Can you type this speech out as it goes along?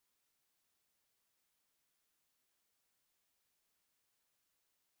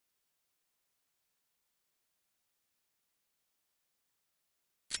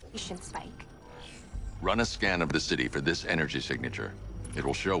spike. Run a scan of the city for this energy signature. It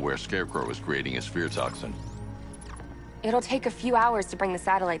will show where Scarecrow is creating his fear toxin. It'll take a few hours to bring the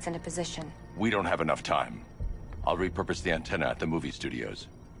satellites into position. We don't have enough time. I'll repurpose the antenna at the movie studios.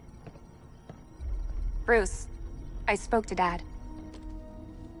 Bruce, I spoke to Dad.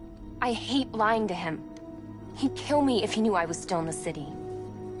 I hate lying to him. He'd kill me if he knew I was still in the city.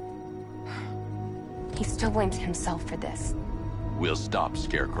 He still blames himself for this. We'll stop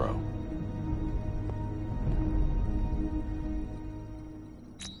Scarecrow.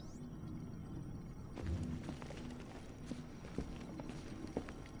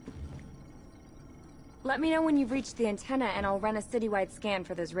 Let me know when you've reached the antenna and I'll run a citywide scan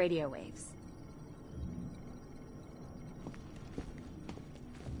for those radio waves.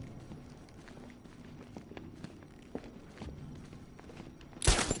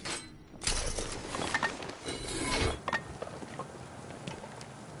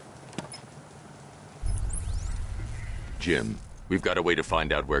 Jim, we've got a way to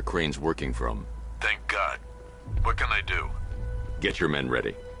find out where Crane's working from. Thank God. What can I do? Get your men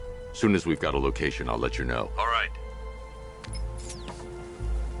ready. Soon as we've got a location, I'll let you know. All right.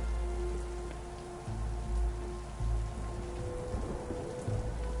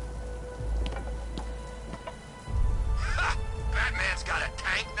 Ha! Batman's got a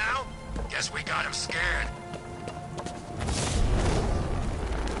tank now? Guess we got him scared.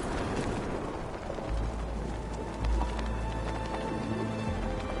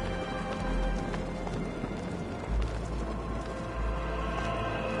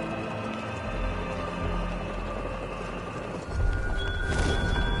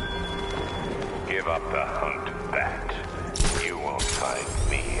 Give up the hunt, Bat. You won't find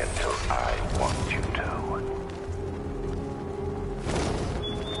me until I want you to.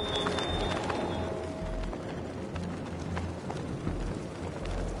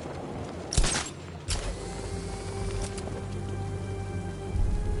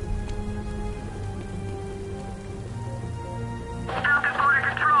 Falcon Border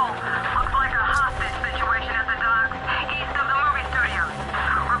Control. Looks like a hostage situation at the docks, east of the movie studios.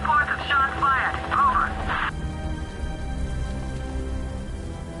 Reports of shots fired. Over.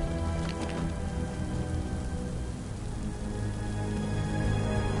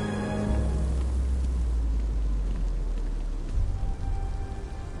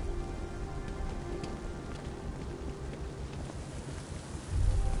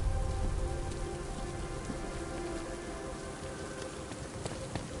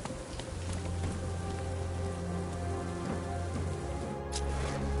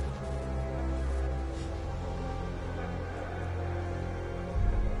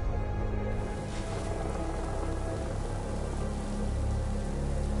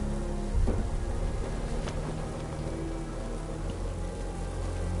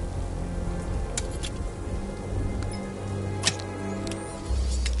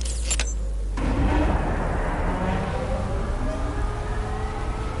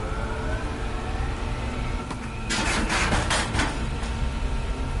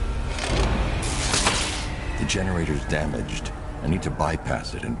 The generator's damaged. I need to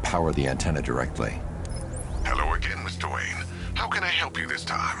bypass it and power the antenna directly. Hello again, Mr. Wayne. How can I help you this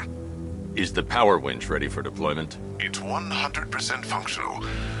time? Is the power winch ready for deployment? It's 100% functional,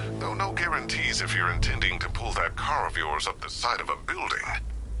 though no guarantees if you're intending to pull that car of yours up the side of a building.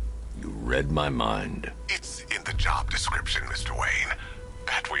 You read my mind. It's in the job description, Mr. Wayne.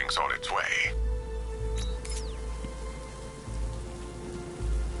 Batwing's on its way.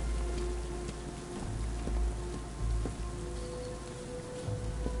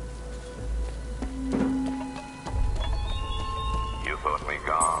 You thought me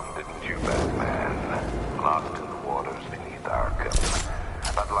gone, didn't you, Batman? Lost in the waters beneath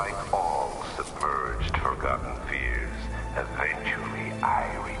Arkham. But like all submerged, forgotten fears, eventually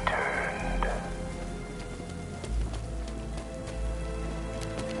I returned.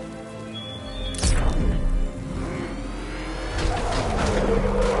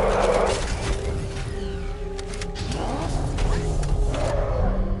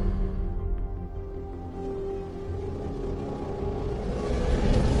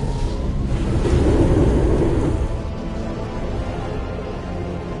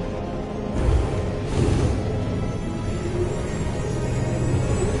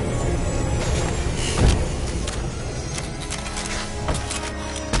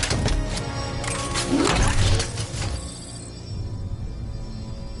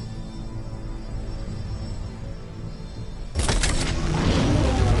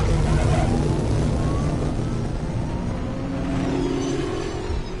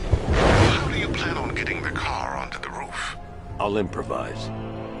 How do you plan on getting the car onto the roof? I'll improvise.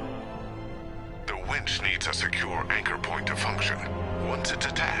 secure anchor point to function. Once it's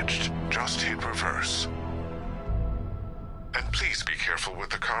attached, just hit reverse. And please be careful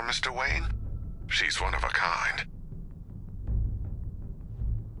with the car, Mr. Wayne. She's one of a kind.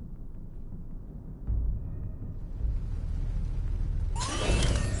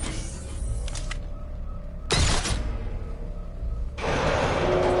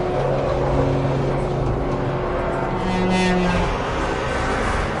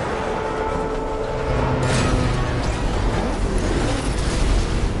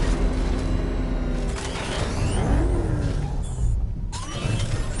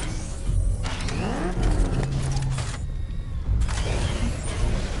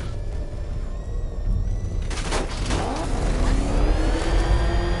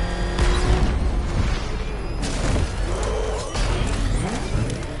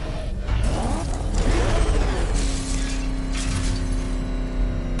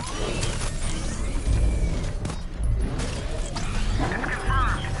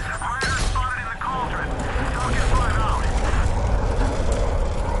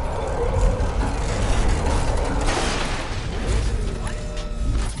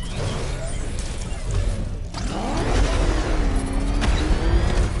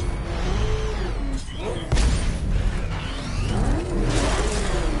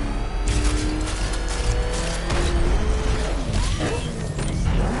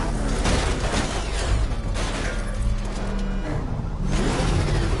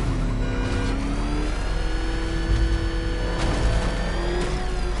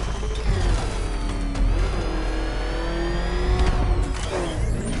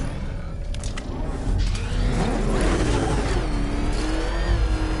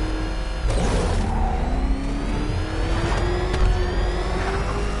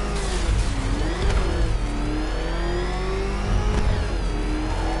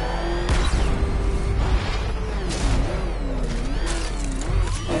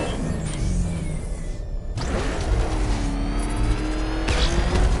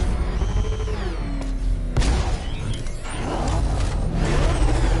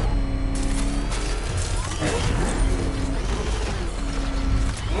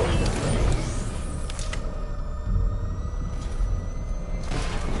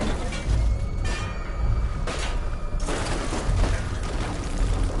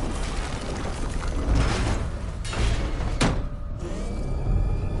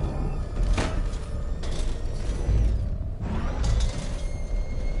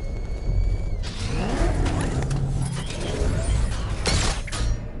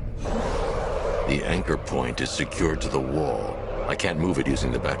 The anchor point is secured to the wall. I can't move it using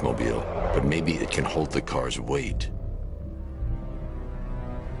the Batmobile, but maybe it can hold the car's weight.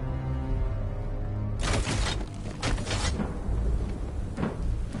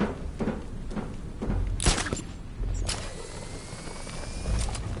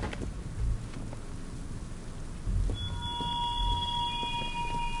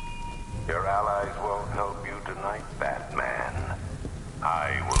 Your allies won't help you tonight, Batman.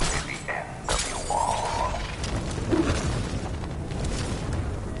 I will be the end of you all.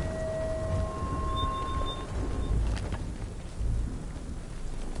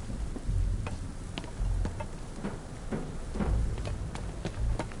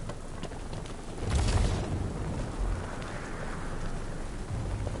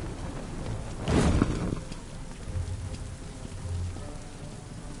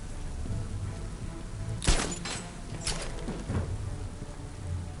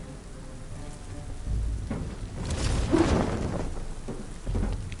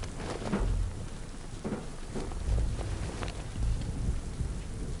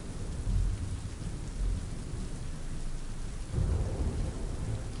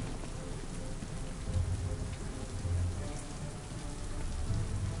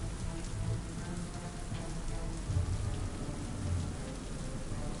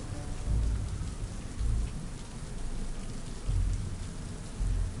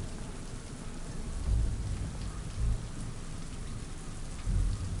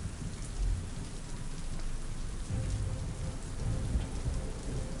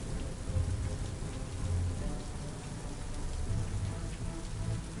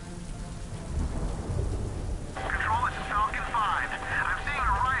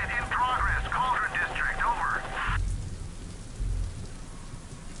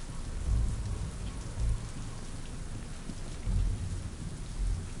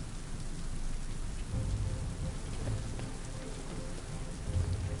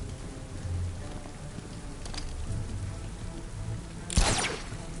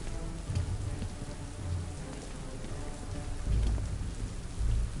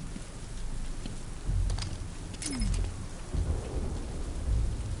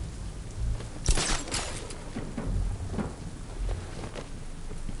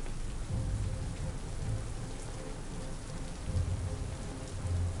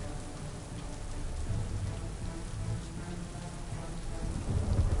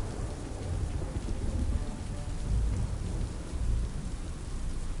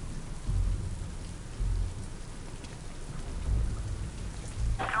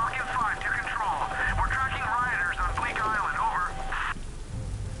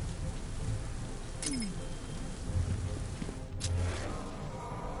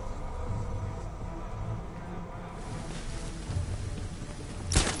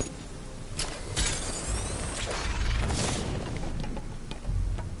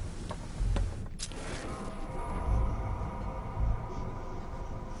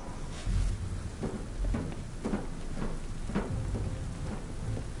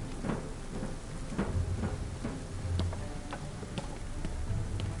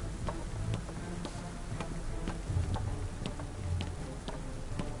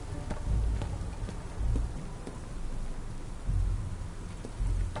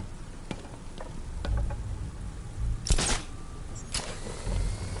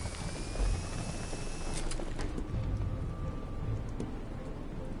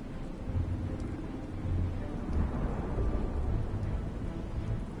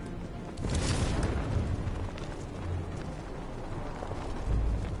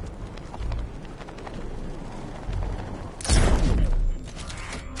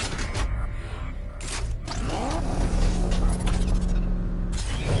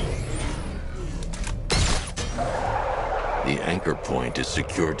 point is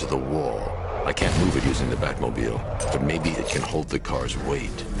secured to the wall. I can't move it using the Batmobile, but maybe it can hold the car's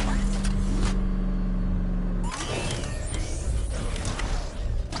weight.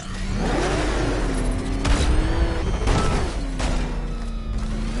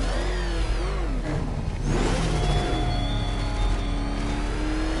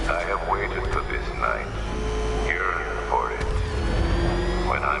 I have waited for this night, yearned for it.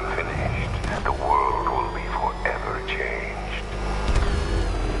 When I'm finished, the world will be forever changed.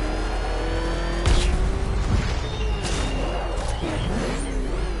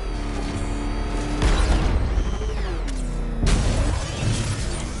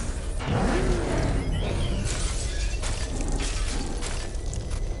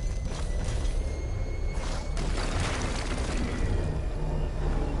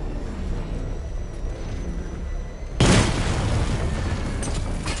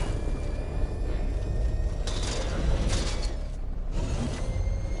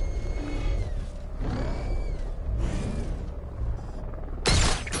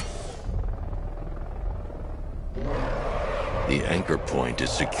 The anchor point is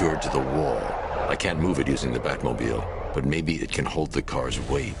secured to the wall. I can't move it using the Batmobile, but maybe it can hold the car's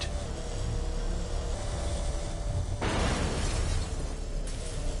weight.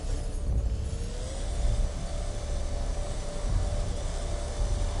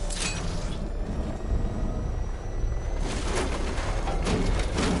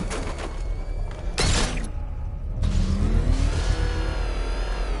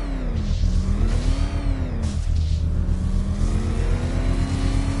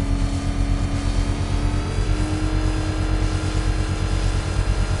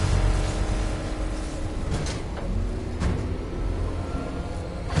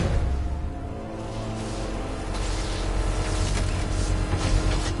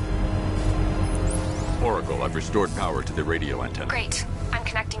 Oracle, I've restored power to the radio antenna. Great. I'm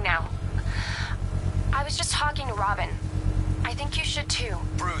connecting now. I was just talking to Robin. I think you should too.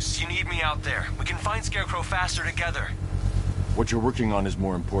 Bruce, you need me out there. We can find Scarecrow faster together. What you're working on is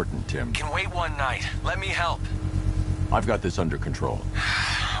more important, Tim. Can wait one night. Let me help. I've got this under control.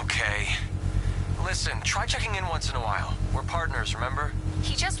 Okay. Listen, try checking in once in a while. We're partners, remember?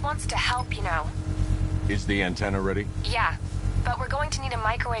 He just wants to help, you know. Is the antenna ready? Yeah, but we're going to need a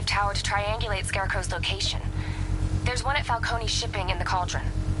microwave tower to triangulate Scarecrow's location. There's one at Falcone Shipping in the Cauldron.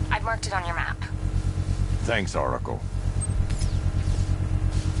 I've marked it on your map. Thanks, Oracle.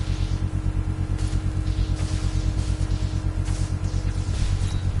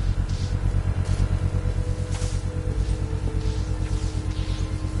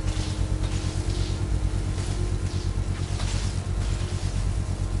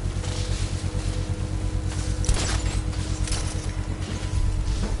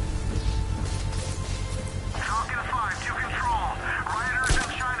 Falcon 5 to control. Rioters in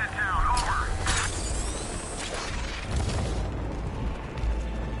Chinatown, over.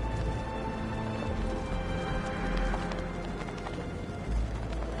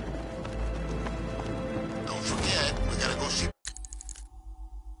 Don't forget, we gotta go see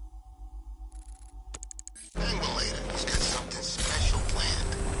Penguin later. He's got something special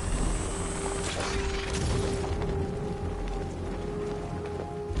planned.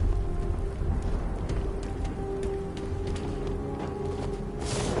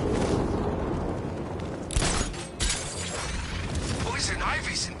 Poison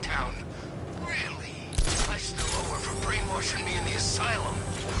Ivy's in town. Really? I still owe her for brainwashing me in the asylum.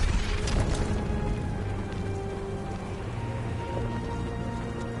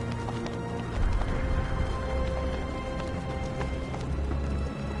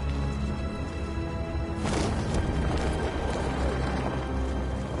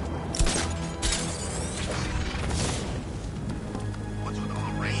 What's with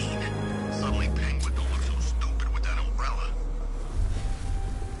all the rain? Suddenly Penguin don't look so stupid with that umbrella.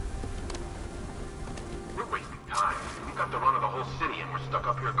 We're wasting time. We've got the run of the whole city and we're stuck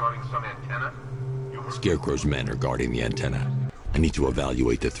up here guarding some antenna. You heard Scarecrow's men are guarding the antenna. I need to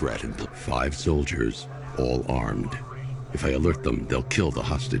evaluate the threat. 5 soldiers, all armed. If I alert them, they'll kill the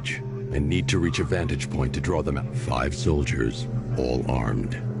hostage. I need to reach a vantage point to draw them out. 5 soldiers, all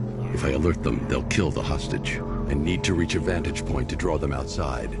armed. If I alert them, they'll kill the hostage. I need to reach a vantage point to draw them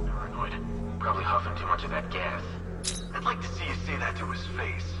outside. paranoid. Probably huffing too much of that gas. I'd like to see you say that to his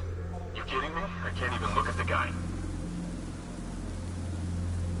face. You kidding me? I can't even look at the guy.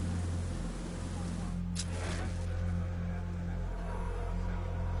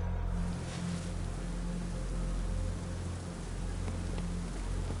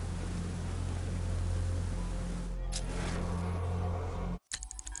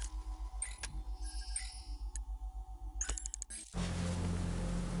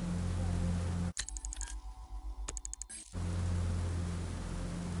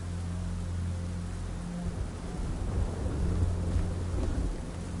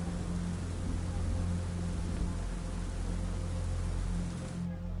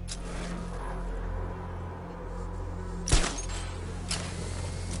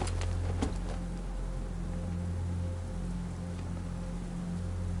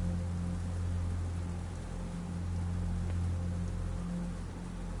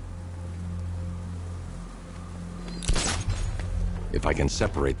 If I can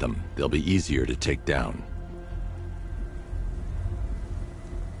separate them, they'll be easier to take down.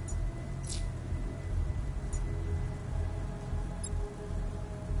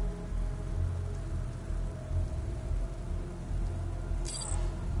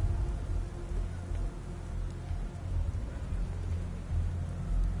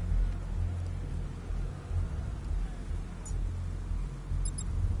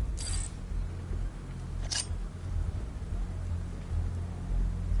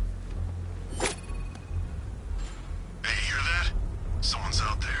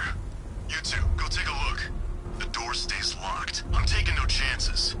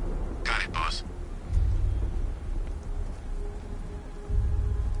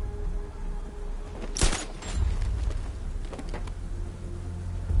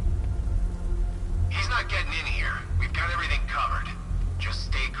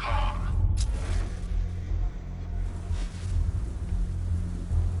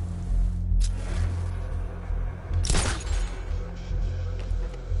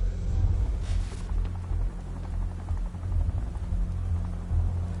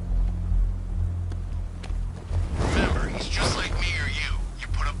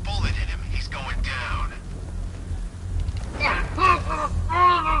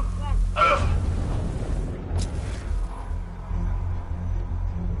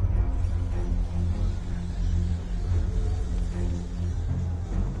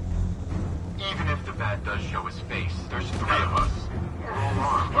 Does show his face. There's 3 of us. We're all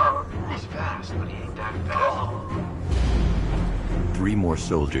armed. He's fast, but he ain't that fast. 3 more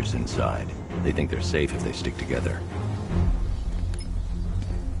soldiers inside. They think they're safe if they stick together.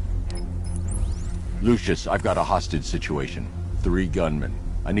 Lucius, I've got a hostage situation. 3 gunmen.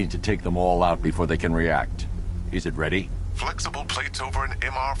 I need to take them all out before they can react. Is it ready? Flexible plates over an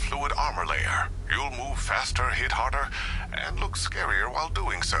MR fluid armor layer. You'll move faster, hit harder, and look scarier while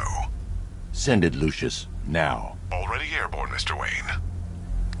doing so. Send it, Lucius. Now. Already airborne, Mr. Wayne.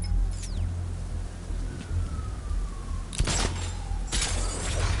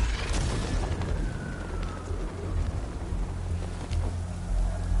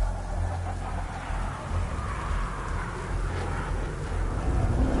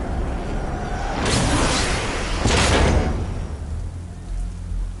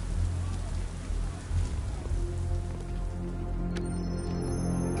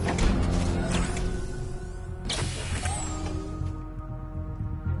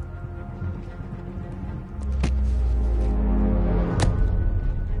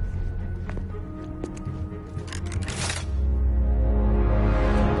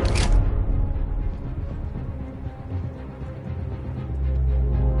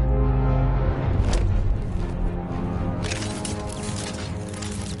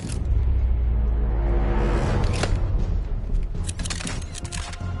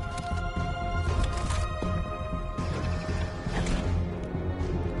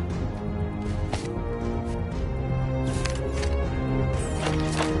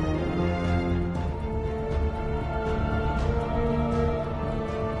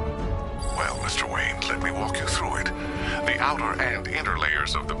 outer and inner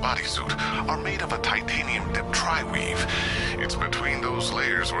layers of the bodysuit are made of a titanium dip tri-weave. It's between those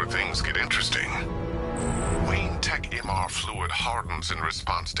layers where things get interesting. Wayne Tech MR fluid hardens in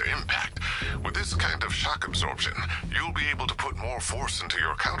response to impact. With this kind of shock absorption, you'll be able to put more force into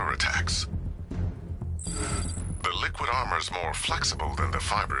your counterattacks. The liquid armor's more flexible than the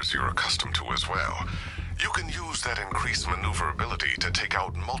fibers you're accustomed to as well. You can use that increased maneuverability to take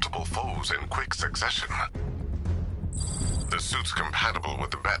out multiple foes in quick succession. The suit's compatible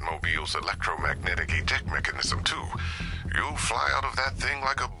with the Batmobile's electromagnetic eject mechanism, too. You'll fly out of that thing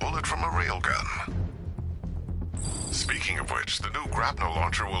like a bullet from a railgun. Speaking of which, the new grapnel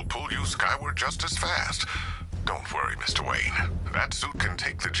launcher will pull you skyward just as fast. Don't worry, Mr. Wayne. That suit can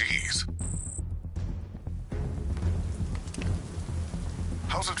take the G's.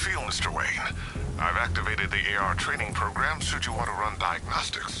 How's it feel, Mr. Wayne? I've activated the AR training program should you want to run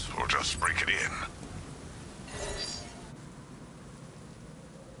diagnostics, or just break it in.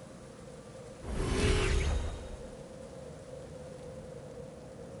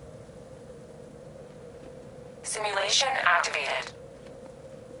 Simulation activated.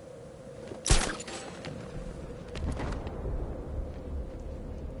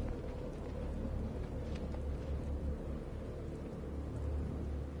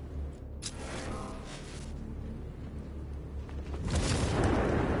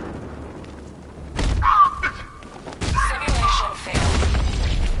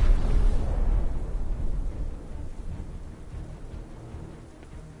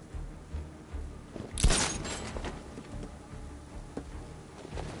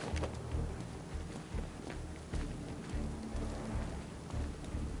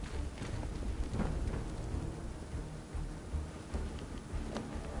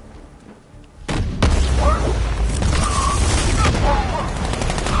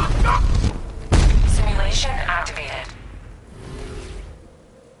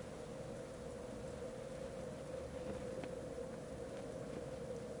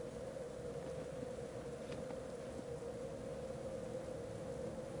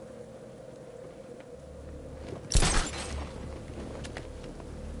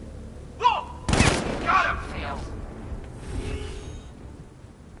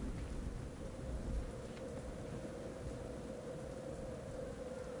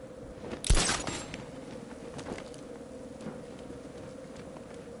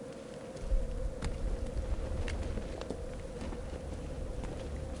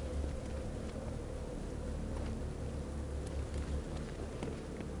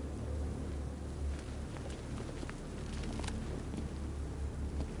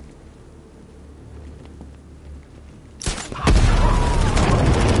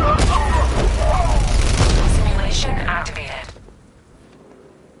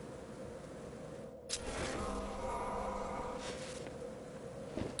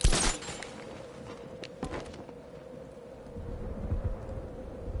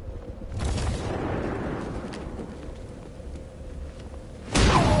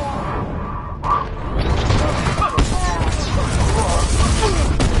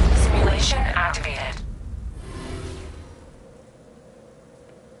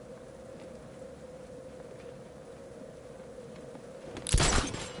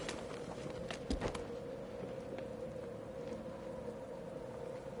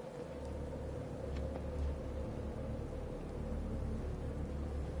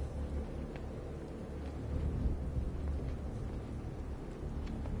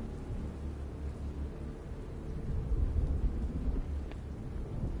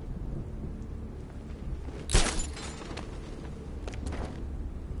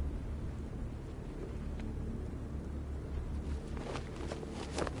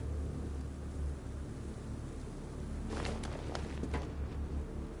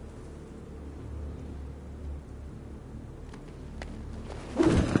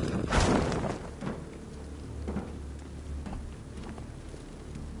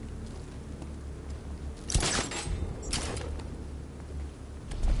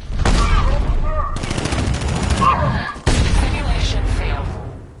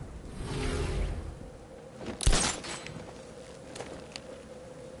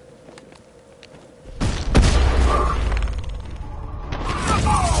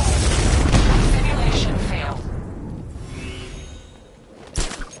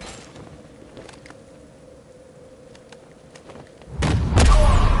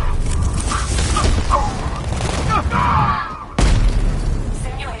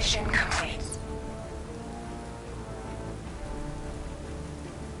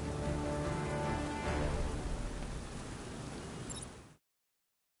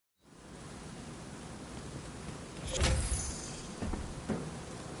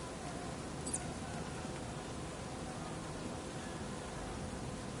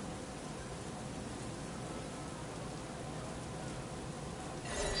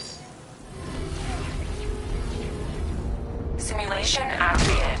 Simulation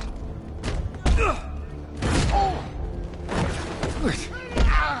activated.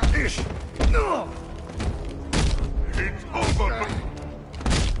 It's over.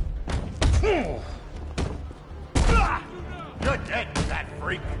 You're dead, that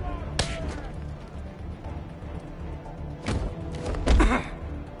freak.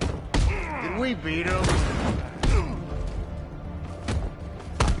 Did we beat him?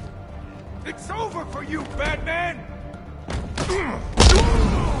 It's over for you, Batman!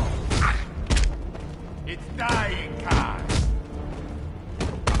 It's dying time.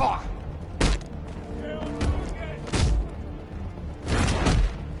 My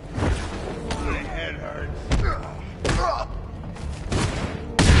head hurts.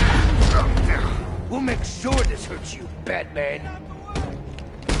 We'll make sure this hurts you, Batman.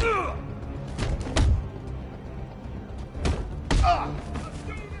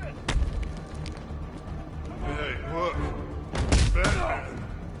 Hey, look. Batman.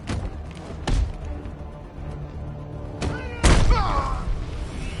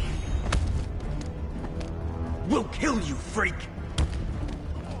 We'll kill you, freak!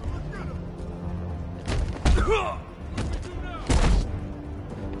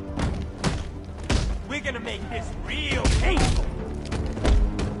 We're gonna make this real painful!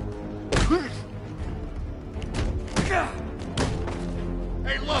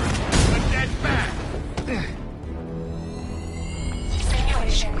 Hey, look! A dead bat!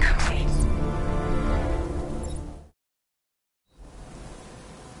 Simulation complete.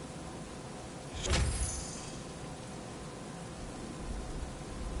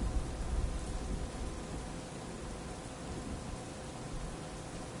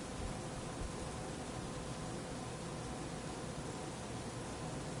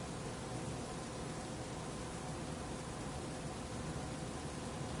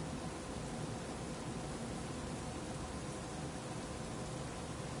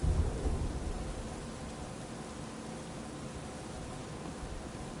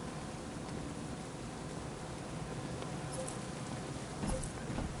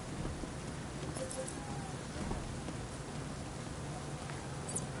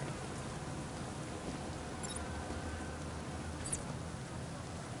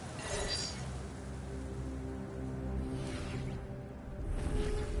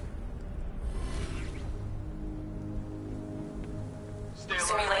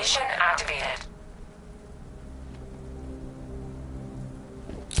 Simulation activated.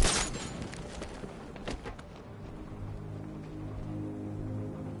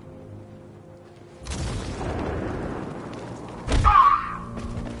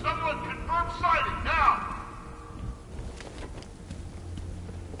 Someone confirm sighting, now!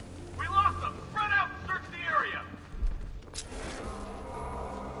 We lost them! Spread out and search the area!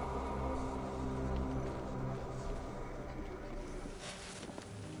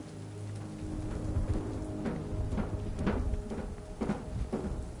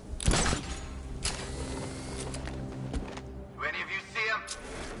 Do any of you see him?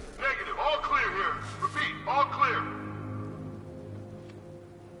 Negative. All clear here. Repeat, all clear.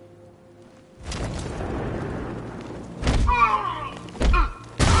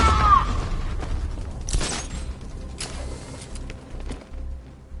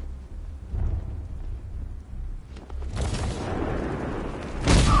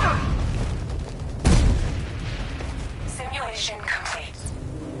 Simulation complete.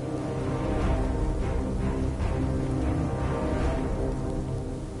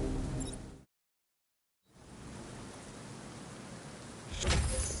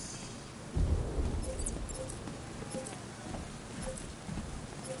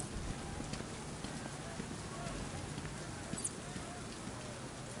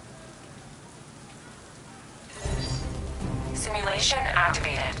 Simulation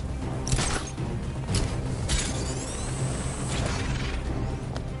activated.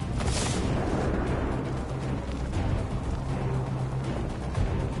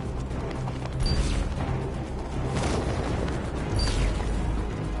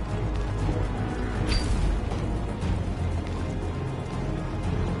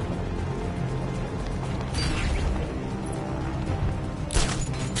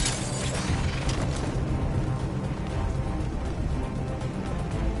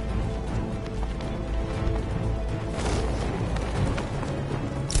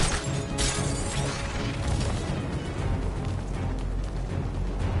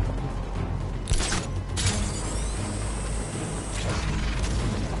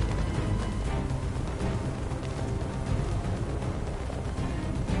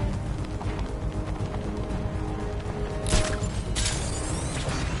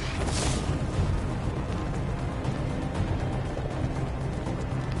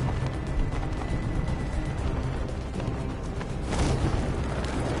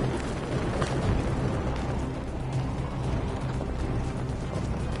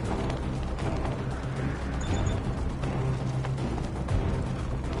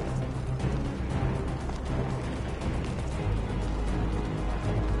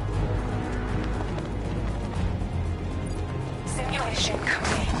 situation,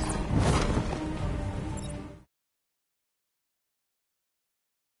 Cody.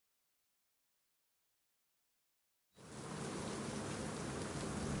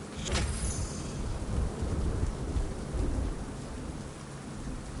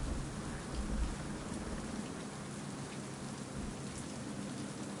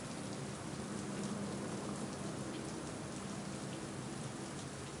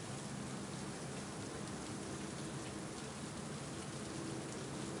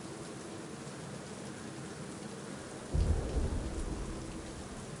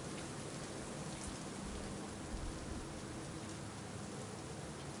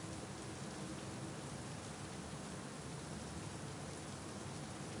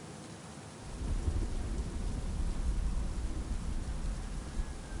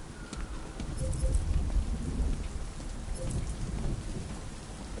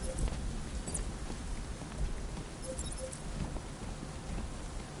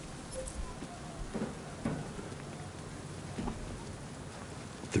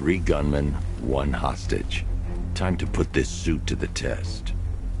 Three gunmen, one hostage. Time to put this suit to the test.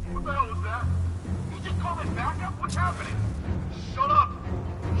 What the hell was that? You just called it backup? What's happening? Shut up!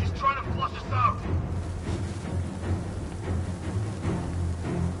 He's trying to flush us out.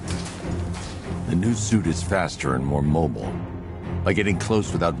 The new suit is faster and more mobile. By getting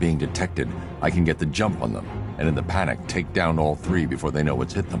close without being detected, I can get the jump on them, and in the panic, take down all three before they know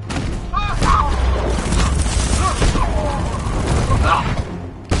what's hit them.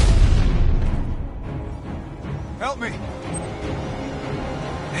 Help me!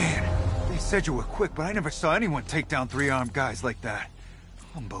 Man, they said you were quick, but I never saw anyone take down three armed guys like that.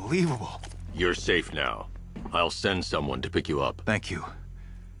 Unbelievable. You're safe now. I'll send someone to pick you up. Thank you.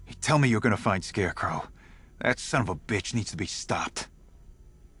 You tell me you're gonna find Scarecrow. That son of a bitch needs to be stopped.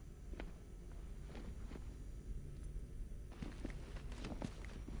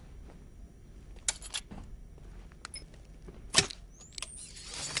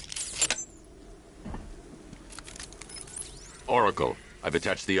 Oracle, I've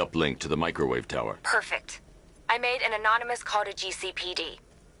attached the uplink to the microwave tower. Perfect. I made an anonymous call to GCPD.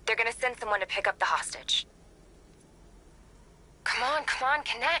 They're gonna send someone to pick up the hostage. Come on,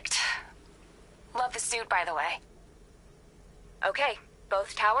 connect. Love the suit, by the way. Okay,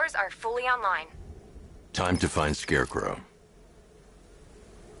 both towers are fully online. Time to find Scarecrow.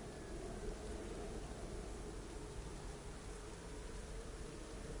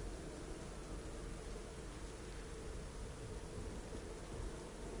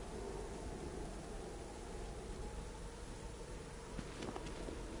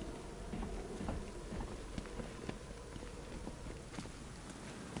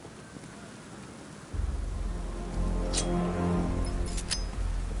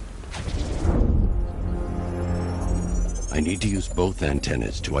 I need to use both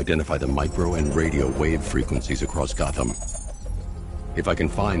antennas to identify the micro and radio wave frequencies across Gotham. If I can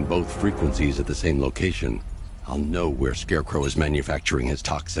find both frequencies at the same location, I'll know where Scarecrow is manufacturing his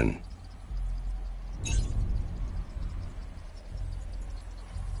toxin.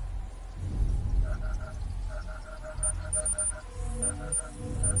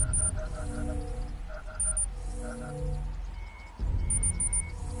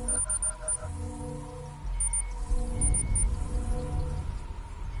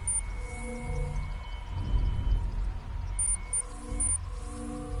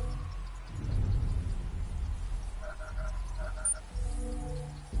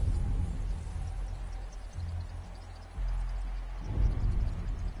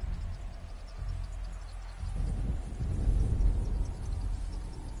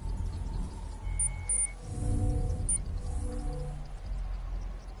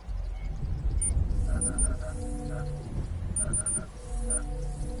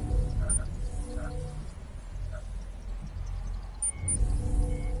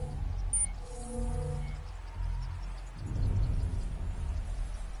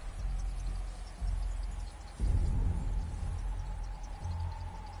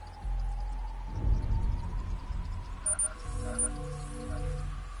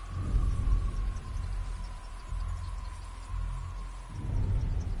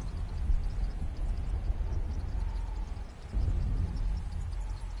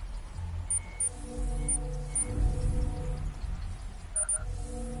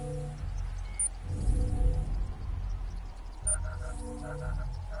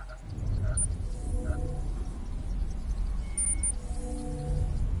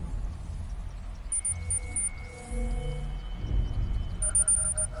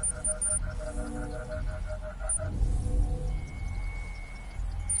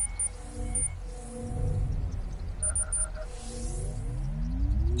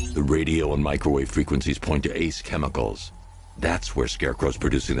 The radio and microwave frequencies point to Ace Chemicals. That's where Scarecrow's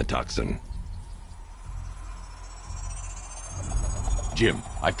producing the toxin. Jim,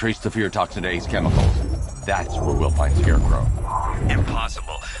 I've traced the fear toxin to Ace Chemicals. That's where we'll find Scarecrow.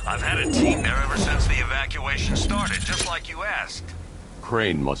 Impossible. I've had a team there ever since the evacuation started, just like you asked.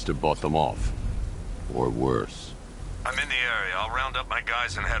 Crane must have bought them off. Or worse. I'm in the area. I'll round up my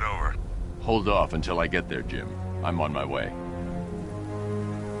guys and head over. Hold off until I get there, Jim. I'm on my way.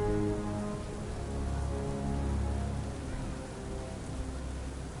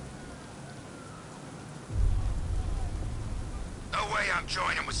 No way I'm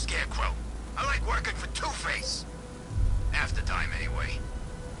joining with Scarecrow. I like working for Two-Face. Half the time, anyway.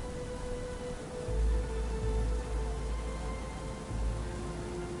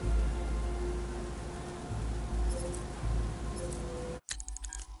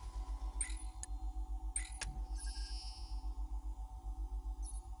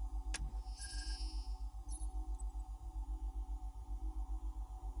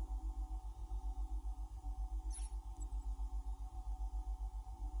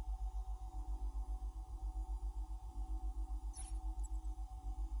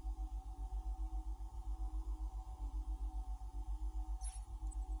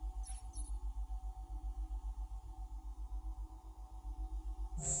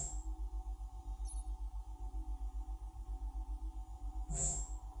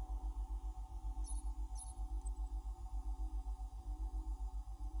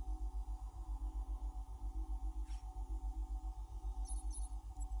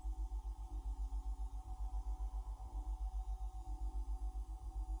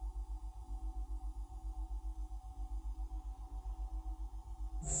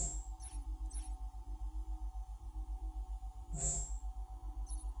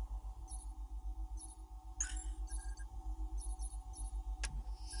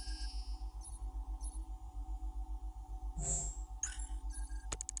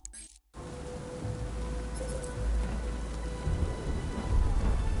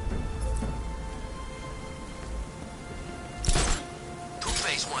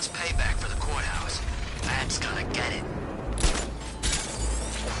 Two-Face wants payback for the courthouse. That's gonna get it.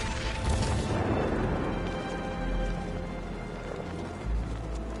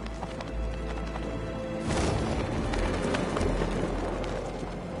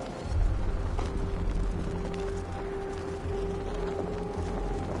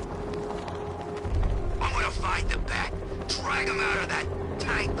 I'm gonna find the Bat, drag him out of that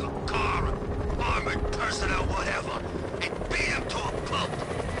tank or car, or armored personnel, whatever, and beat him to a pulp.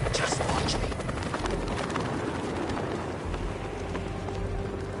 Just watch me.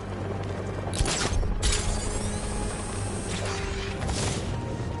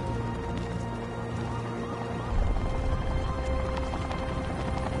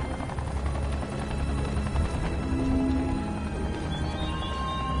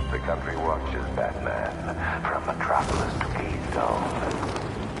 The country watches, Batman, from Metropolis to Keystone.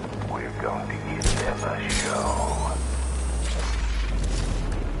 We're going to give them a show.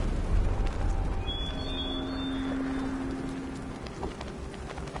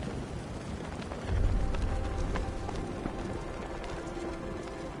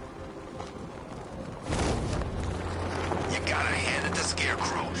 You gotta hand it to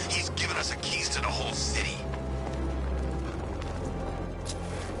Scarecrow. He's given us the keys to the whole city.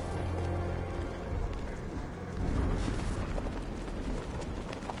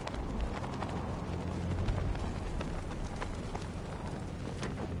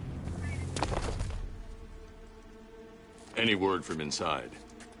 Any word from inside?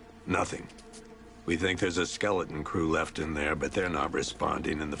 Nothing. We think there's a skeleton crew left in there, but they're not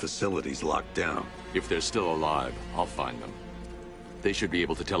responding and the facility's locked down. If they're still alive, I'll find them. They should be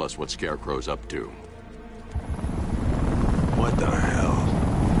able to tell us what Scarecrow's up to. What the hell?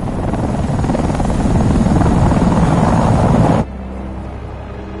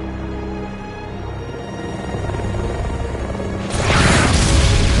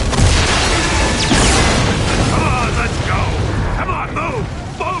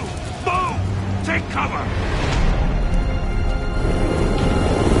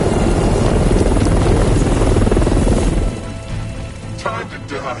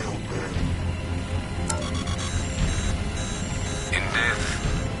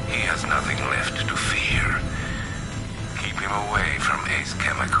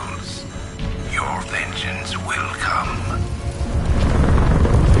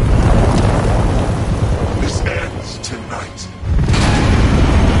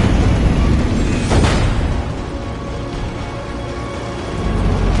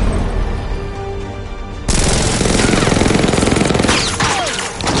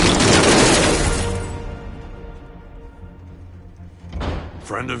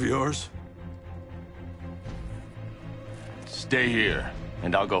 friend of yours? Stay here,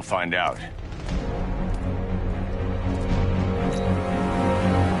 and I'll go find out.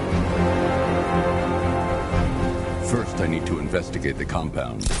 First, I need to investigate the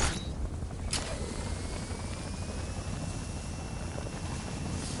compound.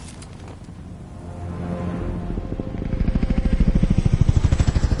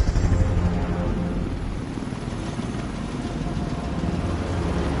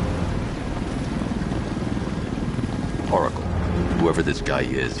 Oracle, whoever this guy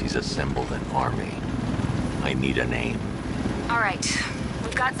is, he's assembled an army. I need a name. All right.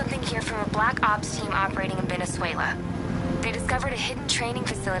 We've got something here from a Black Ops team operating in Venezuela. They discovered a hidden training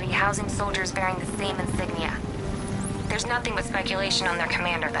facility housing soldiers bearing the same insignia. There's nothing but speculation on their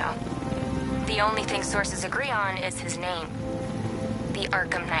commander, though. The only thing sources agree on is his name. The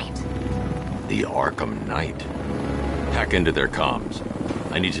Arkham Knight. The Arkham Knight? Hack into their comms.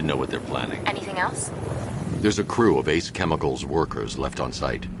 I need to know what they're planning. Anything else? There's a crew of Ace Chemicals workers left on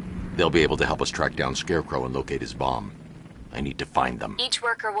site. They'll be able to help us track down Scarecrow and locate his bomb. I need to find them. Each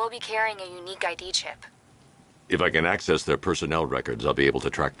worker will be carrying a unique ID chip. If I can access their personnel records, I'll be able to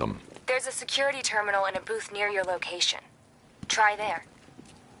track them. There's a security terminal in a booth near your location. Try there.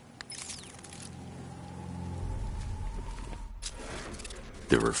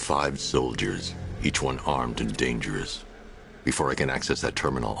 There are 5 soldiers, each one armed and dangerous. Before I can access that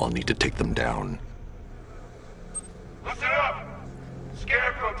terminal, I'll need to take them down. Listen up!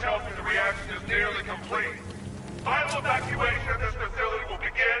 Scarecrow tells me the reaction is nearly complete. Final evacuation of this facility will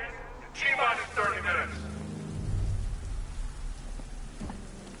begin in T-minus 30 minutes.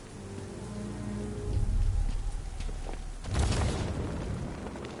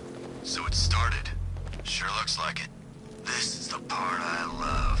 So it started. Sure looks like it. This is the part I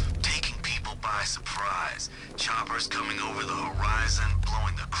love. Taking people by surprise. Choppers coming over the horizon,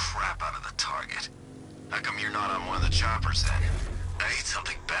 blowing the crap out of the target. How come you're not on one of the choppers then? I ate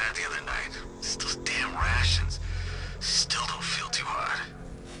something bad the other night. It's those damn rations. Still don't feel too hot.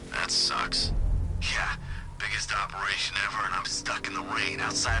 That sucks. Yeah, biggest operation ever and I'm stuck in the rain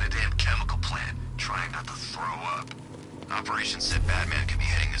outside a damn chemical plant, trying not to throw up. Operation said Batman could be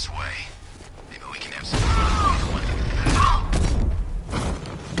heading this way. Maybe we can have some fun.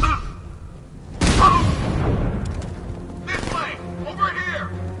 This way! Over here!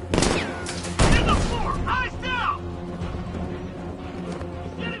 In the floor! Eyes down!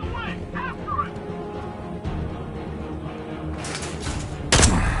 He's getting away! After him!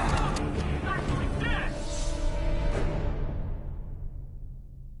 He's actually dead!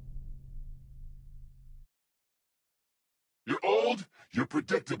 You're old, you're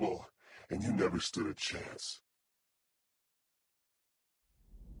predictable, and you never stood a chance.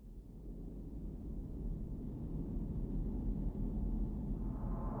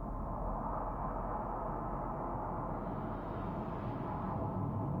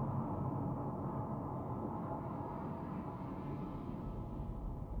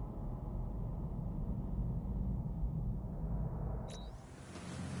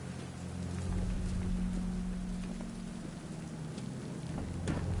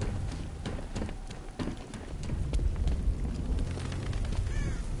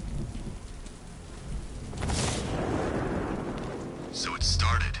 So it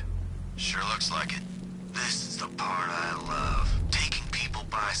started. Sure looks like it. This is the part I love. Taking people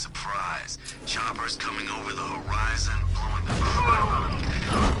by surprise. Choppers coming over the horizon, blowing the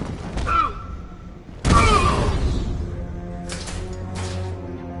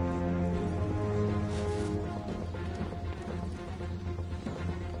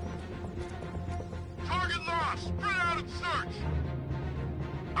Target lost! Spread out and search!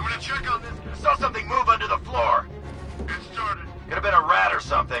 I'm gonna check on this. I saw something move under the floor. It started. Could have been a rat or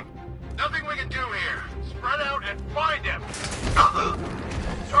something. Nothing we can do here. Spread out and find him.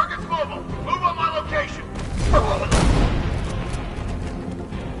 Target's mobile. Move on my location.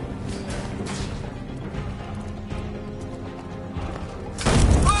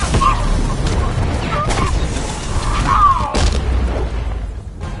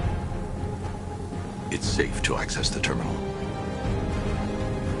 It's safe to access the terminal.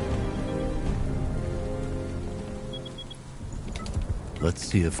 Let's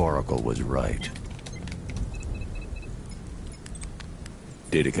see if Oracle was right.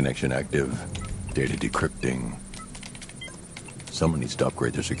 Data connection active. Data decrypting. Someone needs to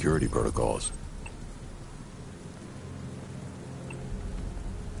upgrade their security protocols.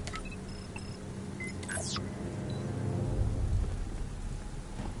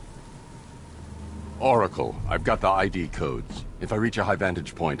 Oracle, I've got the ID codes. If I reach a high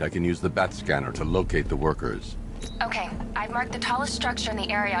vantage point, I can use the bat scanner to locate the workers. Okay, I've marked the tallest structure in the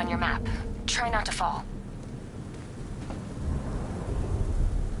area on your map. Try not to fall.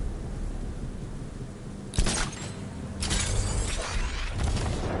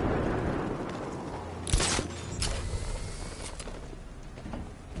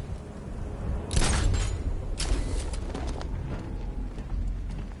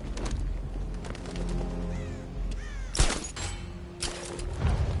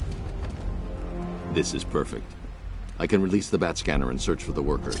 This is perfect. I can release the bat scanner and search for the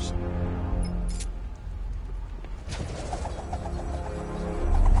workers.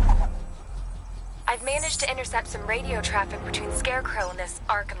 I've managed to intercept some radio traffic between Scarecrow and this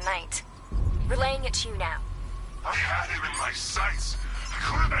Arkham Knight. Relaying it to you now. I had him in my sights. I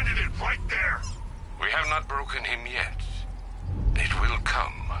could have ended it right there. We have not broken him yet. It will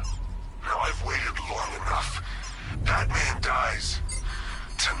come. Now I've waited long enough. Batman dies.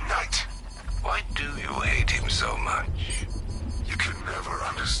 Tonight. Why do you hate him so much? You can never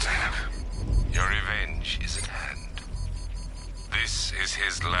understand. Your revenge is at hand. This is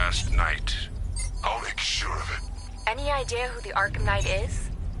his last night. I'll make sure of it. Any idea who the Arkham Knight is?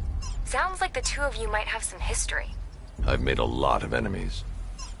 Sounds like the two of you might have some history. I've made a lot of enemies.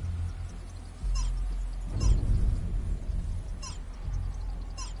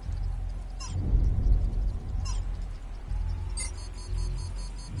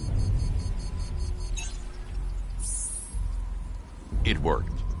 It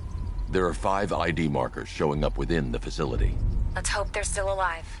worked. There are 5 ID markers showing up within the facility. Let's hope they're still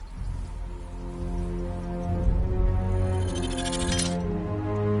alive.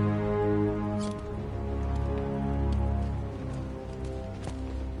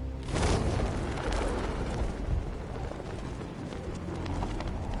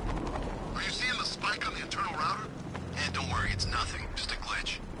 Are you seeing the spike on the internal router? And don't worry, it's nothing. Just a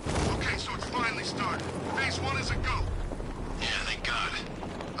glitch. Okay, so it's finally started. Phase 1 is a go. Yeah, thank God.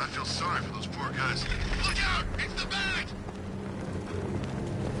 I feel sorry for those poor guys. Look out! It's the bat!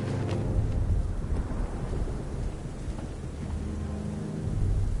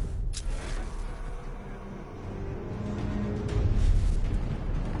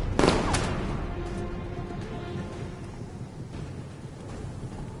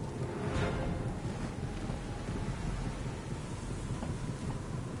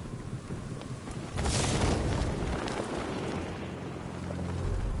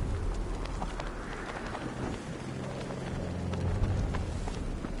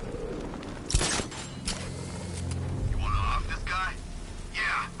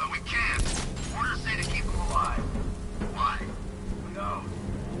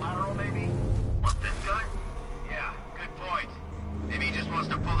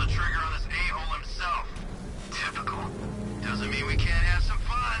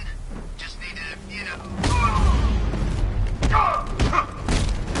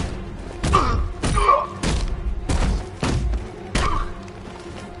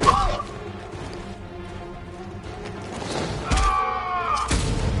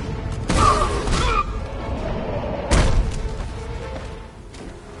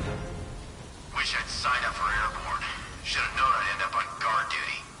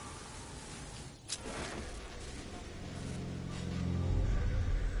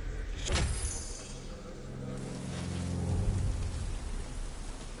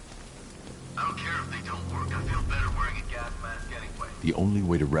 The only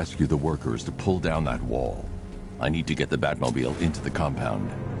way to rescue the worker is to pull down that wall. I need to get the Batmobile into the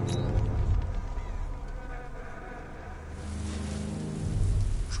compound.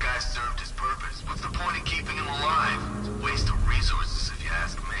 This guy served his purpose. What's the point in keeping him alive? It's a waste of resources, if you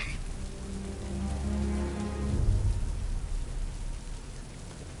ask me.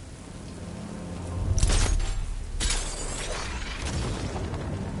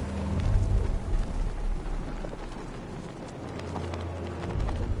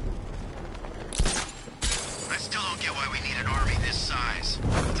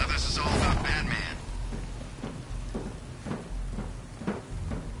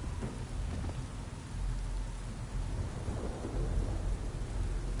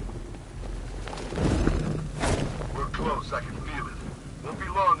 I can feel it. Won't be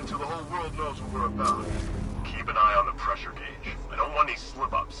long until the whole world knows what we're about. Keep an eye on the pressure gauge. I don't want any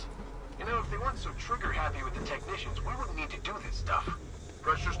slip-ups. You know, if they weren't so trigger-happy with the technicians, we wouldn't need to do this stuff.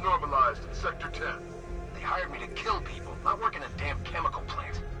 Pressure's normalized in Sector 10. They hired me to kill people, not work in a damn chemical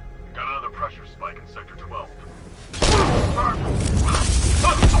plant. Got another pressure spike in Sector 12.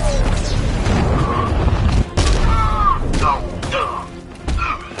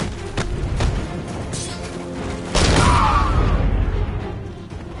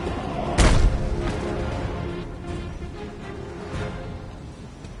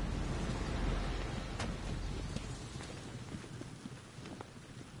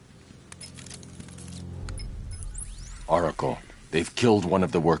 Oracle, they've killed one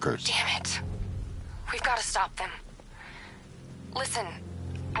of the workers. Damn it. We've got to stop them. Listen,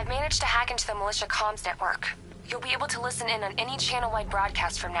 I've managed to hack into the militia comms network. You'll be able to listen in on any channel-wide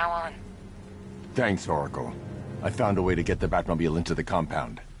broadcast from now on. Thanks, Oracle. I found a way to get the Batmobile into the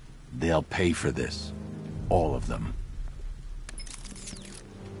compound. They'll pay for this. All of them.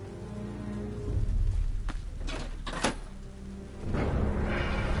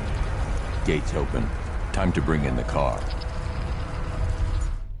 Gates open. Time to bring in the car.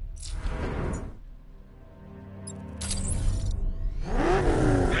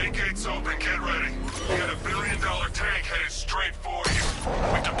 Hey, gates open, get ready. We got $1 billion tank headed straight for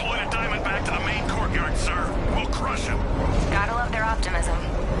you. We deployed a diamond back to the main courtyard, sir. We'll crush him. Gotta love their optimism.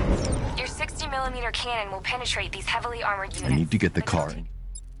 Your 60mm cannon will penetrate these heavily armored units. I need to get the car in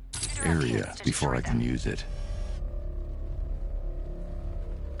area before I can use it.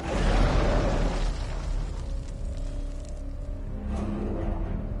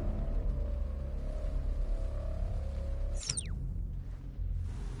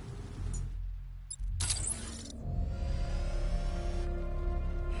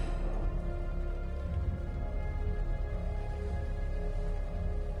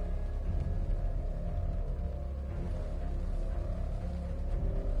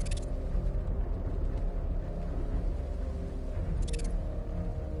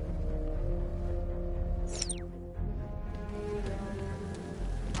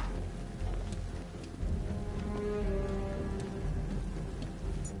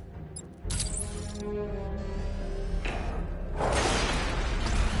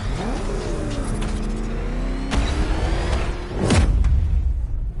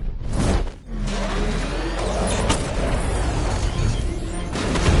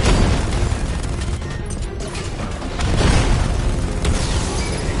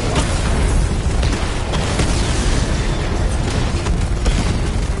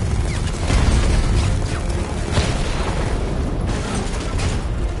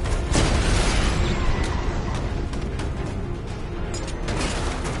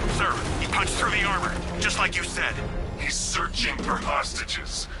 like you said. He's searching for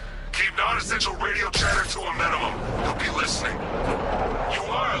hostages. Keep non-essential radio chatter to a minimum. He'll be listening. You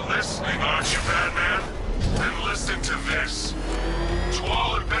are listening, aren't you, Batman? Then listen to this. To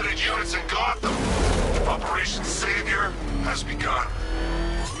all embedded units in Gotham, Operation Savior has begun.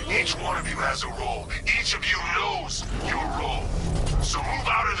 Each one of you has a role. Each of you knows your role. So move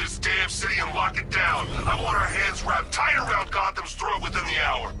out of this damn city and lock it down. I want our hands wrapped tight around Gotham's throat within the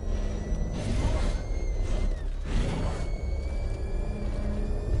hour.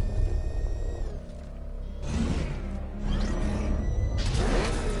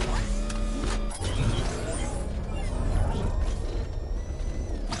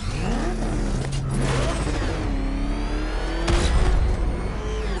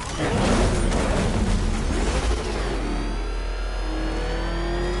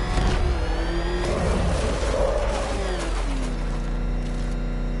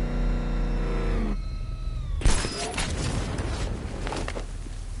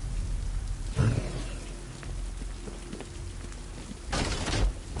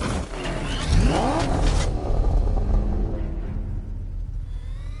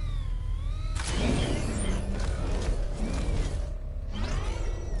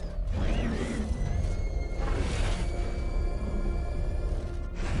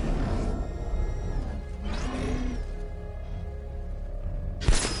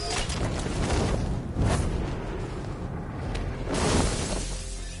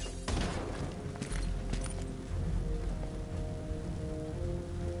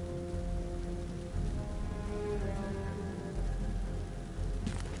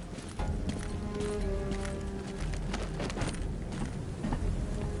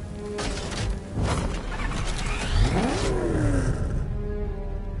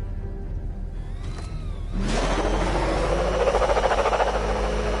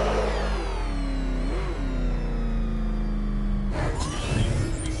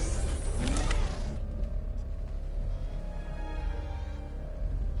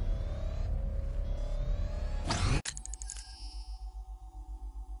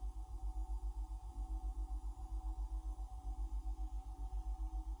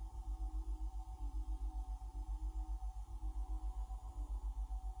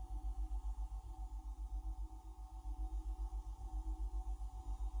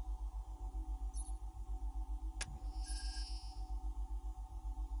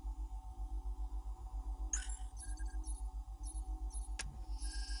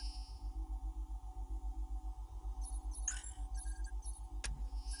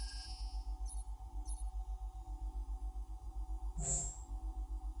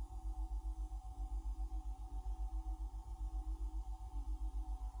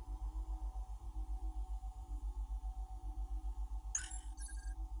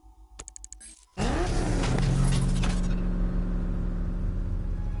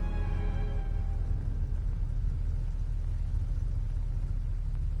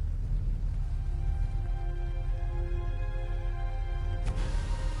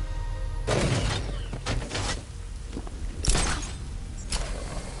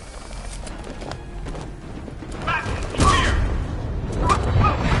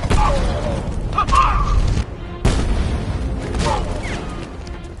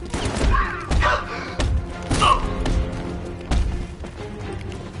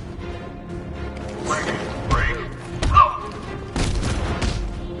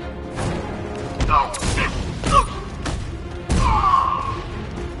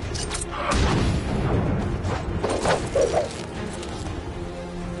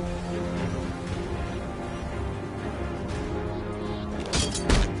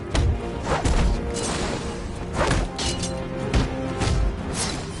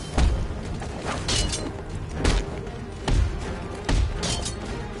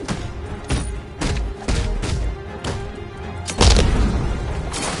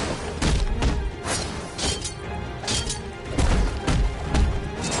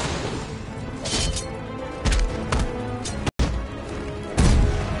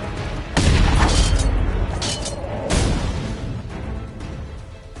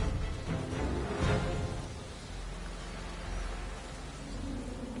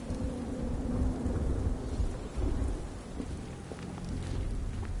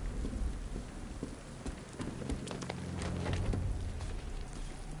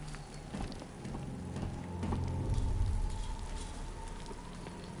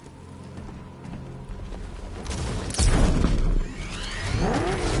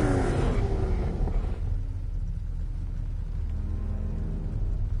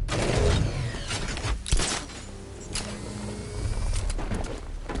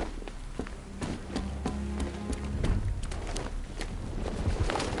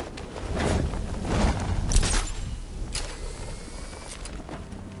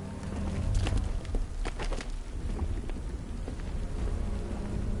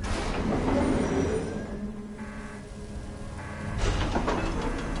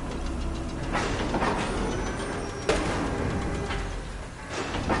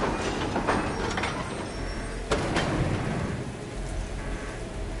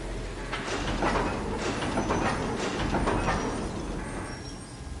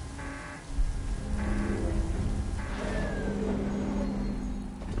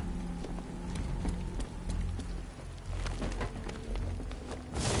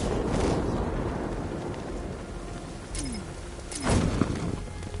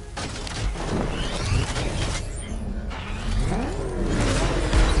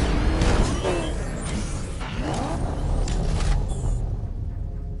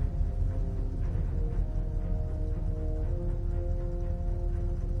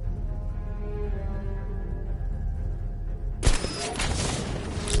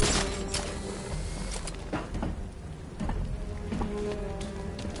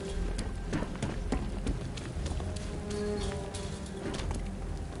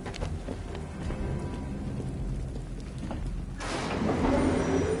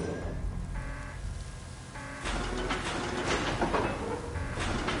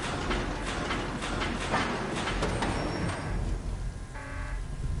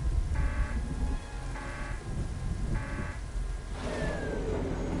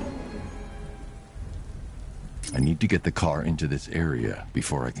 I need to get the car into this area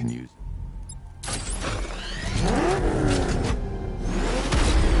before I can use it.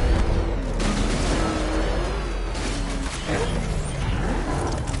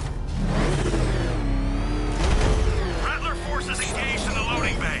 Rattler forces engaged in the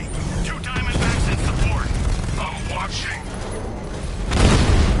loading bay. 2 Diamondbacks in support. I'm watching.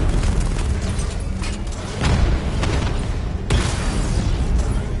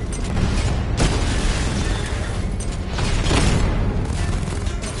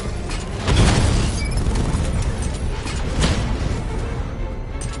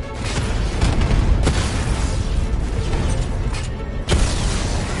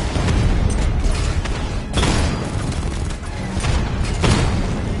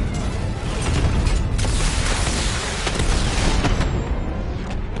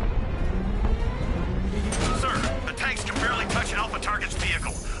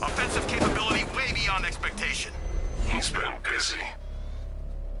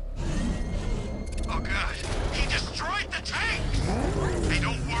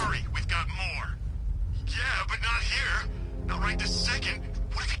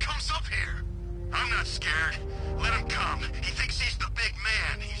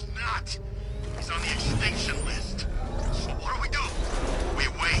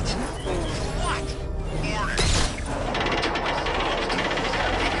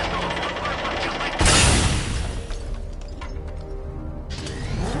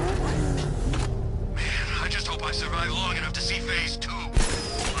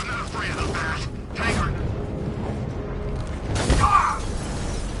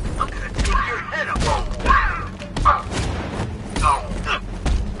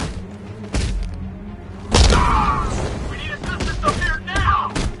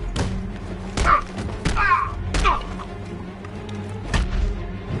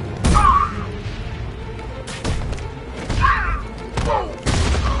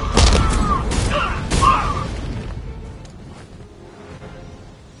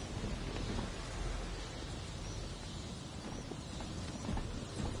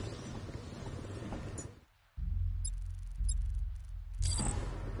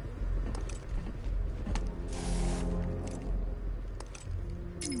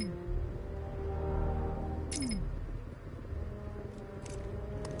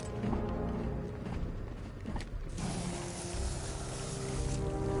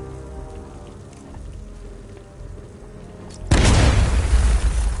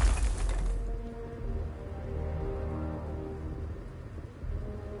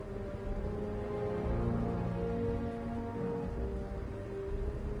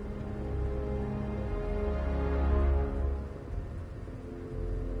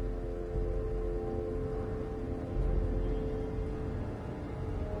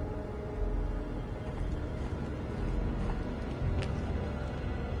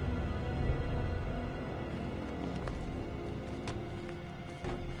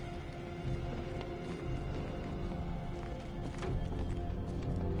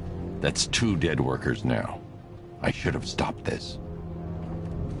 That's 2 dead workers now. I should have stopped this.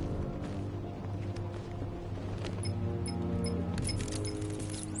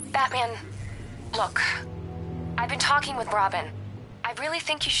 Batman, look. I've been talking with Robin. I really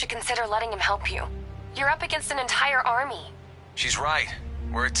think you should consider letting him help you. You're up against an entire army. She's right.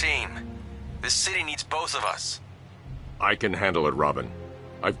 We're a team. This city needs both of us. I can handle it, Robin.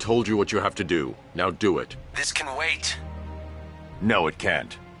 I've told you what you have to do. Now do it. This can wait. No, it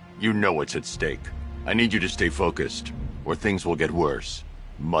can't. You know what's at stake. I need you to stay focused, or things will get worse.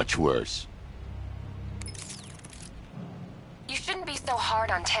 Much worse. You shouldn't be so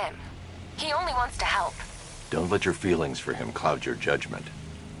hard on Tim. He only wants to help. Don't let your feelings for him cloud your judgment.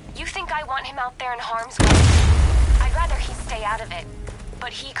 You think I want him out there in harm's way? I'd rather he stay out of it.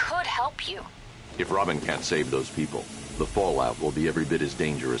 But he could help you. If Robin can't save those people, the fallout will be every bit as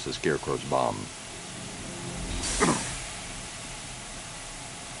dangerous as Scarecrow's bomb.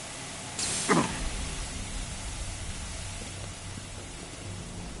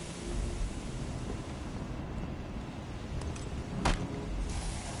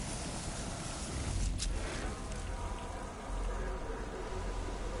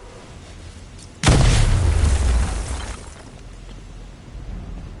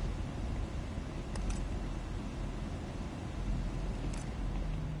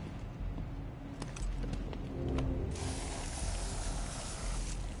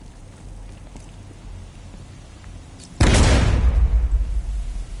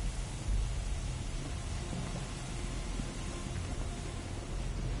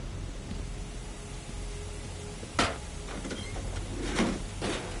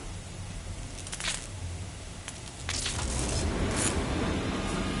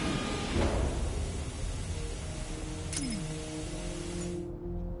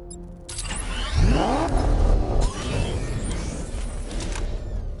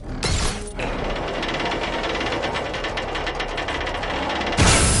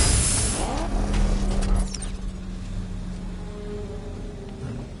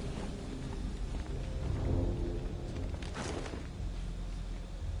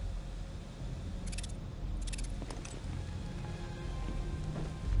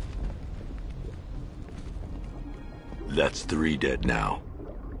 That's 3 dead now.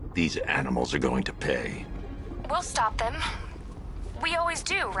 These animals are going to pay. We'll stop them. We always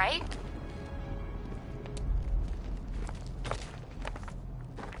do, right?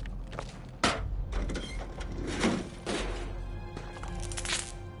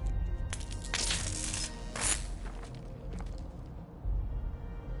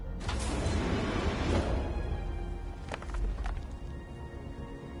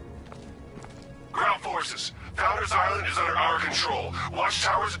 Ground forces, Founders Island is under our control.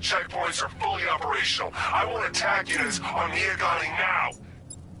 Watchtowers and checkpoints are fully operational. I want attack units on Niagani now.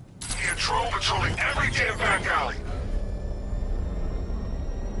 Control patrolling every damn back alley.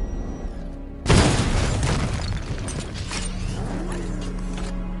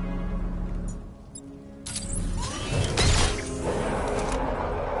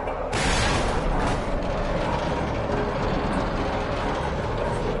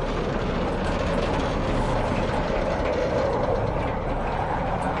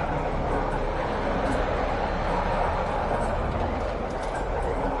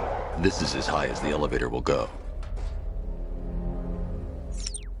 This is as high as the elevator will go.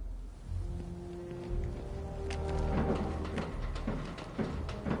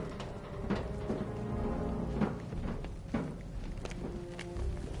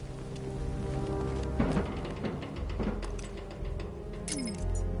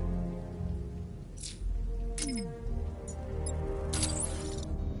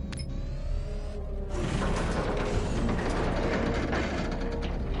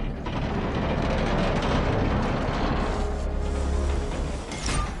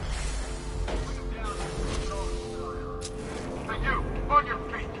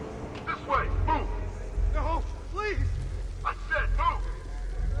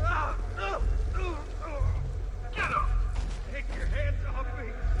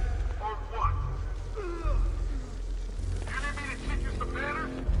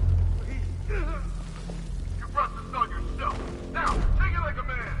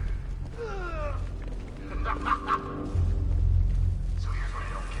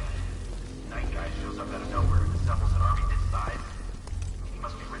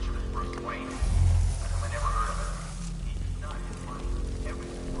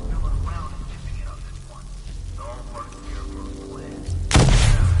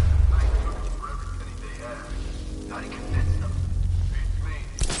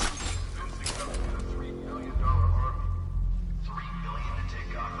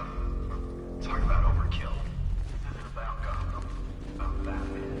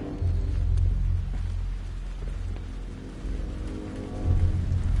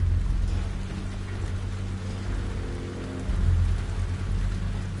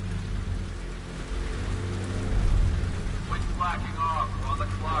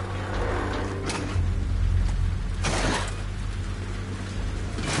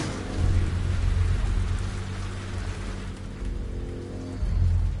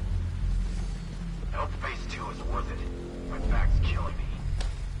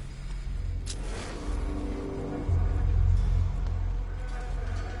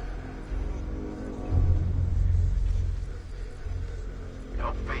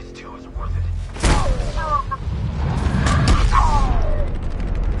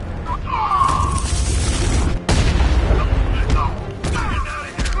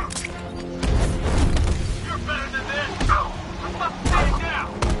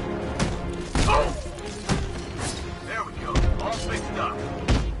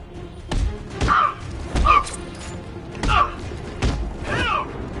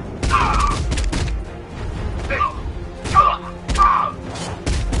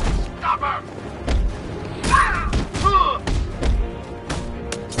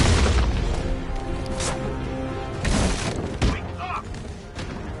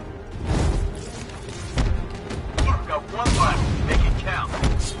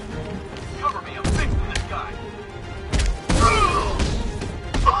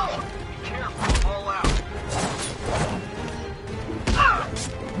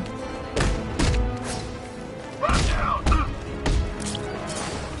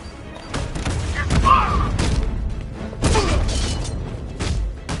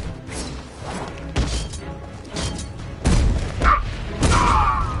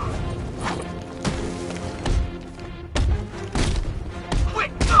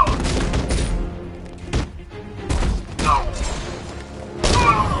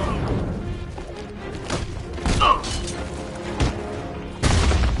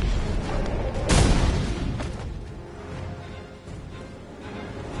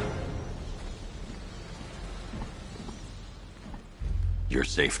 You're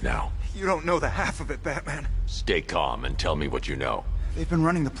safe now. You don't know the half of it, Batman. Stay calm and tell me what you know. They've been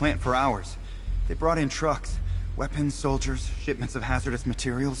running the plant for hours. They brought in trucks, weapons, soldiers, shipments of hazardous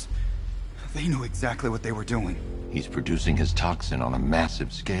materials. They knew exactly what they were doing. He's producing his toxin on a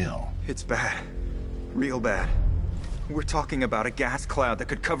massive scale. It's bad. Real bad. We're talking about a gas cloud that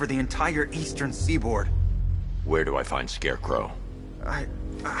could cover the entire eastern seaboard. Where do I find Scarecrow? I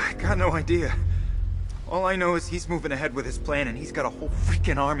got no idea. All I know is he's moving ahead with his plan and he's got a whole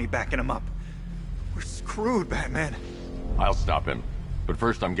freaking army backing him up. We're screwed, Batman. I'll stop him. But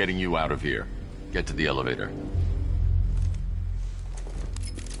first I'm getting you out of here. Get to the elevator.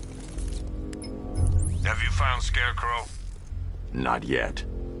 Have you found Scarecrow? Not yet.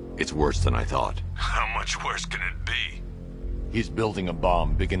 It's worse than I thought. How much worse can it be? He's building a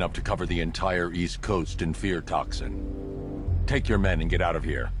bomb big enough to cover the entire East Coast in fear toxin. Take your men and get out of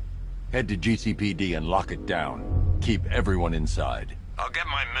here. Head to GCPD and lock it down. Keep everyone inside. I'll get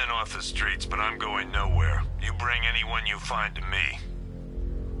my men off the streets, but I'm going nowhere. You bring anyone you find to me.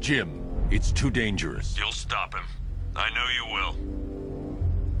 Jim, it's too dangerous. You'll stop him. I know you will.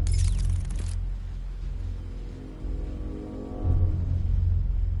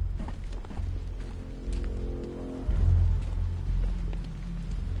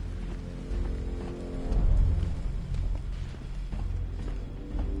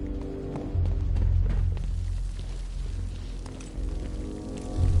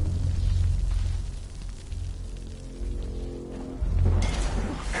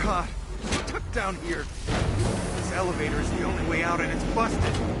 God, stuck down here. This elevator is the only way out and it's busted.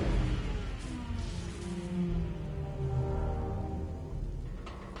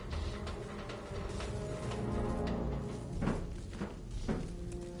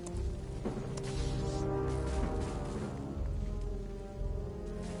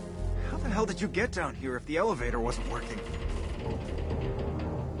 How the hell did you get down here if the elevator wasn't working?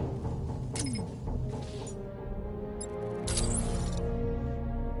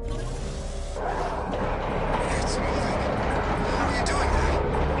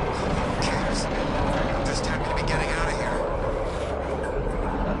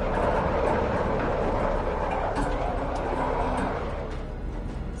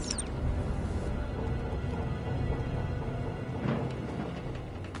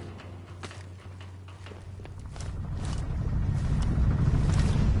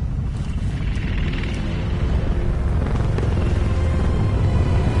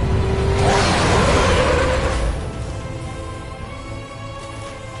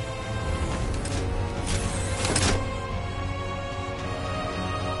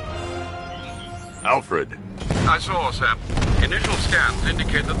 Alfred. I saw, sir. Initial scans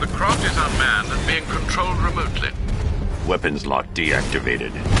indicate that the craft is unmanned and being controlled remotely. Weapons lock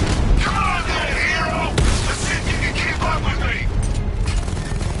deactivated. Come on then, hero! Let's see if you can keep up with me!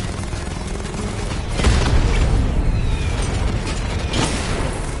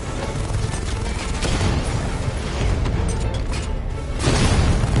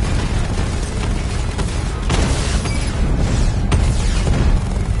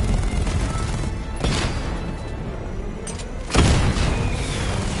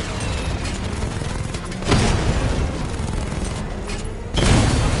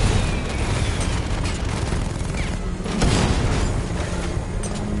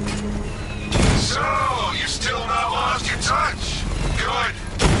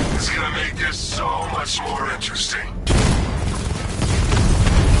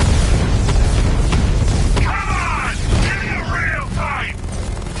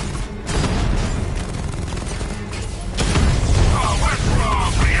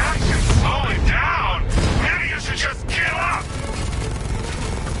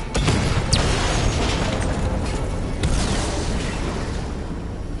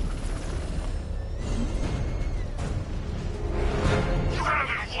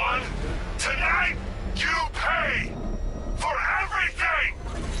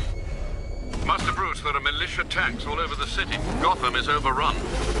 Attacks all over the city. Gotham is overrun.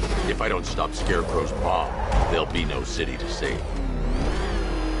 If I don't stop Scarecrow's bomb, there'll be no city to save.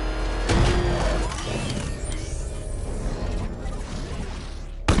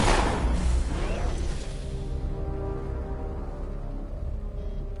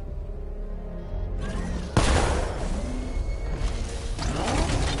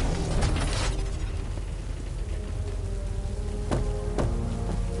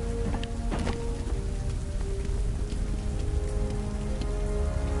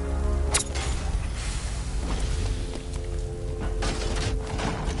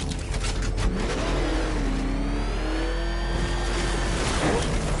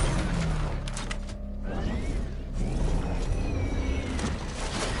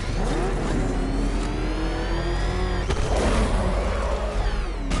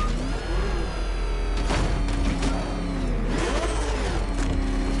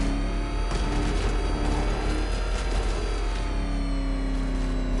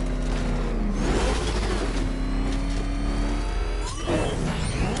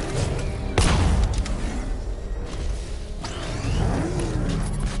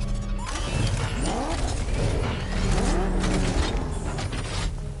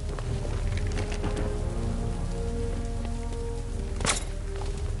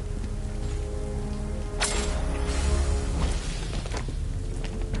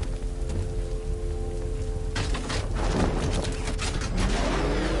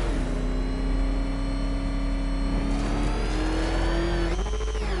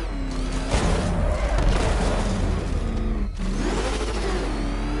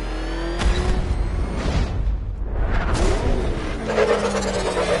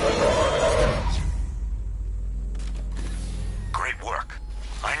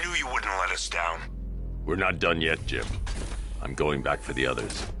 not done yet, Jim. I'm going back for the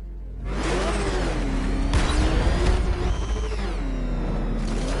others.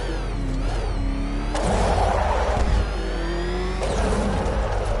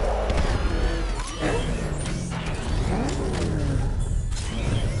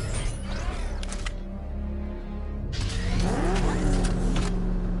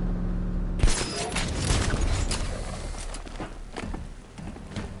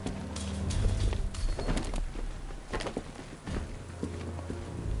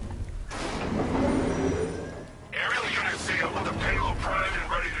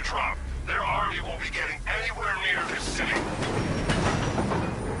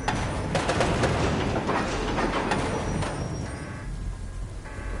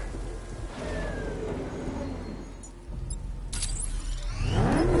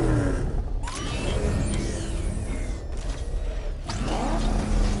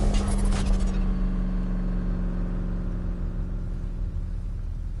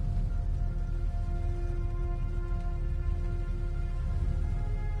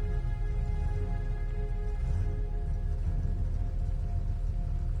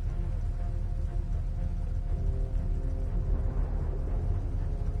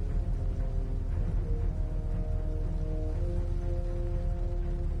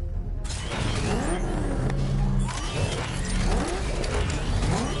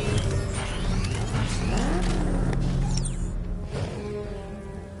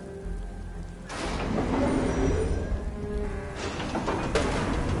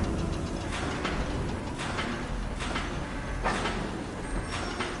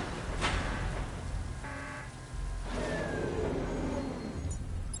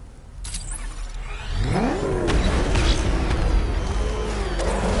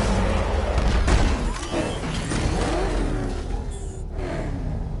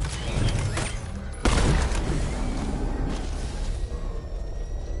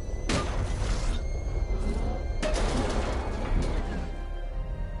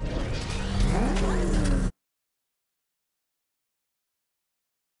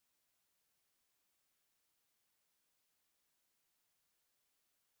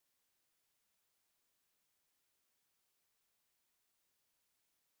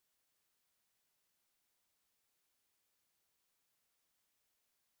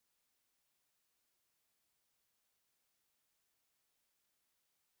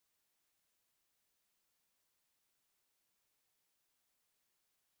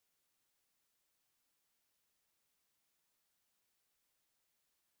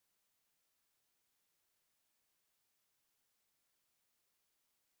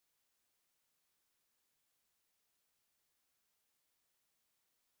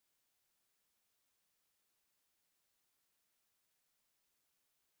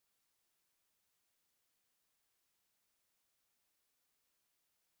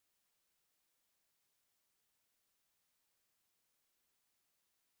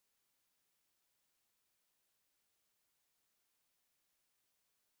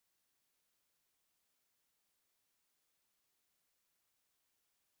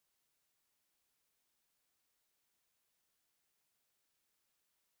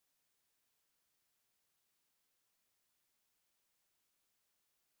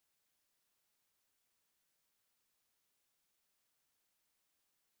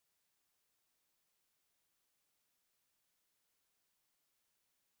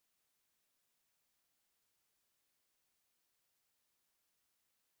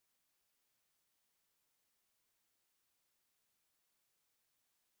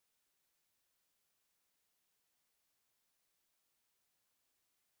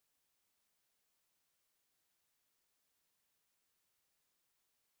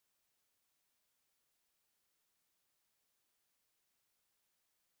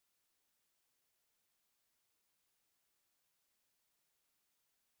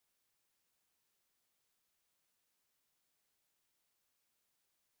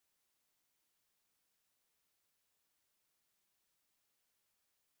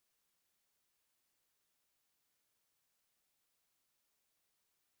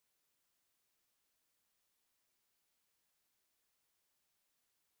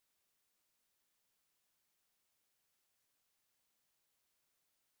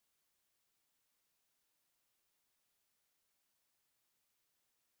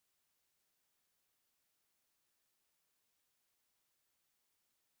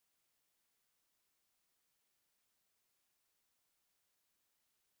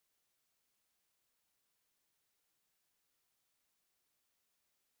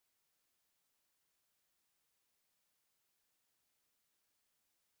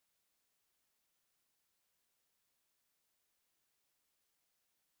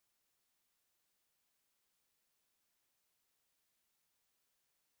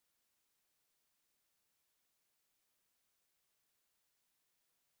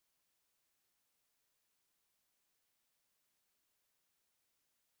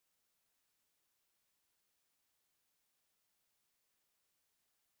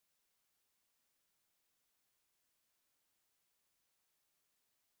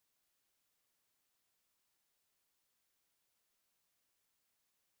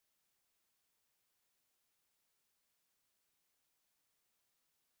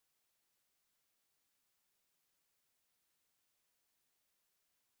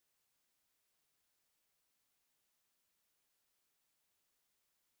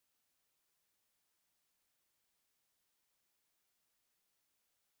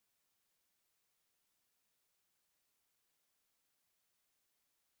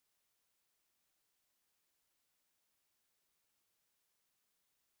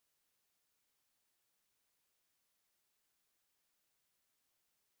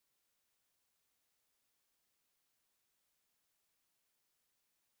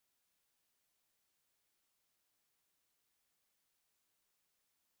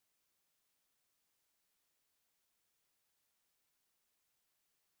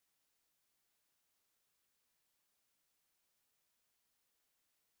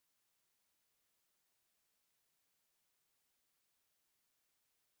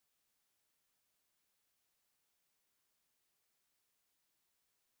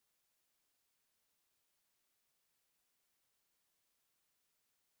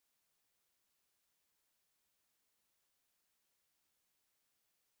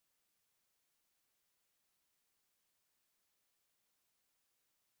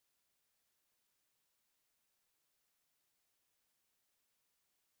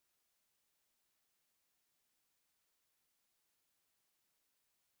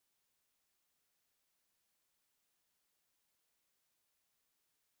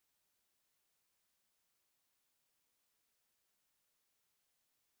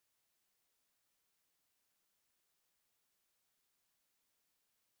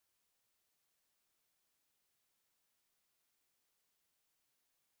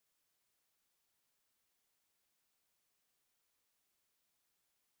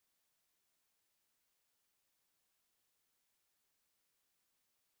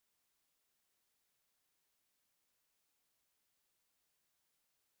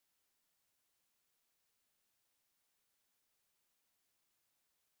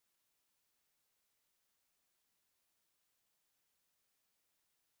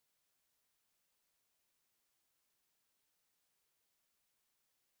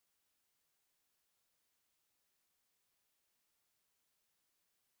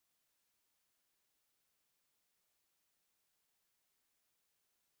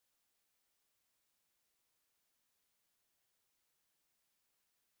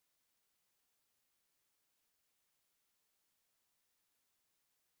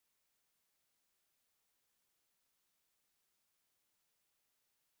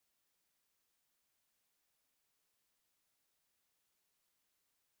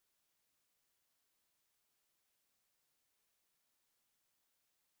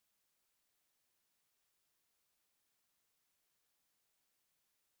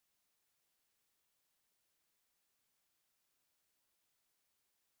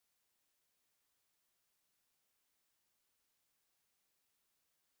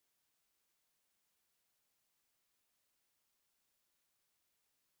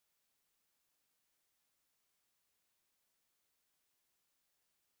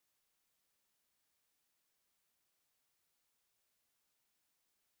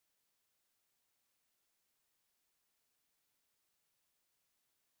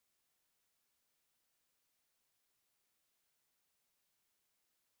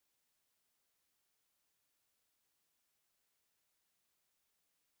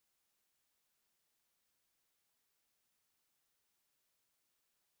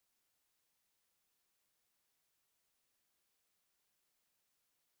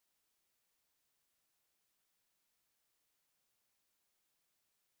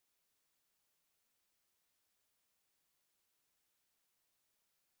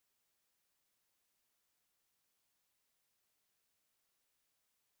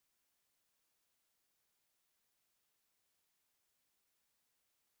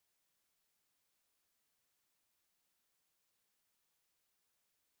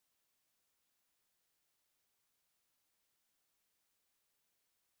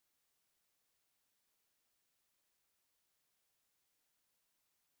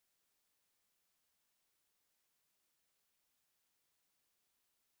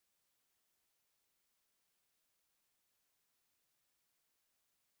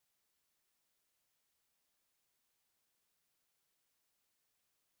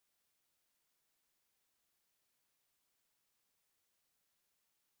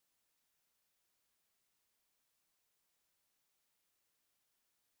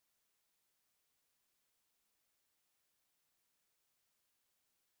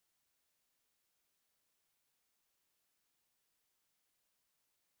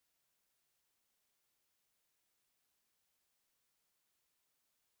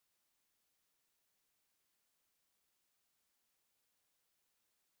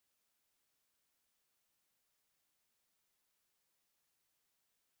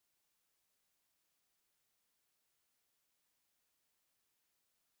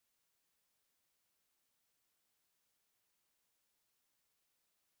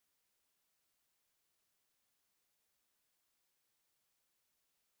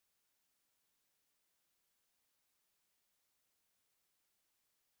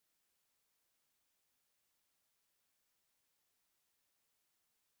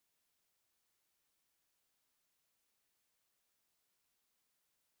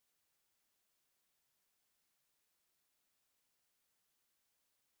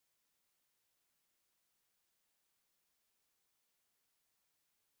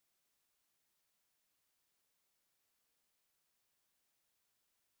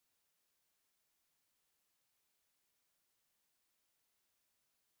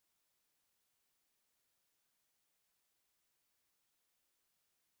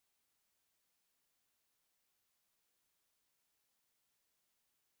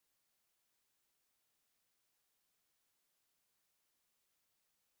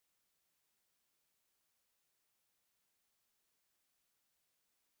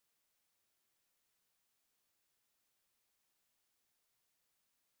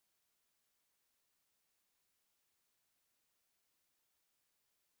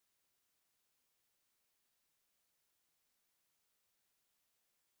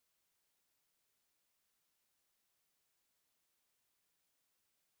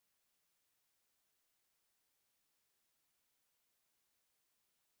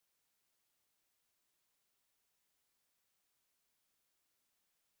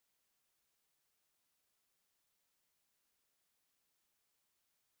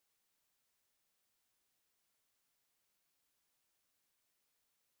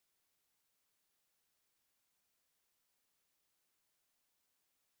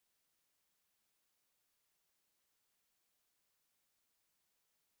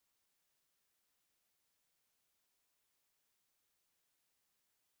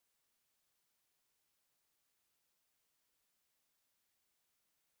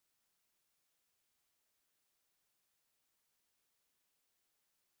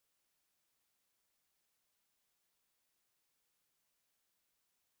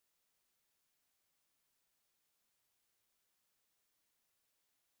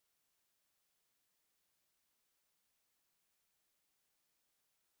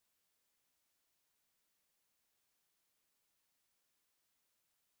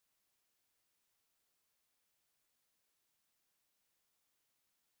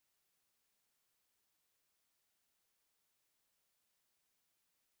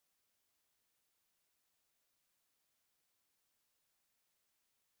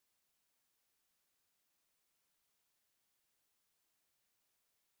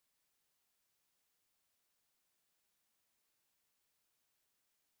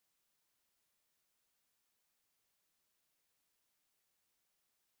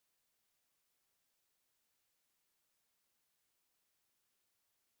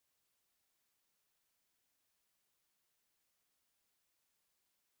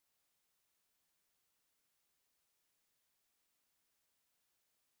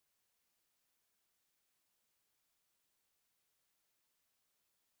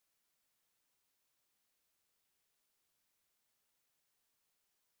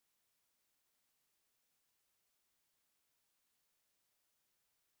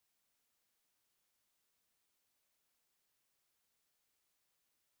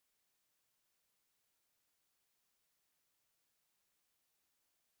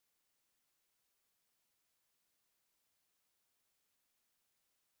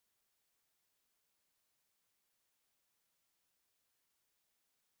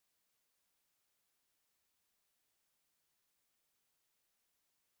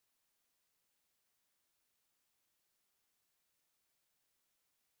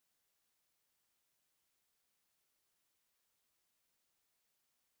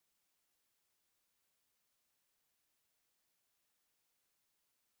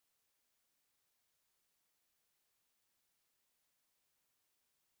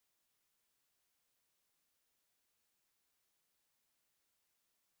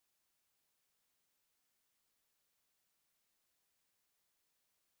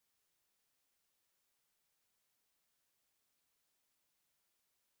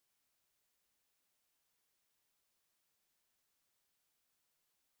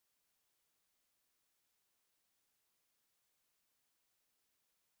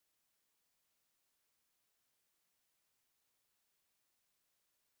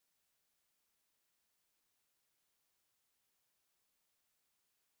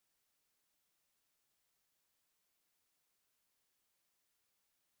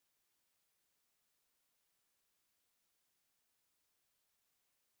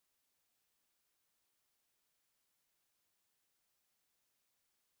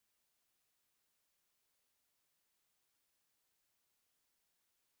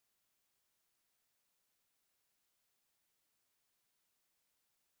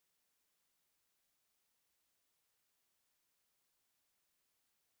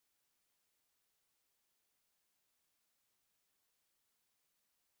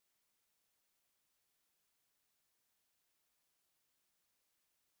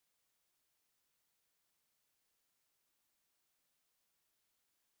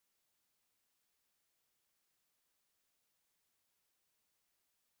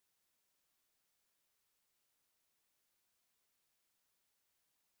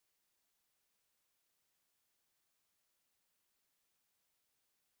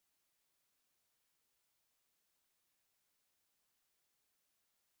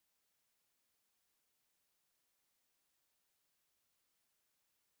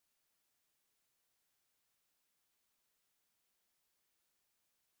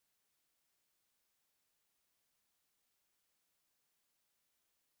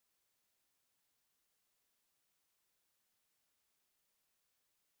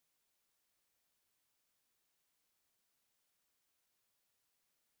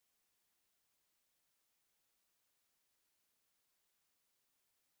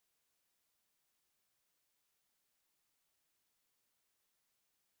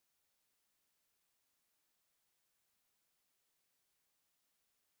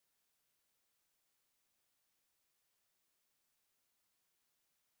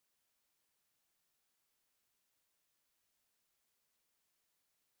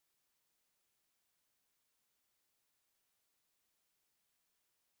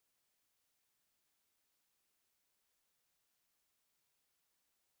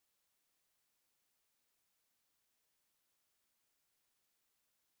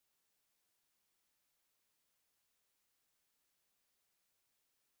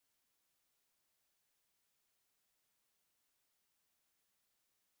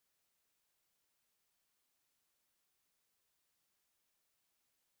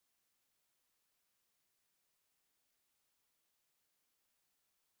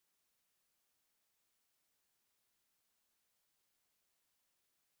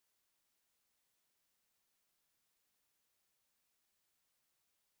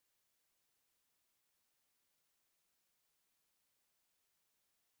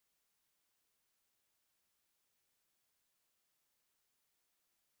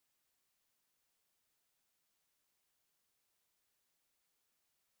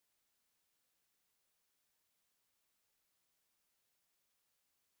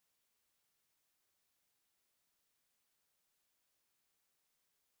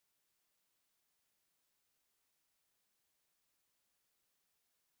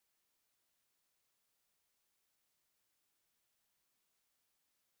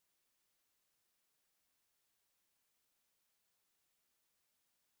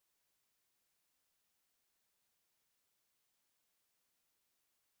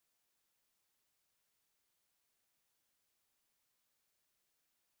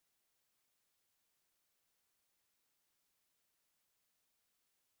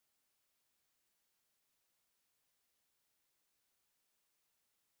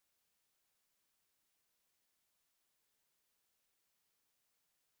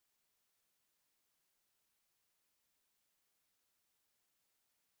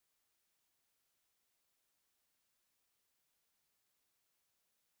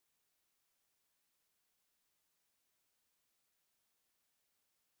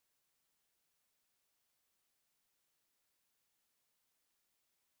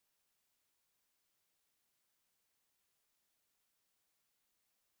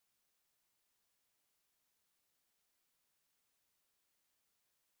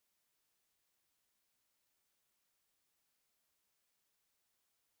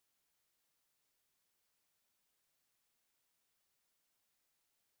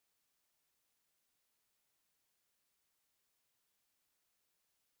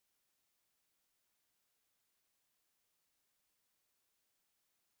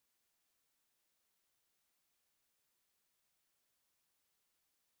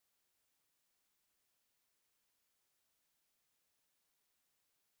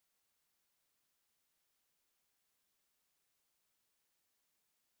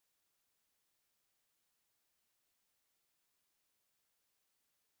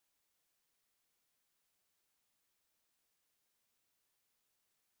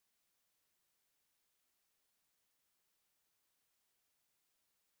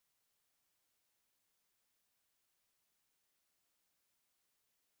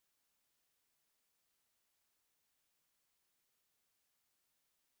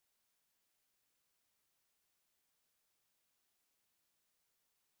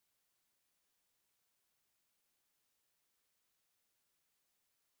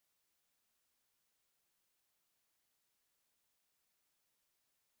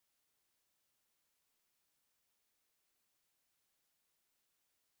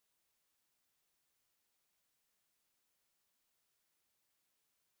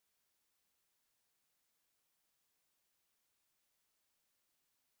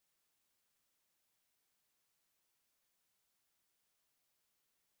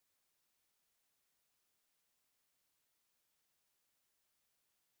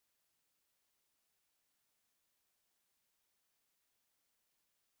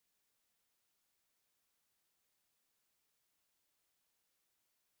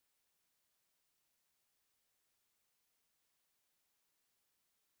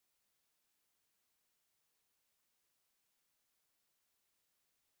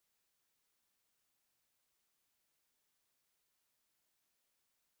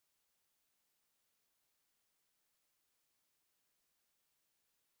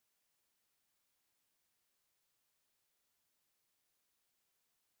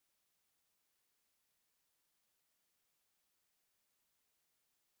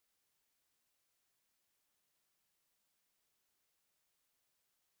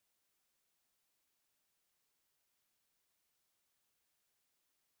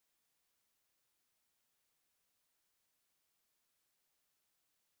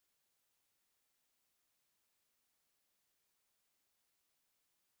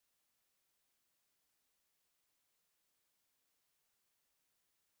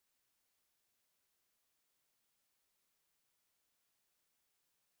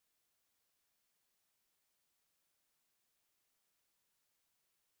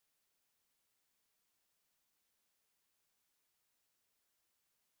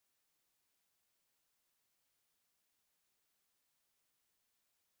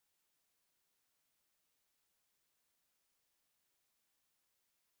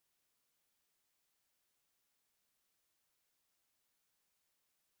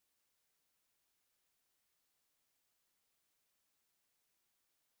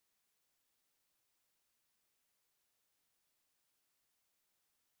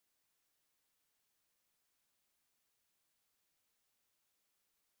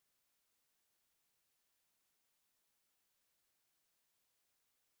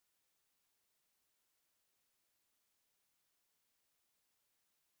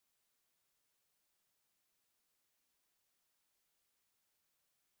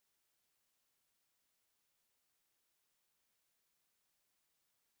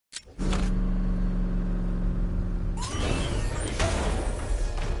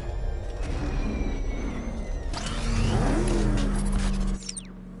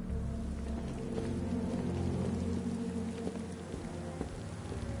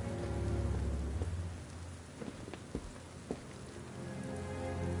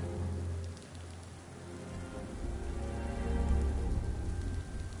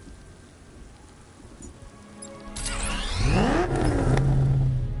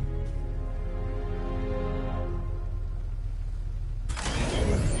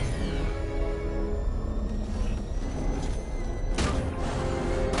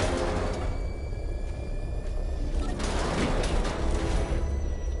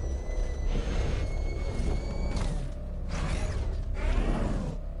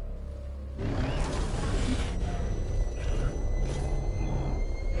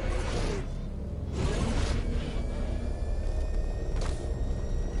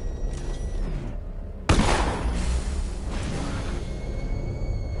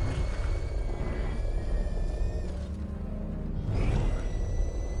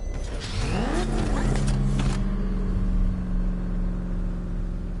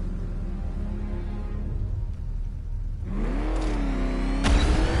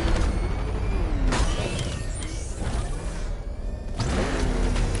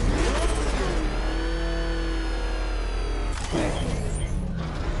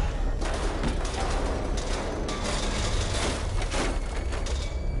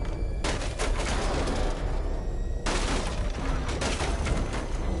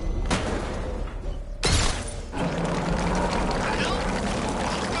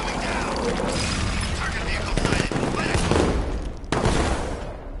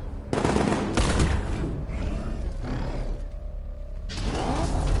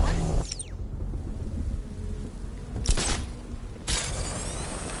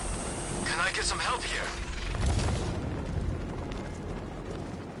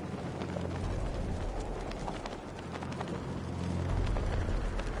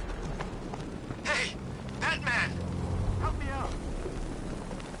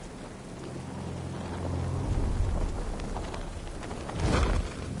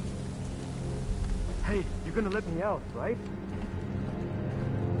 Hey, you're gonna let me out, right?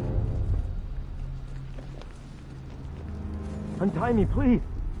 Untie me, please!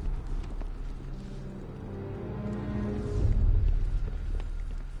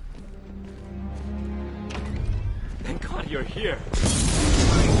 Thank God you're here!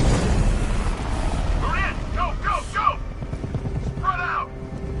 Move in! Go, go, go! Spread out!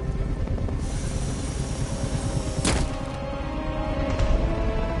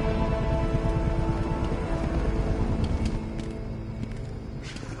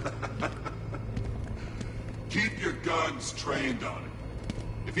 Keep your guns trained on him.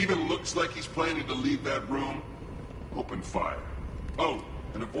 If he even looks like he's planning to leave that room, open fire. Oh,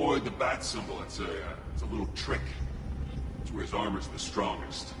 and avoid the bat symbol. It's a little trick. It's where his armor's the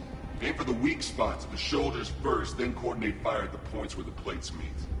strongest. Aim for the weak spots at the shoulders first, then coordinate fire at the points where the plates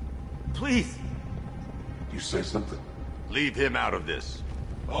meet. Please! You say something? Leave him out of this.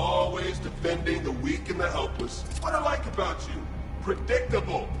 Always defending the weak and the helpless. That's what I like about you.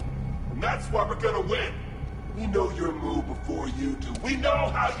 Predictable. And that's why we're gonna win. We know your move before you do. We know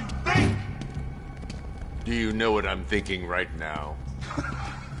how you think! Do you know what I'm thinking right now?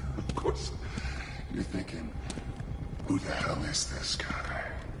 Of course. You're thinking, who the hell is this guy?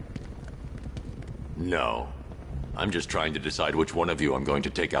 No. I'm just trying to decide which one of you I'm going to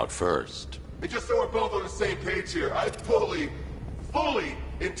take out first. And just so we're both on the same page here, I fully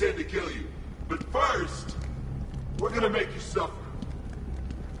intend to kill you. But first, we're gonna make you suffer.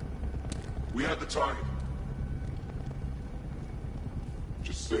 We have the target.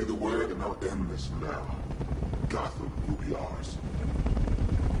 Just say the word and I'll end this now. Gotham will be ours.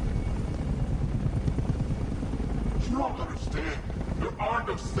 You don't understand. There are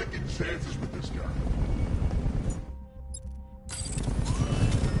no second chances with this guy.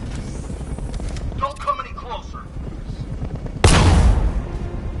 Don't come any closer.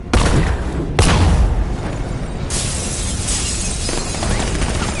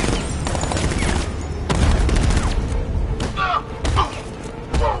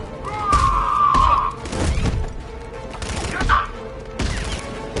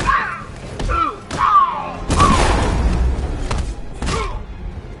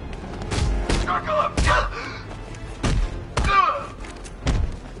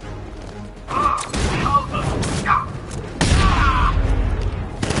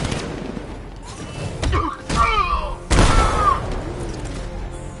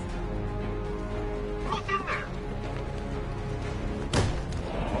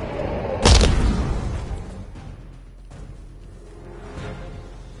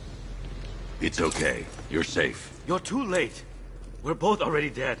 It's okay. You're safe. You're too late. We're both already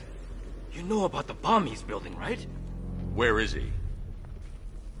dead. You know about the bomb he's building, right? Where is he?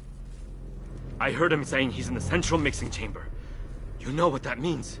 I heard him saying he's in the central mixing chamber. You know what that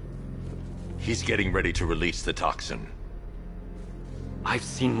means. He's getting ready to release the toxin. I've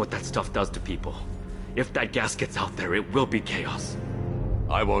seen what that stuff does to people. If that gas gets out there, it will be chaos.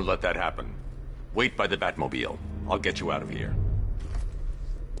 I won't let that happen. Wait by the Batmobile. I'll get you out of here.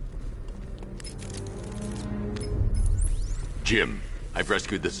 Jim, I've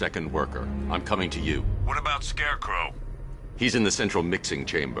rescued the second worker. I'm coming to you. What about Scarecrow? He's in the central mixing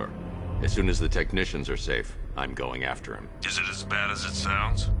chamber. As soon as the technicians are safe, I'm going after him. Is it as bad as it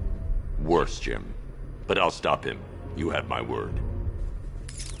sounds? Worse, Jim. But I'll stop him. You have my word.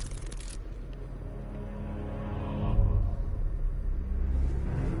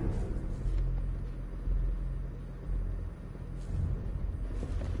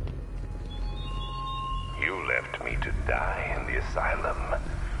 You left me to die in the asylum,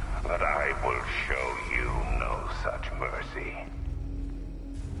 but I will show you no such mercy.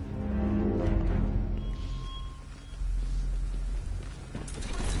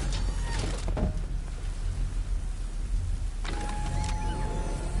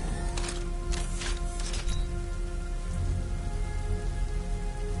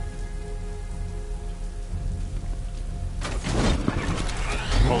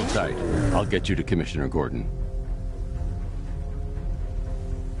 Hold tight. I'll get you to Commissioner Gordon.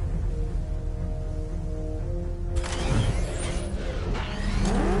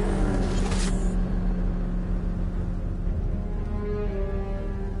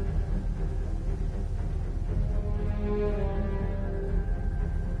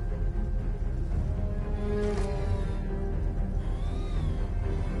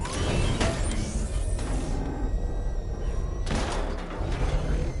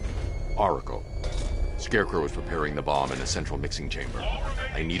 Oracle. Scarecrow is preparing the bomb in the central mixing chamber.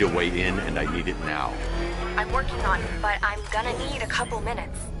 I need a way in, and I need it now. I'm working on it, but I'm gonna need a couple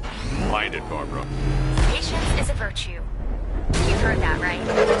minutes. Find it, Barbara. Patience is a virtue. You've heard that, right?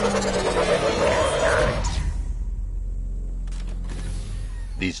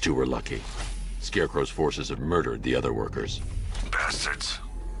 These two were lucky. Scarecrow's forces have murdered the other workers. Bastards.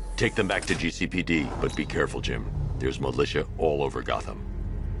 Take them back to GCPD, but be careful, Jim. There's militia all over Gotham.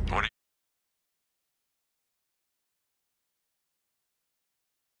 What do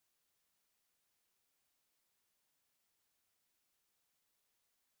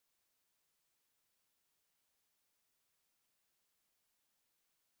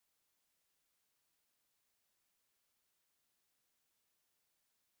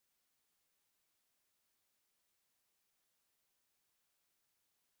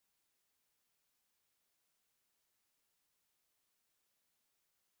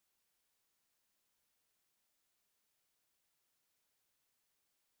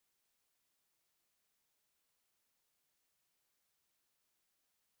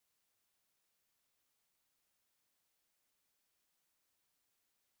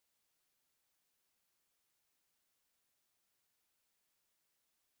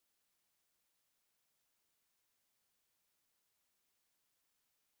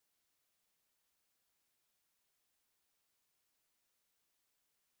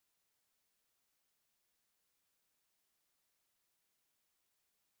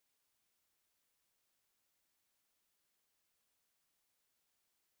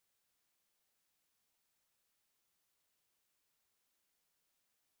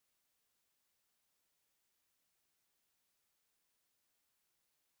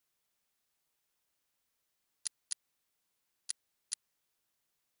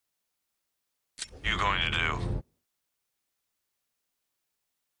you going to do?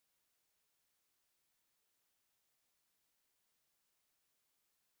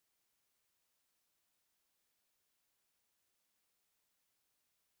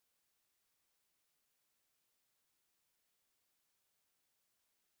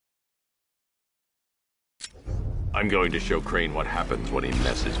 I'm going to show Crane what happens when he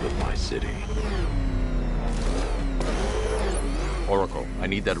messes with my city. Oracle, I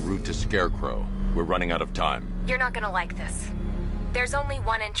need that route to Scarecrow. We're running out of time. You're not gonna like this. There's only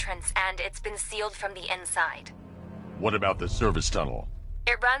one entrance, and it's been sealed from the inside. What about the service tunnel?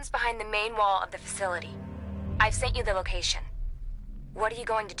 It runs behind the main wall of the facility. I've sent you the location. What are you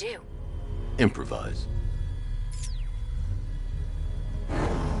going to do? Improvise.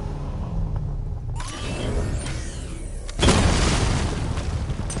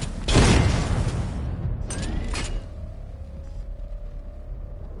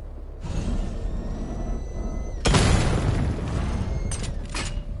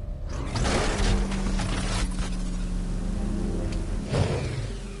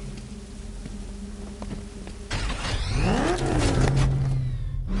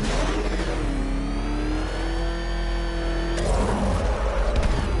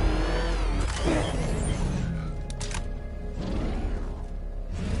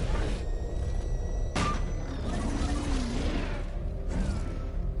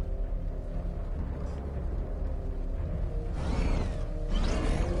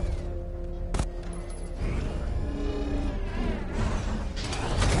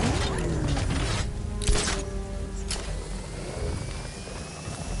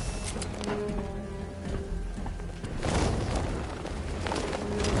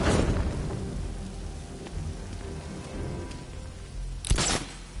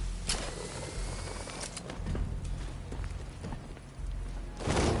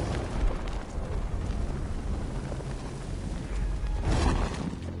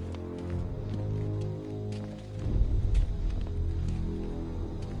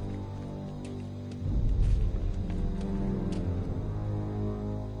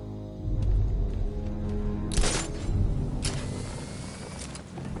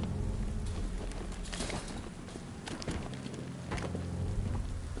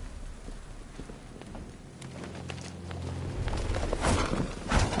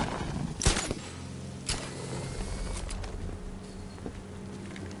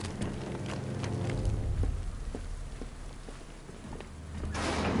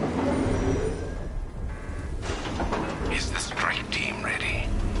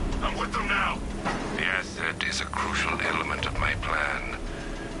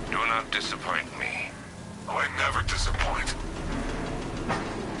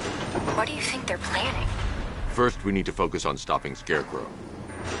 What do you think they're planning? First, we need to focus on stopping Scarecrow.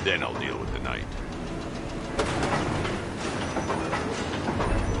 Then I'll deal with the Knight.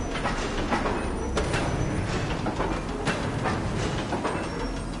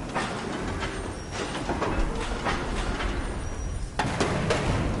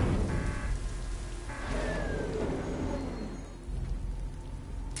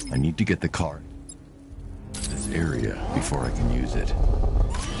 I need to get the car. area before I can use it.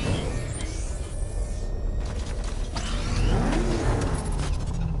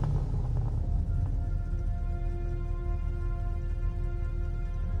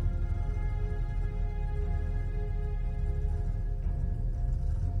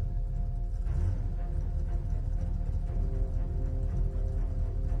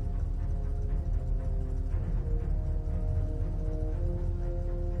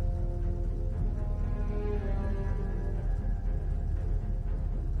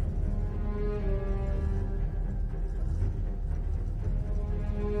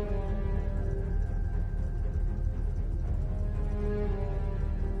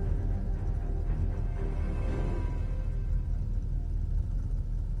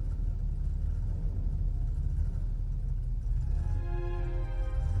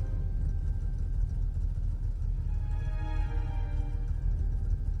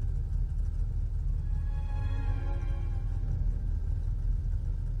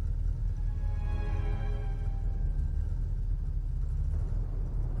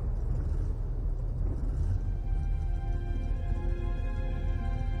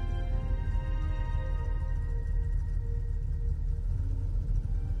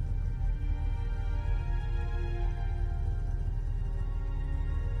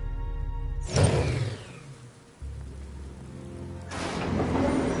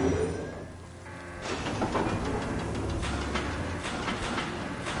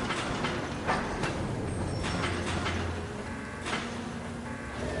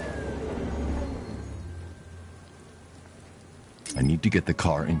 I need to get the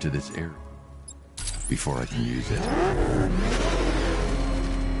car into this area before I can use it.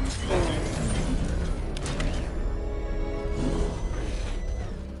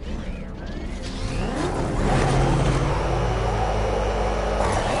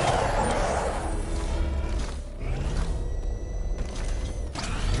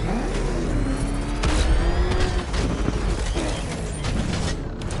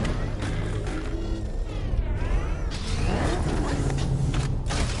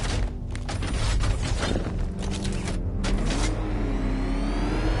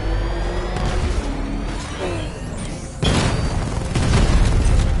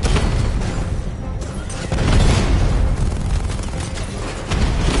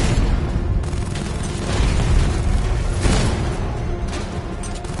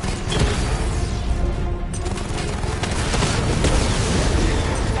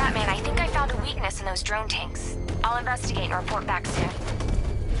 Drone tanks. I'll investigate and report back soon.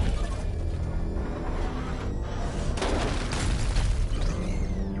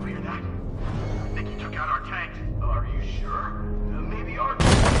 You hear that? I think he took out our tanks. Are you sure? Maybe our...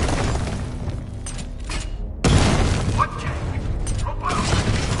 What tank? Robot!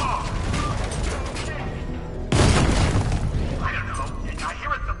 Oh. I don't know. I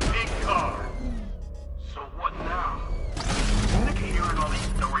hear it's a big car. So what now? I keep hearing all these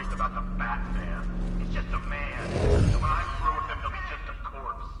stories about the Batman. He's just a man. So when I'm through with him, he'll be just a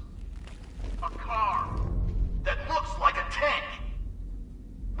corpse. A car that looks like a tank.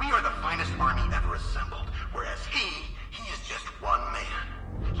 We are the finest army ever assembled, whereas he is just one man.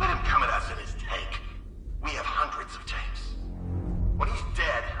 Let him come at us in his tank. We have hundreds of tanks. When he's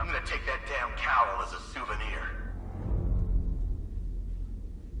dead, I'm gonna take that damn cowl as a souvenir.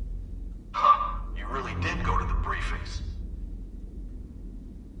 Huh, you really did go to the briefings.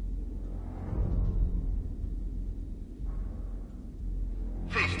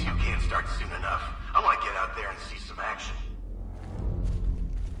 Phase 2 can't start soon enough. I want to get out there and see some action.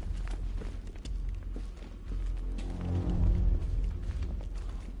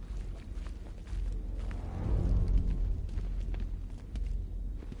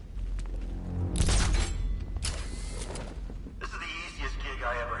 This is the easiest gig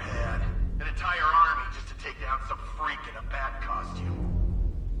I ever had. An entire army just to take down some freak in a bat costume.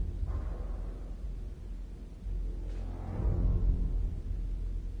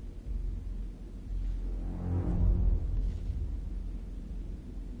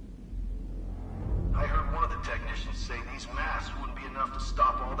 I heard one of the technicians say these masks wouldn't be enough to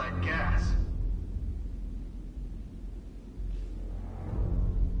stop all that gas.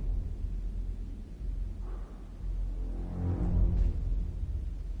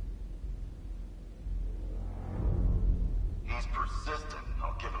 He's persistent,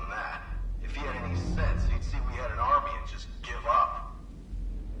 I'll give him that. If he had any sense, he'd see we had an army and just give up.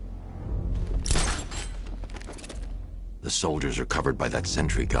 The soldiers are covered by that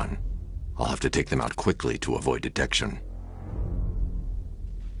sentry gun. I'll have to take them out quickly to avoid detection.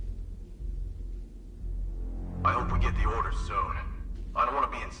 I hope we get the orders soon. I don't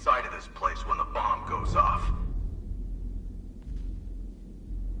want to be inside of this place when the bomb goes off.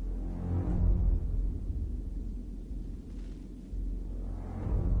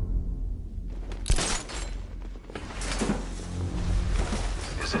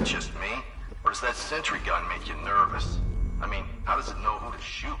 Is it just me? Or does that sentry gun make you nervous? I mean, how does it know who to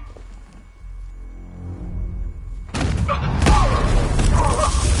shoot?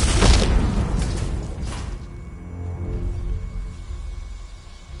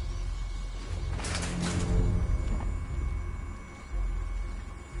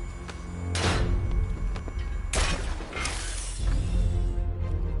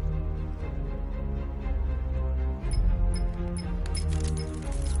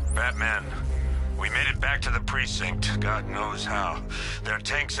 Batman, we made it back to the precinct, God knows how. There are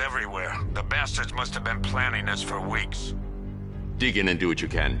tanks everywhere. The bastards must have been planning this for weeks. Dig in and do what you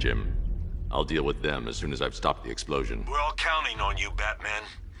can, Jim. I'll deal with them as soon as I've stopped the explosion. We're all counting on you, Batman.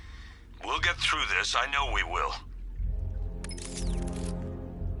 We'll get through this, I know we will.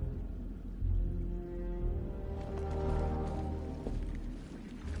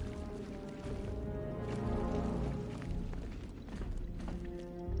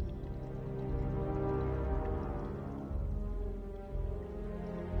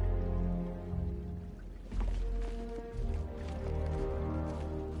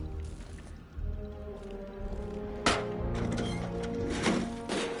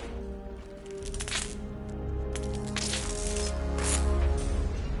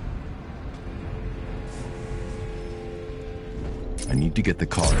 I need to get the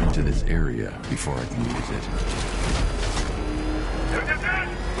car into this area before I can use it.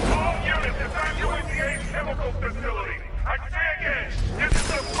 All units evacuate the Ace Chemicals facility. I say again, this is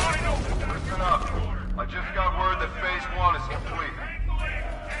the final... Listen up. I just got word that Phase 1 is complete.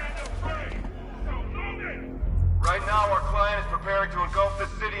 Right now, our client is preparing to engulf the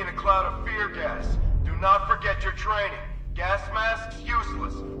city in a cloud of fear gas. Do not forget your training. Gas masks,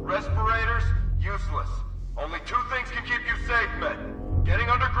 useless. Respirators, useless. Only two things can keep you safe, men. Getting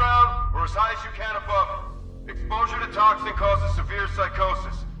underground, or as high as you can above it. Exposure to toxin causes severe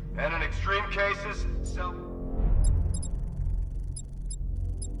psychosis, and in extreme cases,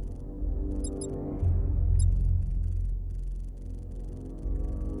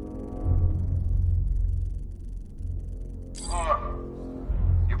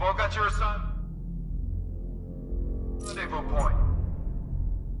 You've all got your assignment? Rendezvous point.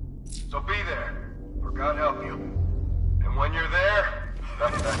 So be there, or God help you. And when you're there,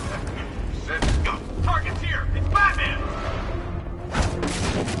 sit. Target's here! It's Batman!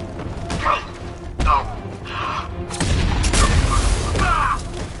 No.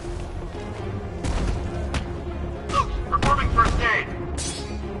 Performing first aid.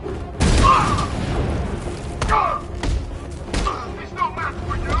 There's no match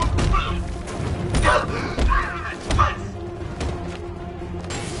for you!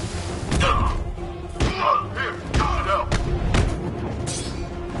 Here, sit down.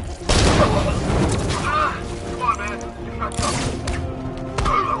 Come on, man. Get back up.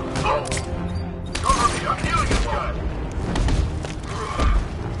 Cover me. I'm healing this guy.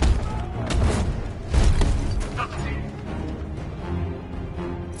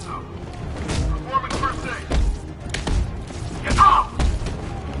 Performing first aid. Get up!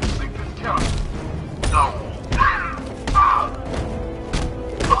 Make this count. No.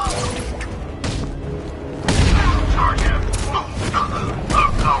 Target. No.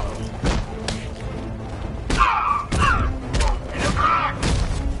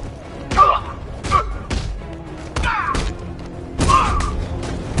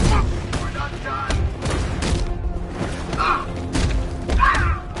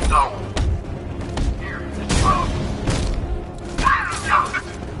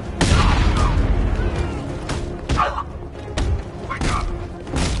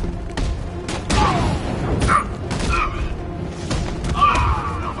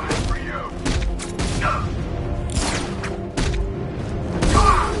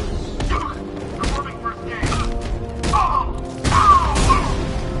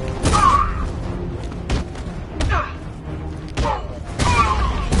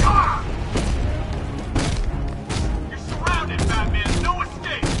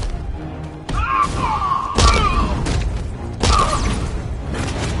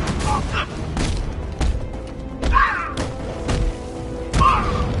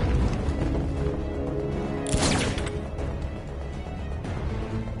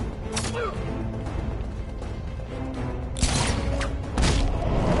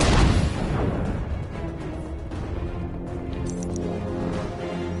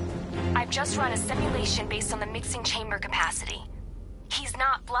 Just run a simulation based on the mixing chamber capacity. He's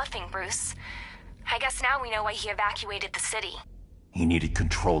not bluffing, Bruce. I guess now we know why he evacuated the city. He needed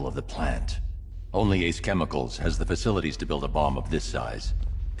control of the plant. Only Ace Chemicals has the facilities to build a bomb of this size.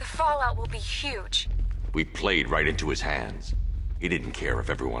 The fallout will be huge. We played right into his hands. He didn't care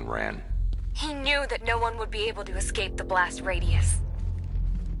if everyone ran. He knew that no one would be able to escape the blast radius.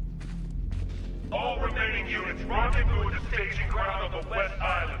 All remaining units rendezvous at the staging ground on the West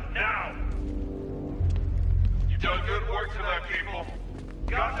Island, now! You've done good work tonight, people.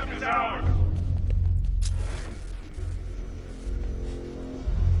 Gotham is ours!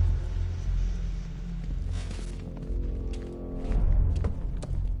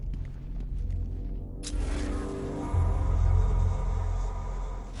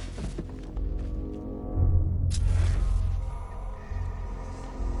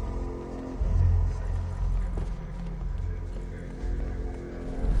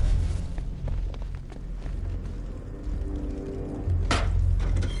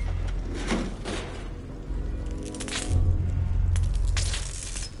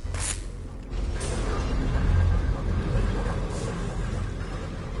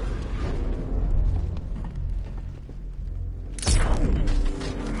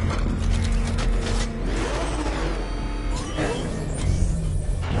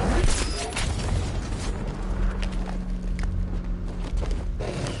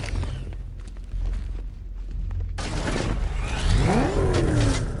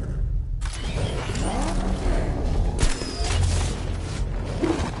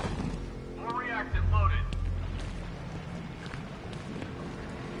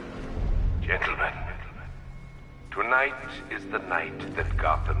 Is the night that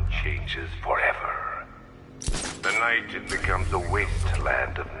Gotham changes forever. The night it becomes a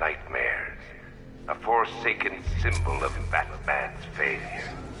wasteland of nightmares, a forsaken symbol of Batman's failure,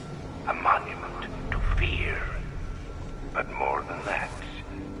 a monument to fear. But more than that,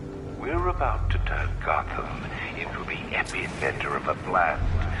 we're about to turn Gotham into the epicenter of a blast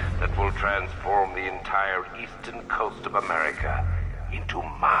that will transform the entire eastern coast of America into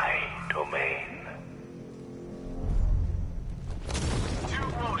my domain.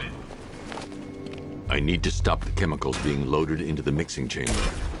 I need to stop the chemicals being loaded into the mixing chamber.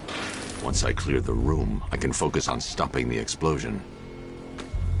 Once I clear the room, I can focus on stopping the explosion.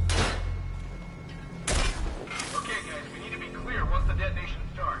 Okay, guys, we need to be clear once the detonation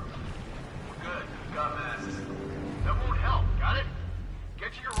starts. We're good. We've got masks. That won't help, got it?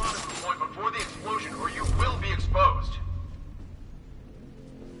 Get to your rendezvous point before the explosion, or you will be exposed.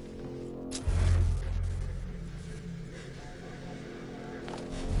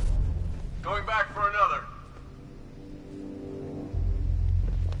 Going back for another.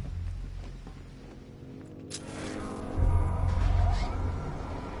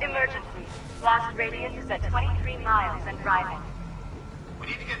 Emergency. Blast radius is at 23 miles and rising. We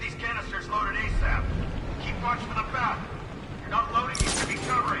need to get these canisters loaded ASAP. Keep watch for the path. If you're not loading, you should be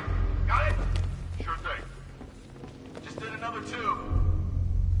covering. Got it? Sure thing. Just did another tube.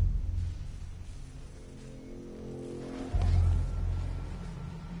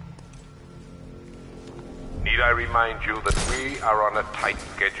 Need I remind you that we are on a tight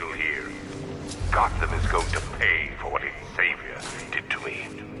schedule here? Gotham is going to pay for what its savior did to me.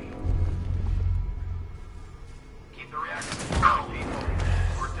 Keep the reactors down, people.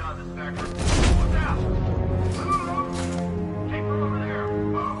 We're done this factory. What's out? Keep her over there.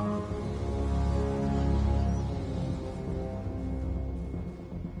 Oh.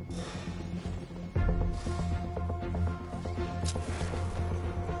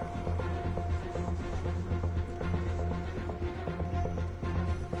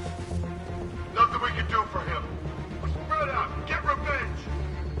 Nothing we can do for him. We're spread out. Get revenge.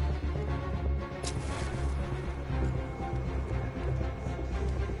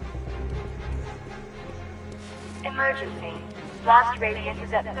 Emergency. Blast radius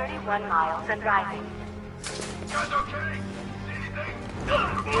is at 31 miles and rising. Guys okay? See anything?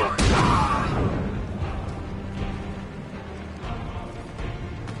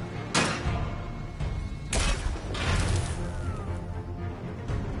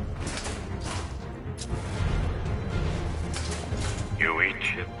 You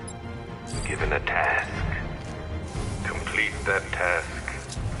each given a task. Complete that task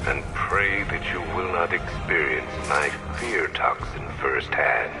and pray that you will not experience my fear toxin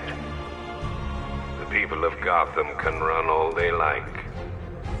firsthand. The people of Gotham can run all they like,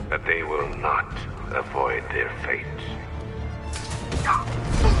 but they will not avoid their fate.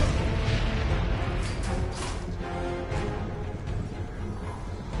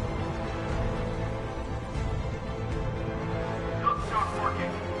 Don't stop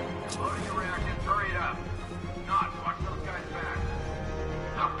working. Loading your reactors, hurry it up. Not watch those guys back.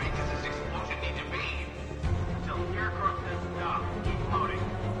 How big does this explosion need to be? Until Scarecrow says stop. Keep loading.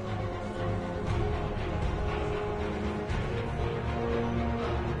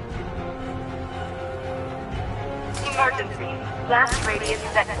 Emergency. Blast radius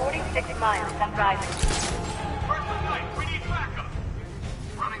is at 46 miles and rising. We need backup.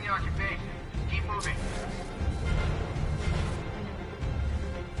 Running the occupation. Keep moving.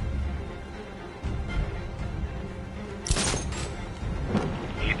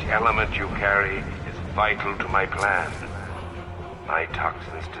 Each element you carry is vital to my plan. My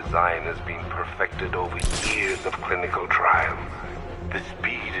toxin's design has been perfected over years of clinical trials. The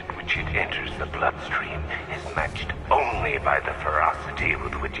speed at which it enters the bloodstream is matched only by the ferocity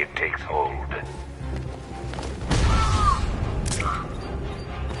with which it takes hold.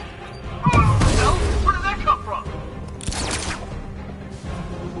 Where did that come from?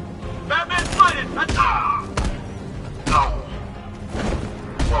 Batman sighted! No!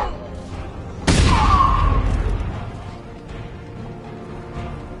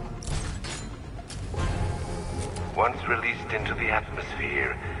 Once released into the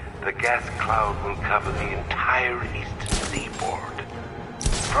atmosphere, the gas cloud will cover the entire eastern seaboard.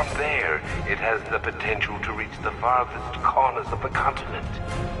 From there, it has the potential to reach the farthest corners of the continent.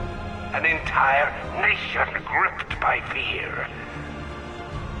 An entire nation gripped by fear.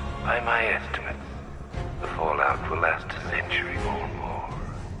 By my estimates, the fallout will last a century or more.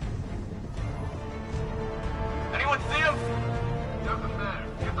 Anyone see him? Nothing there.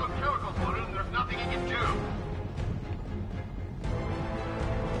 Get those chemicals on it and there's nothing he can do.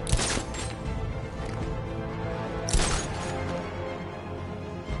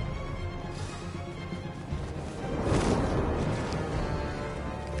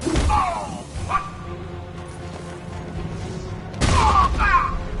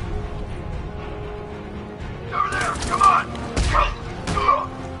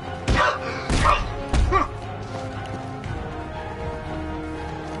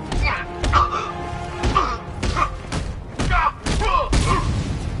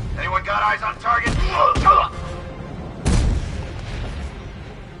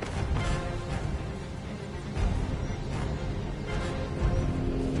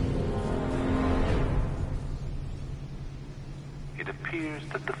 It appears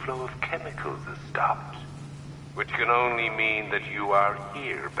that the flow of chemicals has stopped, which can only mean that you are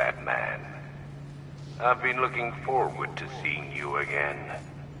here, Batman. I've been looking forward to seeing you again.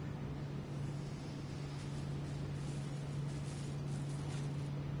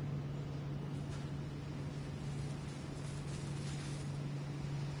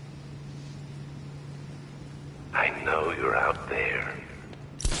 I know you're out there.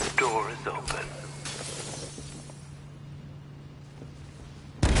 The door is open.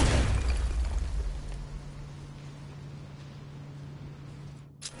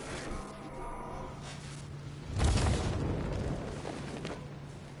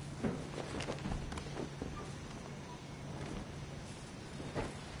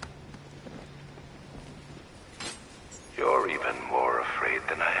 You're even more afraid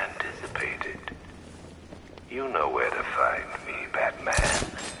than I anticipated. You know where to find me, Batman.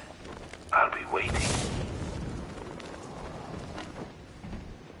 I'll be waiting.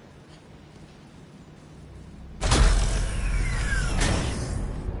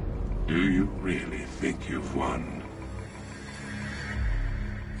 Do you really think you've won?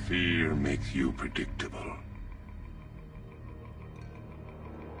 Fear makes you predictable.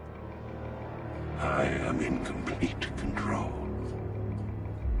 I am in complete control.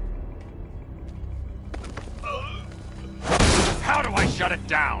 How do I shut it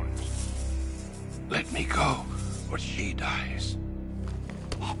down? Let me go, or she dies.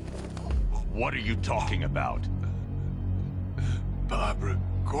 What are you talking about? Barbara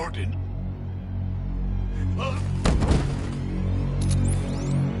Gordon.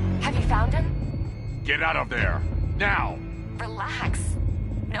 Have you found him? Get out of there! Now! Relax.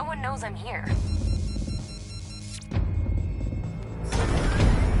 No one knows I'm here.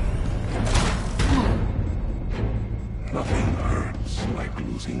 Nothing hurts like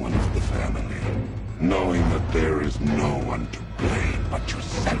losing one of the family. Knowing that there is no one to blame but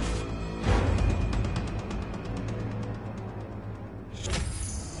yourself.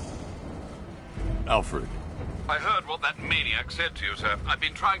 Alfred. I heard what that maniac said to you, sir. I've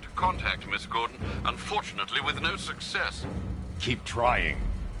been trying to contact Miss Gordon, unfortunately with no success. Keep trying.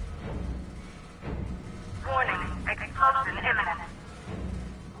 Warning, explosion imminent.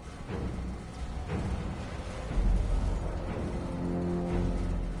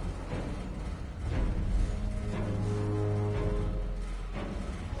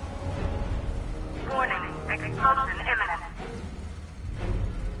 Warning, explosion imminent.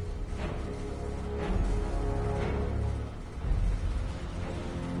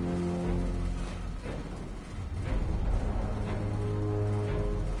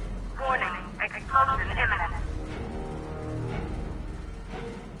 Warning, explosion imminent.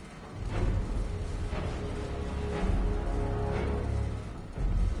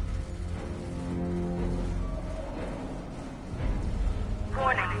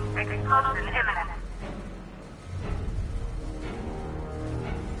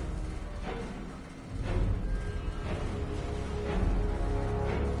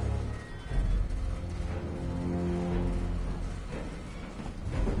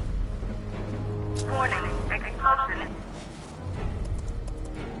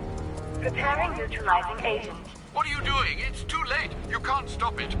 Preparing neutralizing agent. What are you doing? It's too late. You can't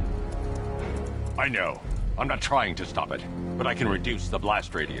stop it. I know. I'm not trying to stop it, but I can reduce the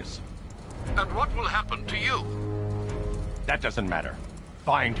blast radius. And what will happen to you? That doesn't matter.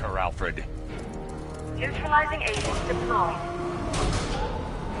 Find her, Alfred. Neutralizing agent deployed.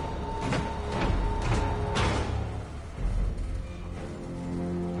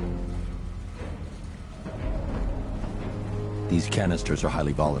 These canisters are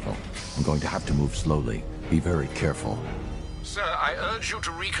highly volatile. I'm going to have to move slowly. Be very careful. Sir, I urge you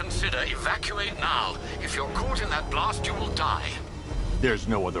to reconsider. Evacuate now. If you're caught in that blast, you will die. There's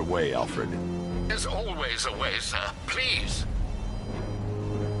no other way, Alfred. There's always a way, sir. Please.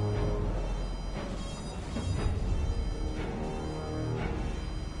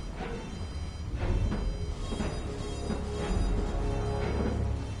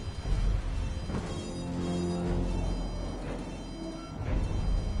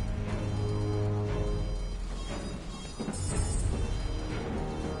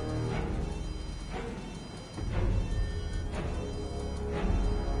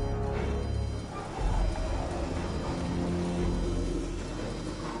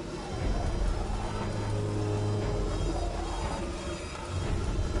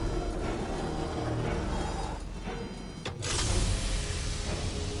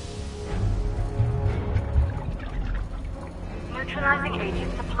 Neutralizing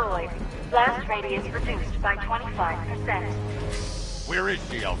agent deployed. Blast radius reduced by 25%. Where is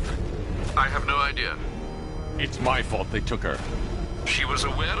she, Alfred? I have no idea. It's my fault they took her. She was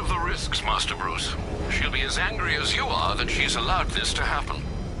aware of the risks, Master Bruce. She'll be as angry as you are that she's allowed this to happen.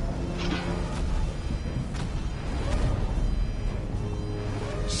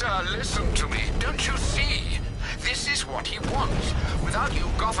 Sir, listen to me. Don't you see? This is what he wants. Without you,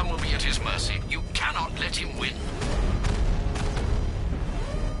 Gotham will be at his mercy. You cannot let him win.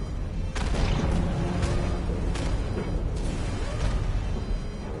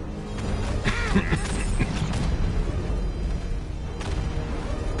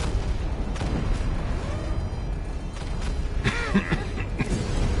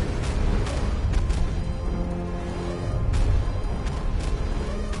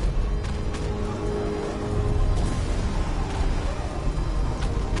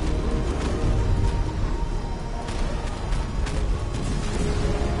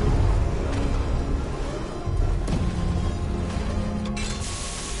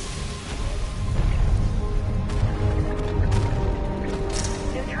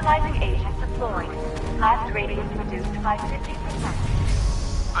 Neutralizing agent deployed. Blast radius reduced by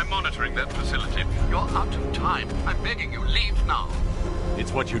 50%. I'm monitoring that facility. You're out of time. I'm begging you, leave now.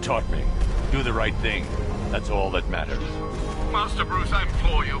 It's what you taught me. Do the right thing. That's all that matters. Master Bruce, I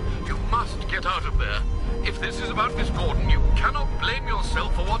implore you. You must get out of there. If this is about Miss Gordon, you cannot blame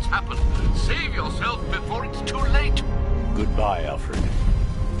yourself for what's happened. Save yourself before it's too late. Goodbye, Alfred.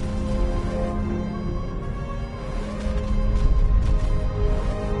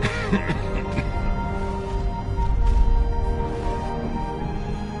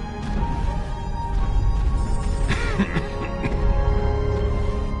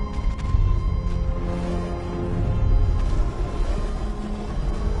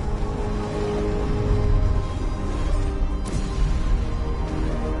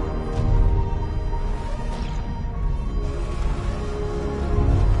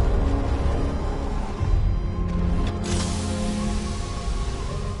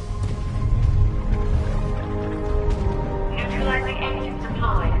 Neutralizing agent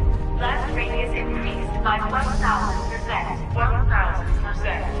deployed. Blast radius increased by 1,000%.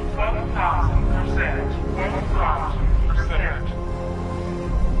 1,000%. 1,000%.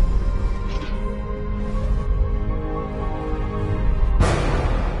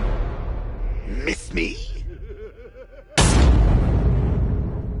 1,000%. Miss me?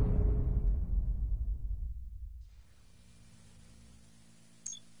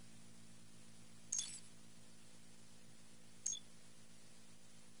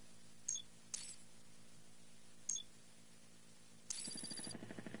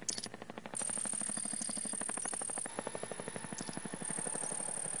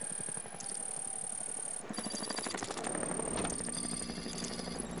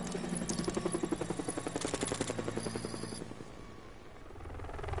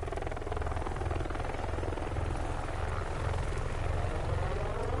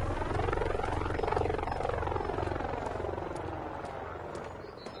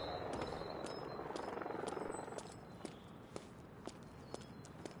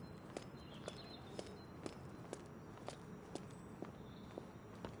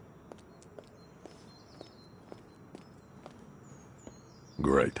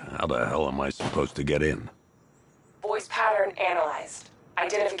 Great. How the hell am I supposed to get in? Voice pattern analyzed.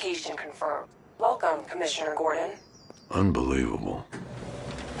 Identification confirmed. Welcome, Commissioner Gordon. Unbelievable.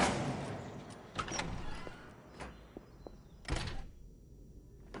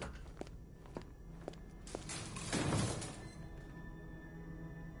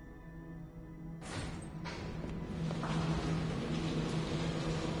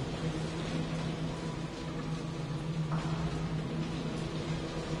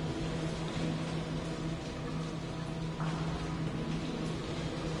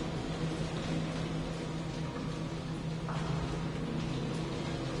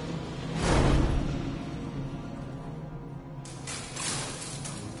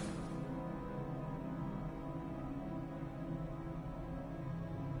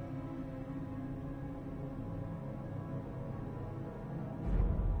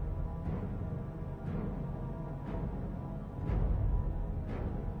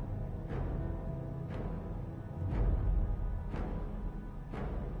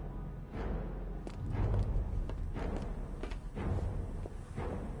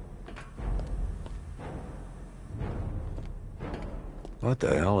 What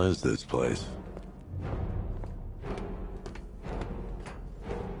the hell is this place?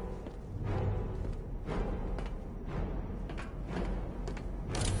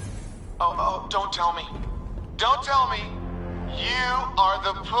 Oh, don't tell me. Don't tell me. You are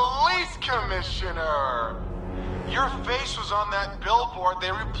the police commissioner. Your face was on that billboard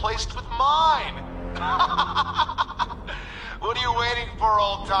they replaced with mine. What are you waiting for,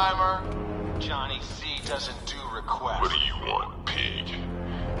 old-timer? Johnny C doesn't do requests. What do you want, pig?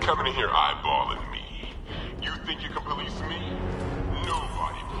 Coming in here eyeballing me. You think you can police me?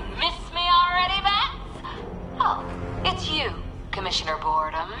 Nobody. Miss me already, Bats? Oh, it's you, Commissioner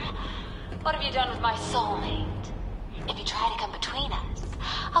Boredom. What have you done with my soulmate? If you try to come between us,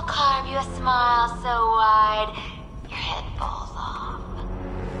 I'll carve you a smile so wide, your head falls off.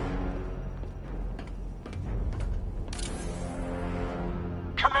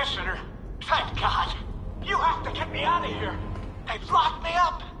 Commissioner, thank God. You have to get me out of here. They've locked me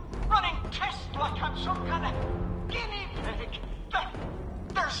up, running tests like I'm some kind of guinea pig.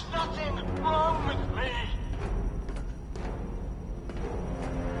 There's nothing wrong with me.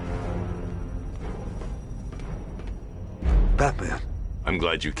 Batman. I'm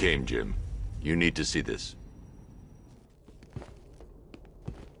glad you came, Jim. You need to see this.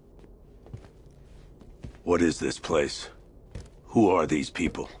 What is this place? Who are these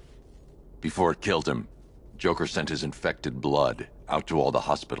people? Before it killed him, Joker sent his infected blood out to all the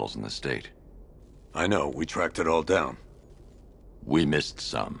hospitals in the state. I know, we tracked it all down. We missed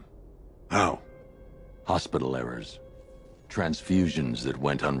some. How? Hospital errors. Transfusions that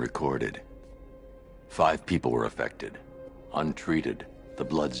went unrecorded. 5 people were affected. Untreated, the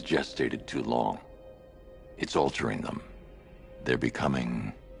blood's gestated too long. It's altering them. They're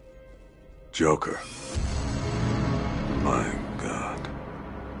becoming... Joker. My God.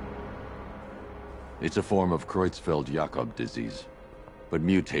 It's a form of Creutzfeldt-Jakob disease, but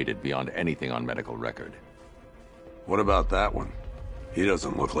mutated beyond anything on medical record. What about that one? He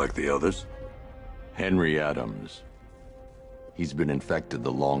doesn't look like the others. Henry Adams. He's been infected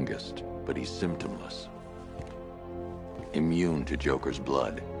the longest, but he's symptomless. Immune to Joker's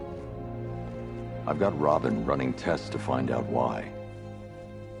blood. I've got Robin running tests to find out why.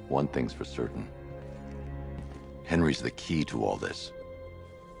 One thing's for certain. Henry's the key to all this.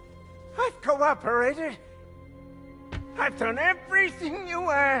 I've cooperated. I've done everything you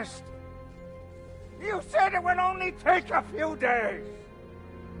asked. You said it would only take a few days.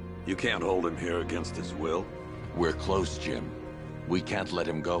 You can't hold him here against his will. We're close, Jim. We can't let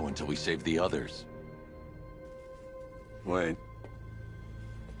him go until we save the others. Wait.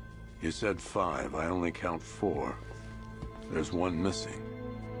 You said 5. I only count 4. There's one missing.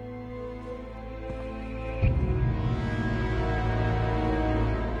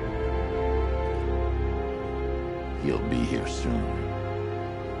 He'll be here soon.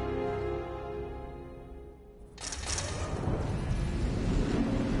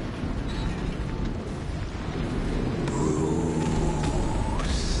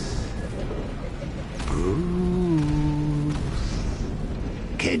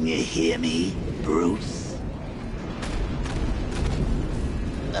 Can you hear me, Bruce?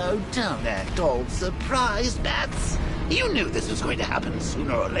 Oh, don't act all surprised, Bats. You knew this was going to happen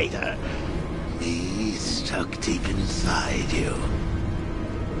sooner or later. Me stuck deep inside you.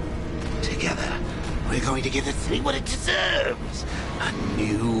 Together, we're going to give the city what it deserves. A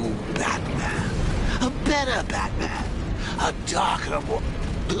new Batman. A better Batman. A darker one.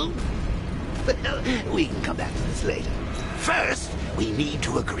 Well, we can come back to this later. First, We need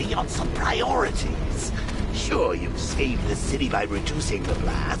to agree on some priorities. Sure, you've saved the city by reducing the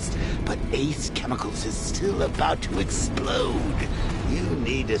blast, but Ace Chemicals is still about to explode. You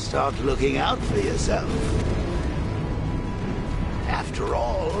need to start looking out for yourself. After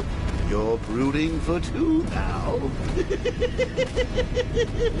all, you're brooding for two now.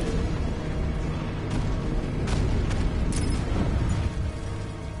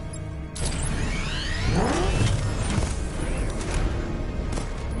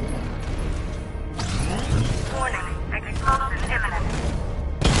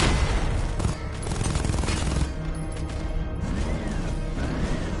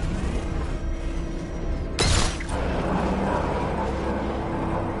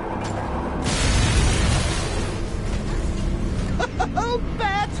 Oh,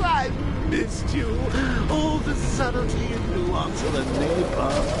 Bats, I missed you. All the subtlety and nuance of a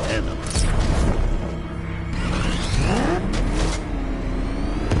napalm enemy.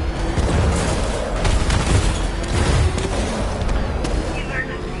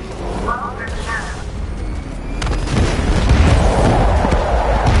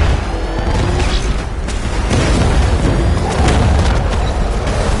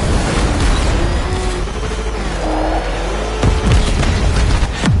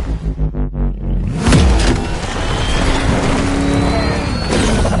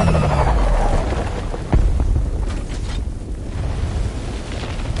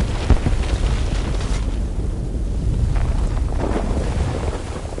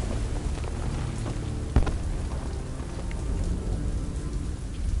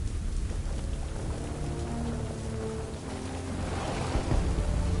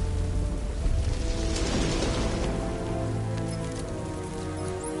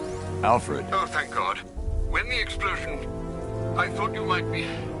 Alfred. Oh, thank God. When the explosion... I thought you might be...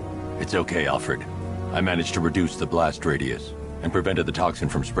 It's okay, Alfred. I managed to reduce the blast radius and prevented the toxin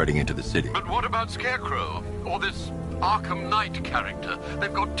from spreading into the city. But what about Scarecrow? Or this Arkham Knight character?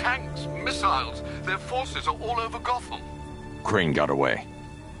 They've got tanks, missiles. Their forces are all over Gotham. Crane got away.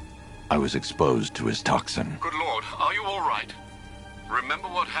 I was exposed to his toxin. Good Lord, are you all right? Remember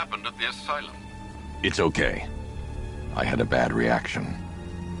what happened at the asylum? It's okay. I had a bad reaction.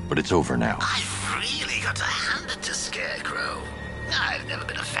 But it's over now. I've really got to hand it to Scarecrow. I've never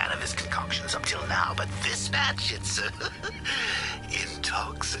been a fan of his concoctions up till now, but this match, it's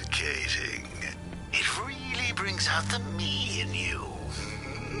intoxicating. It really brings out the me in you.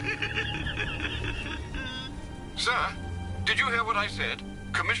 Sir, did you hear what I said?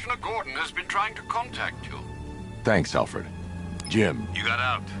 Commissioner Gordon has been trying to contact you. Thanks, Alfred. Jim. You got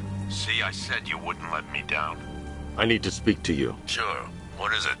out. See, I said you wouldn't let me down. I need to speak to you. Sure.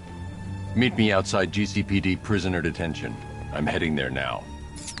 What is it? Meet me outside GCPD prisoner detention. I'm heading there now.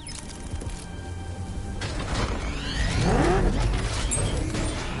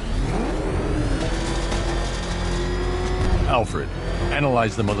 Alfred,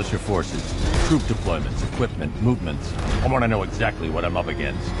 analyze the militia forces, troop deployments, equipment, movements. I want to know exactly what I'm up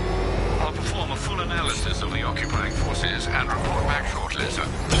against. I'll perform a full analysis of the occupying forces and report back shortly, sir.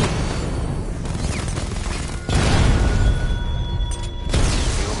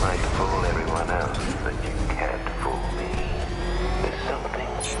 Might fool everyone else, but you can't fool me. There's something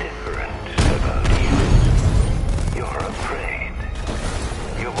different about you. You're afraid.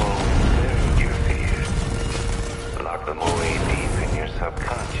 You've always buried your fears. Lock them away deep in your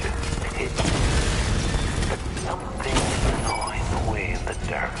subconscious pit. But something's gnawing away in the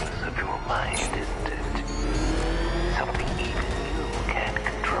darkness of your mind, isn't it? Something even you can't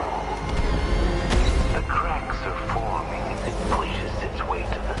control. The cracks are forming as it pushes its way to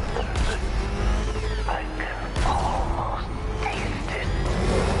the surface. I can almost taste it.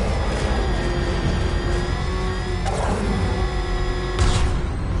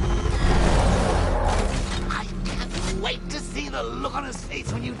 I can't wait to see the look on his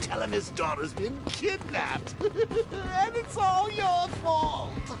face when you tell him his daughter's been kidnapped. And it's all your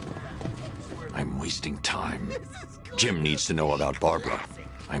fault. I'm wasting time. Jim needs to know about Barbara.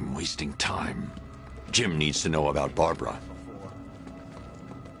 I'm wasting time. Jim needs to know about Barbara.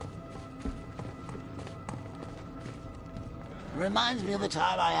 Reminds me of the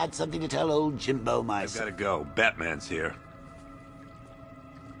time I had something to tell old Jimbo myself. I've got to go. Batman's here.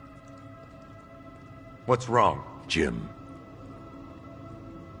 What's wrong? Jim.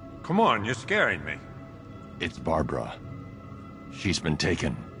 Come on, you're scaring me. It's Barbara. She's been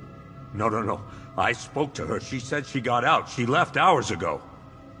taken. No. I spoke to her. She said she got out. She left hours ago.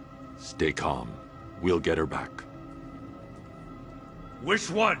 Stay calm. We'll get her back.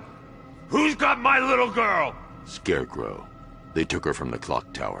 Which one? Who's got my little girl? Scarecrow. They took her from the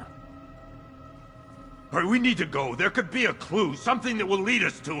clock tower. All right, we need to go. There could be a clue, something that will lead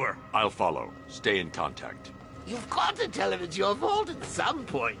us to her. I'll follow. Stay in contact. You've got to tell him it's your fault at some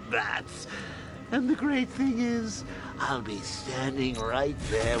point, Bats. And the great thing is, I'll be standing right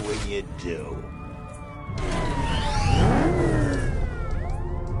there when you do.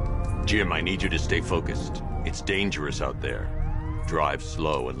 Jim, I need you to stay focused. It's dangerous out there. Drive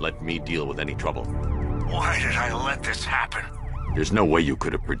slow and let me deal with any trouble. Why did I let this happen? There's no way you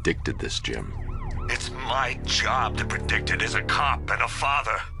could have predicted this, Jim. It's my job to predict it as a cop and a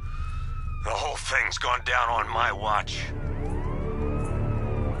father. The whole thing's gone down on my watch.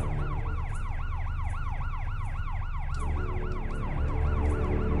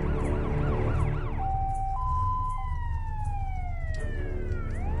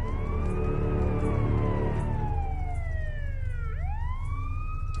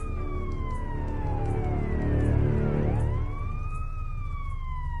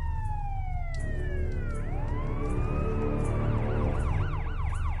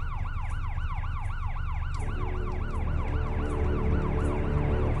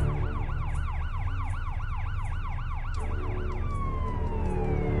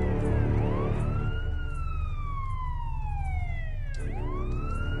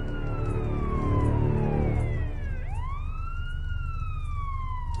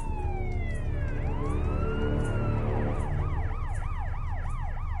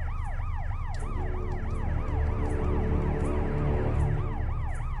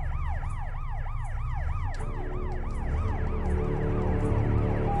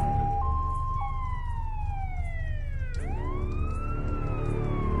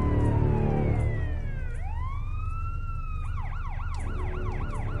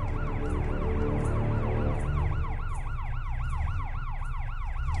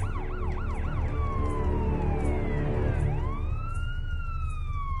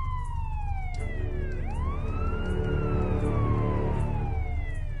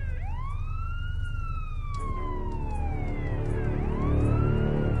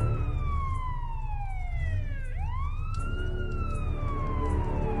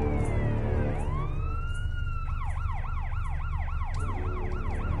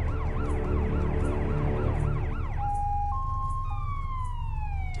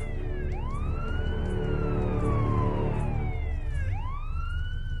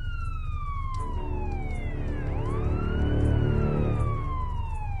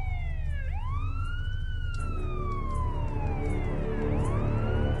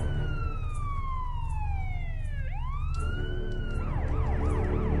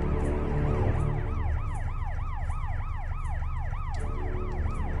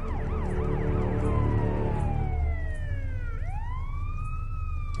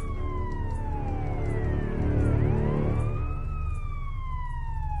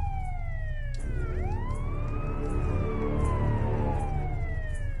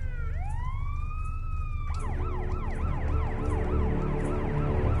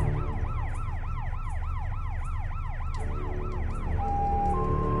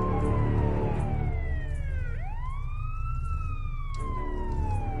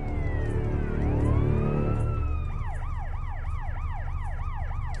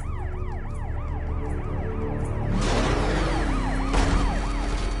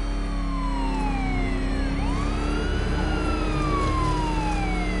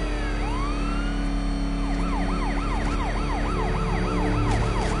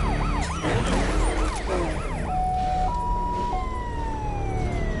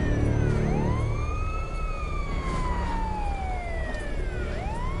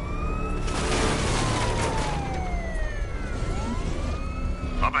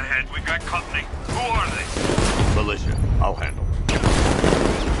 Up ahead, we've got company. Who are they? Militia. I'll handle.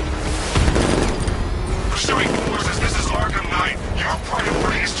 Pursuing forces, this is Arkham Knight. Your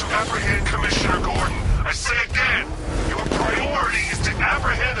priority is to apprehend Commissioner Gordon. I say again, your priority is to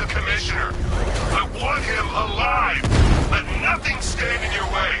apprehend the Commissioner. I want him alive. Let nothing stand in your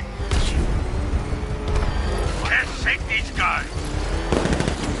way. Can't shake these guys.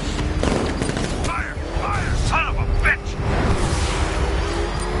 Fire! Fire! Son of a bitch!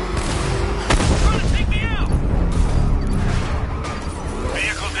 Take me out!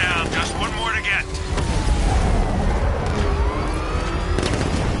 Vehicle down. Just one more to get.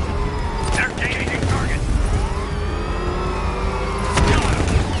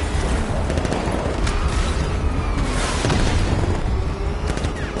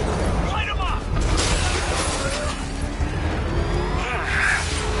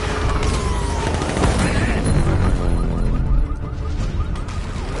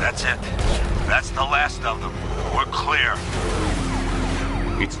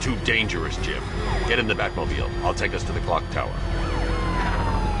 dangerous, Jim. Get in the Batmobile. I'll take us to the clock tower.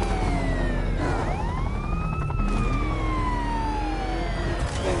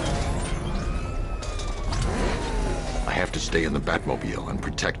 I have to stay in the Batmobile and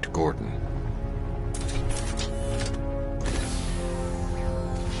protect Gordon.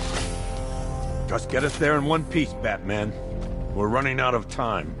 Just get us there in one piece, Batman. We're running out of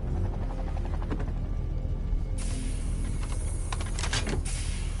time.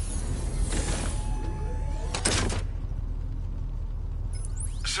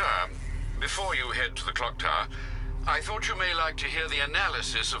 Sir, before you head to the clock tower, I thought you may like to hear the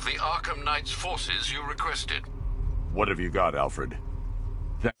analysis of the Arkham Knight's forces you requested. What have you got, Alfred?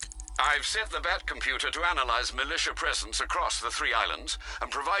 I've set the Bat computer to analyze militia presence across the 3 islands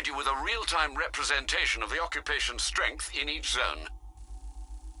and provide you with a real-time representation of the occupation's strength in each zone.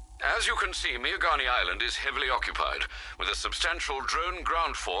 As you can see, Miagani Island is heavily occupied, with a substantial drone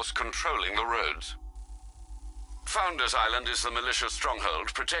ground force controlling the roads. Founders Island is the militia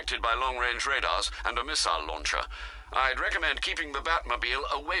stronghold, protected by long-range radars and a missile launcher. I'd recommend keeping the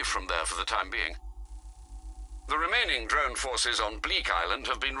Batmobile away from there for the time being. The remaining drone forces on Bleak Island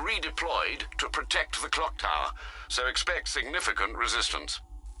have been redeployed to protect the clock tower, so expect significant resistance.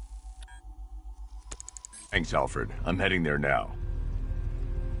 Thanks, Alfred. I'm heading there now.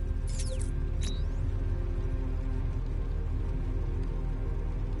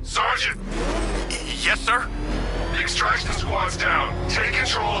 Sergeant! Yes, sir? The extraction squad's down. Take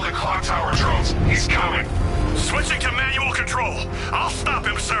control of the clock tower drones. He's coming. Switching to manual control. I'll stop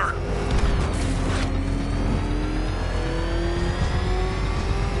him, sir.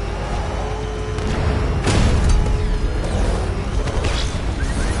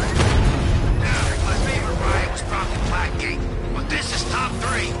 My favorite ride was probably Blackgate, but this is top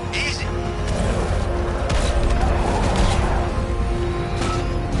 3. Easy.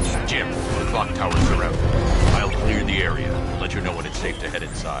 Jim, the clock tower's around. I'll clear the area. Let you know when it's safe to head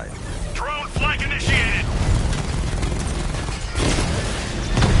inside. Drone flank initiated.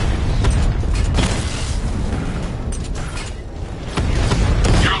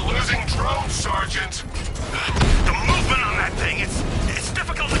 You're losing drones, Sergeant. The movement on that thing, it's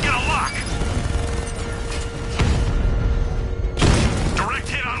difficult to get a lock. Direct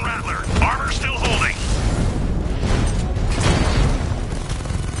hit on Rattler. Armor still holding.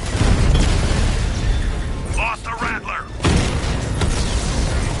 Lost the Rattler.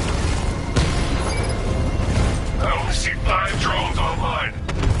 I only see 5 drones online.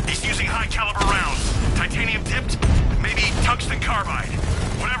 He's using high-caliber rounds. Titanium tipped? Maybe tungsten carbide.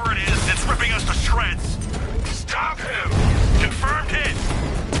 Whatever it is, it's ripping us to shreds. Stop him! Confirmed hit.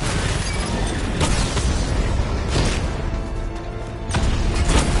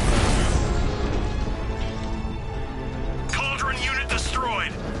 Cauldron unit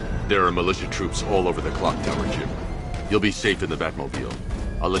destroyed. There are militia troops all over the clock tower, Jim. You'll be safe in the Batmobile.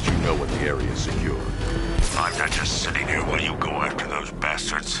 I'll let you know when the area is secure. I'm not just sitting here while you go after those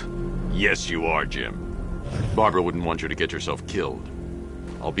bastards. Yes, you are, Jim. Barbara wouldn't want you to get yourself killed.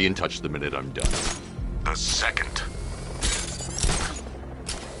 I'll be in touch the minute I'm done. The second.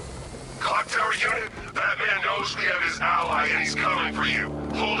 Clock tower unit, Batman knows we have his ally and he's coming for you.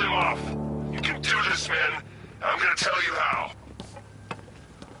 Hold him off. You can do this, man. I'm gonna tell you how.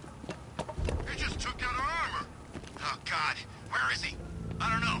 He just took out our armor. Oh, God. Where is he? I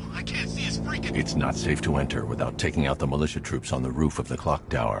don't know. I can't see his freaking... It's not safe to enter without taking out the militia troops on the roof of the clock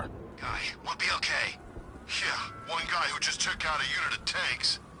tower. Guy, we'll be okay. Yeah, one guy who just took out a unit of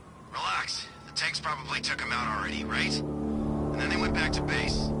tanks. Relax. The tanks probably took him out already, right? And then they went back to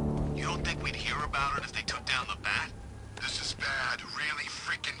base. You don't think we'd hear about it if they took down the Bat? This is bad. Really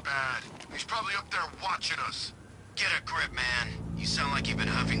freaking bad. He's probably up there watching us. Get a grip, man. You sound like you've been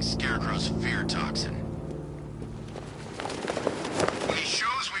huffing Scarecrow's fear toxin. When he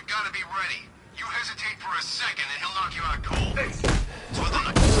shows, we've got to be ready. You hesitate for a second and he'll knock you out cold. So what the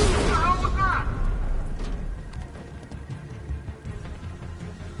hell was that?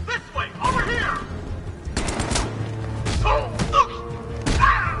 This way! Over here!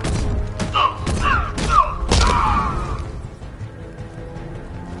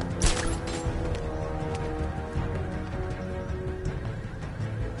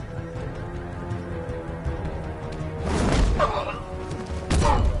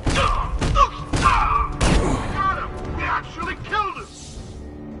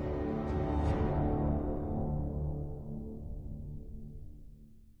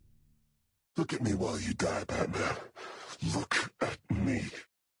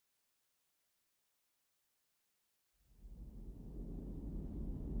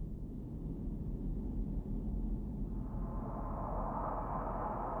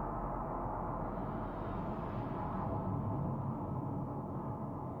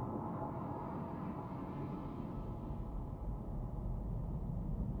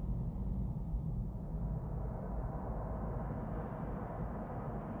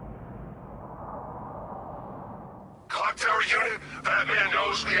 Tower unit, that man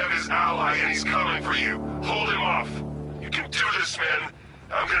knows we have his ally and he's coming for you. Hold him off. You can do this, man.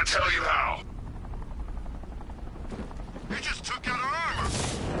 I'm gonna tell you how. He just took out our armor!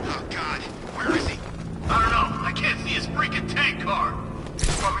 Oh, God. Where is he? I don't know. I can't see his freaking tank car. He's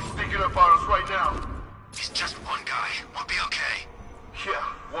probably sneaking up on us right now. He's just one guy. We'll be okay. Yeah,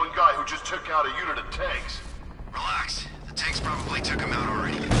 one guy who just took out a unit of tanks. Relax. The tanks probably took him out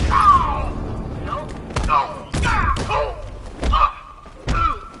already. Ow! No. No. Oh!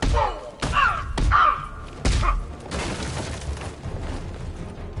 Whoa!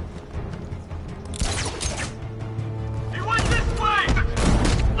 He went this way!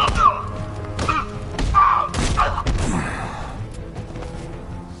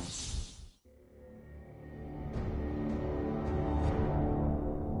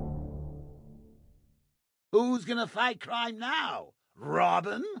 Who's gonna fight crime now?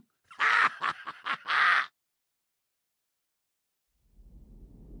 Robin?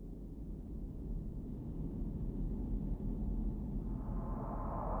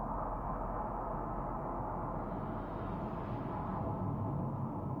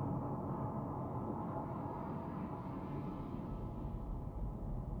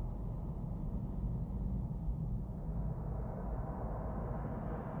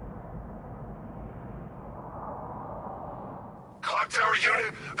 Clock Tower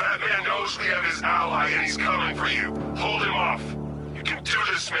unit, that man knows we have his ally and he's coming for you. Hold him off. You can do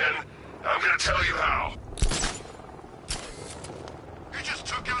this, man. I'm gonna tell you how. He just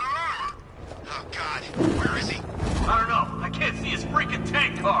took out our armor! Oh, God. Where is he? I don't know. I can't see his freaking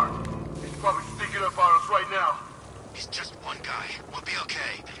tank car. He's probably sneaking up on us right now. He's just one guy. We'll be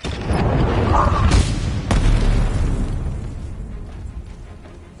okay.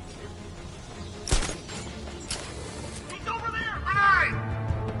 He's over there! Grenade!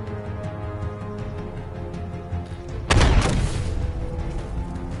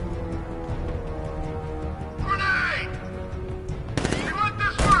 Grenade! He went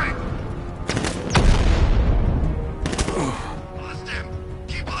this way! Lost him.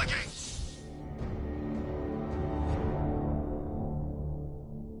 Keep looking.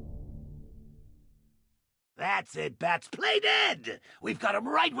 That's it, Bats. Play dead! We've got him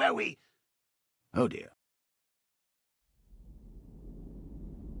right where we... Oh, dear.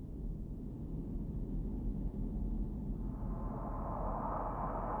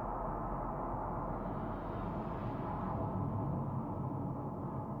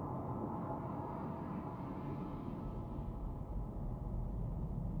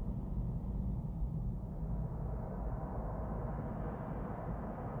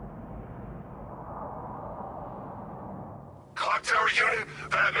 Clock Tower unit,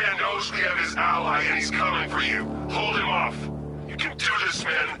 that man knows we have his ally and he's coming for you. Hold him off. You can do this,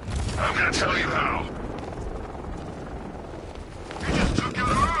 man. I'm gonna tell you how. He just took out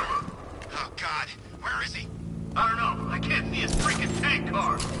our armor! Oh, God. Where is he? I don't know. I can't see his freaking tank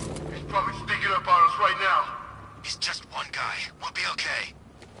car. He's probably sneaking up on us right now. He's just one guy. We'll be okay.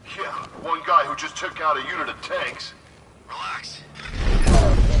 Yeah, one guy who just took out a unit of tanks. Relax.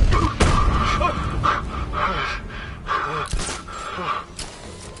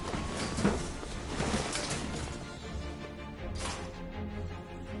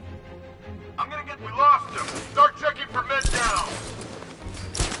 I'm gonna get... We lost him! Start checking for men down!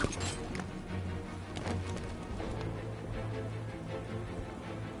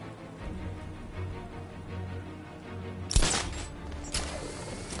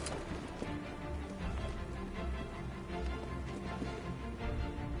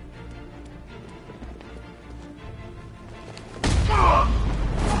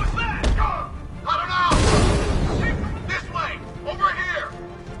 Who's that? I don't know! This way! Over here!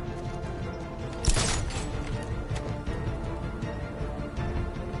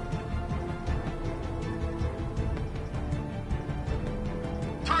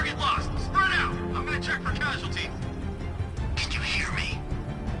 Target lost! Spread out! I'm gonna check for casualties. Can you hear me?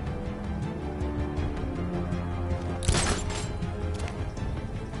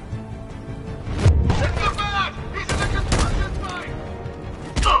 It's the back! He's in the construction site!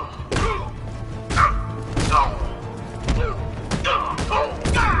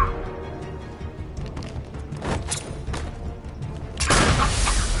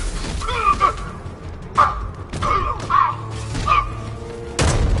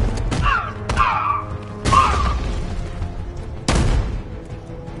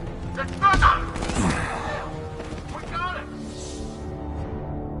 It's not... We got it!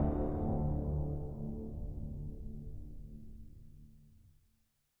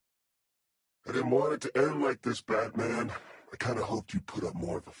 I didn't want it to end like this, Batman. I kinda hoped you'd put up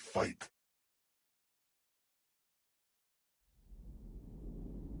more of a fight.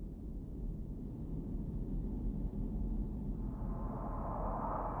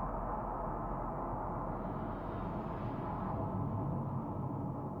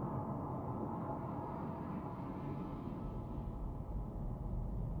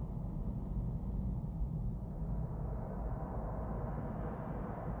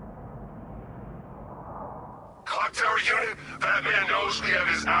 Clock Tower unit, that man knows we have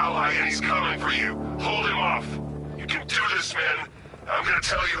his ally and he's coming for you. Hold him off. You can do this, man. I'm gonna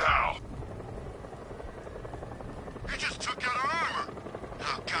tell you how. He just took out our armor.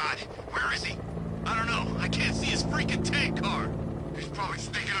 Oh, God. Where is he? I don't know. I can't see his freaking tank car. He's probably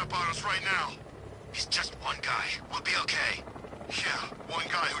sneaking up on us right now. He's just one guy. We'll be okay. Yeah, one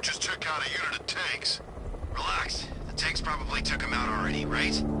guy who just took out a unit of tanks. Relax. The tanks probably took him out already,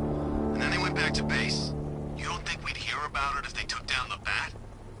 right? And then they went back to base. You don't think we'd hear about it if they took down the Bat?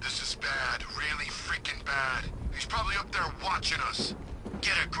 This is bad. Really freaking bad. He's probably up there watching us.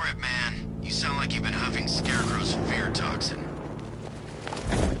 Get a grip, man. You sound like you've been huffing Scarecrow's fear toxin.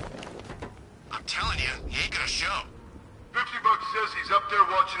 I'm telling you, he ain't gonna show. 50 Bucks says he's up there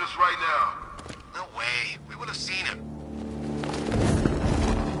watching us right now. No way. We would have seen him.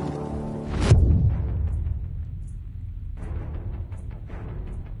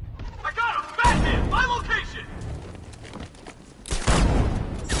 I got him! Batman! My location!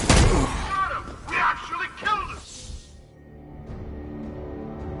 Got him! We actually killed him!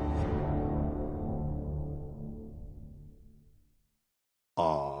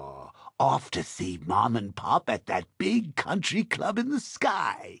 Oh, off to see Mom and Pop at that big country club in the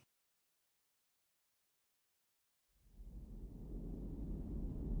sky.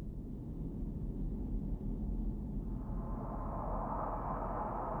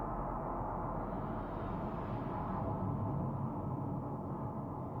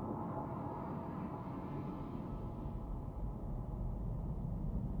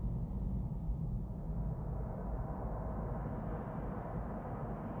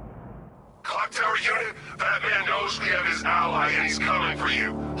 Clock Tower unit, that man knows we have his ally and he's coming for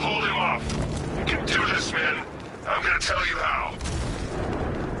you. Hold him off. You can do this, man. I'm gonna tell you how.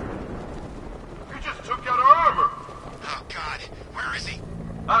 He just took out our armor. Oh, God. Where is he?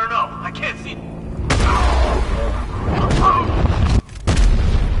 I don't know. I can't see.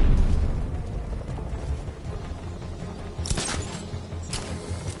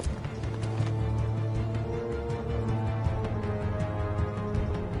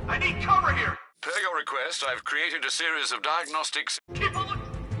 I need cover here. Per your request, I've created a series of diagnostics. Keep on looking.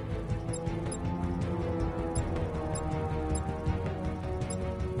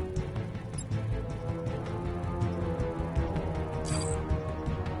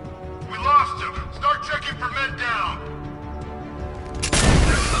 We lost him. Start checking for men down.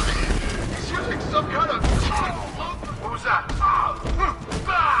 He's using some kind of... What was that?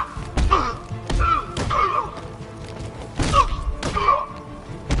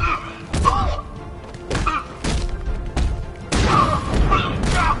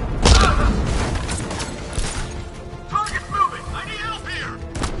 Target's moving. I need help here.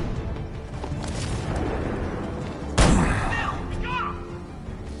 Now, we got him.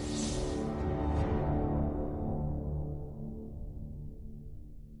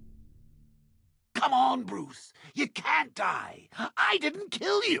 Come on, Bruce. You can't die. I didn't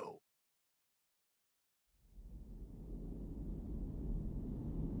kill you.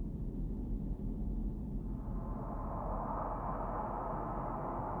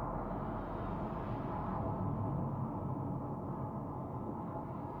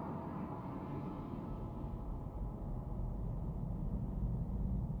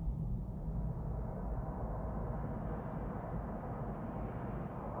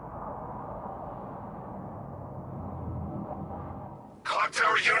 Clock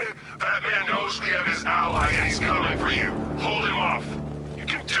Tower unit, that man knows we have his ally and he's coming for you. Hold him off. You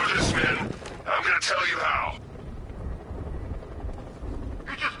can do this, man. I'm gonna tell you how.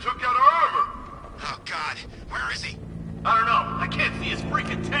 He just took out our armor. Oh, God. Where is he? I don't know. I can't see his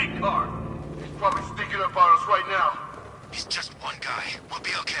freaking tank car. He's probably sneaking up on us right now. He's just one guy. We'll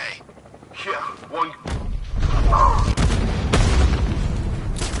be okay. Yeah, one...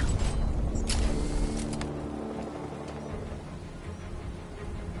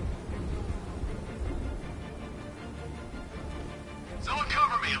 Someone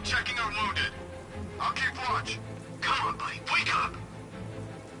cover me. I'm checking our wounded. I'll keep watch. Come on, buddy. Wake up.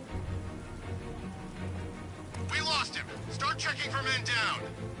 We lost him. Start checking for men down.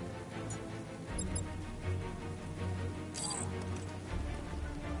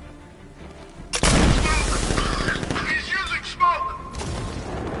 He's using smoke.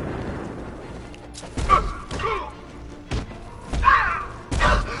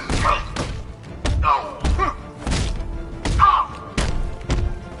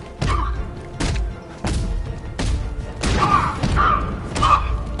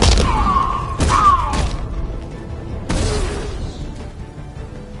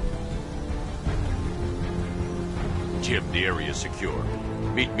 Jim, the area is secure.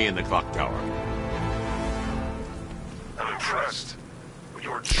 Meet me in the clock tower. impressed. But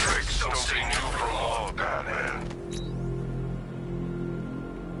your tricks don't stay new for long, Batman.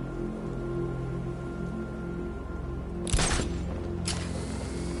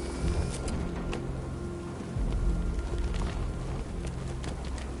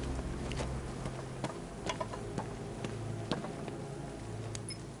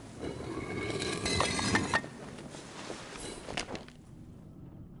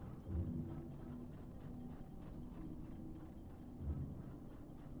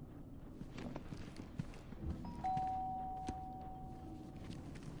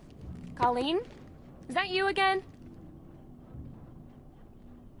 Colleen? Is that you again?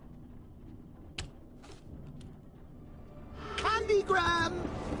 Candygram!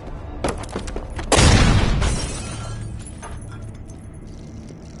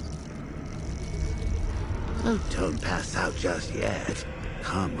 Oh, don't pass out just yet.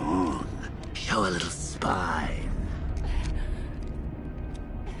 Come on. Show a little spine.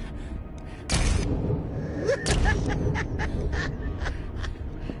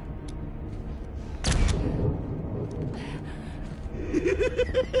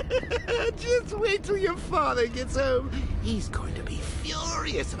 Just wait till your father gets home. He's going to be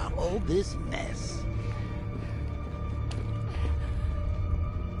furious about all this mess.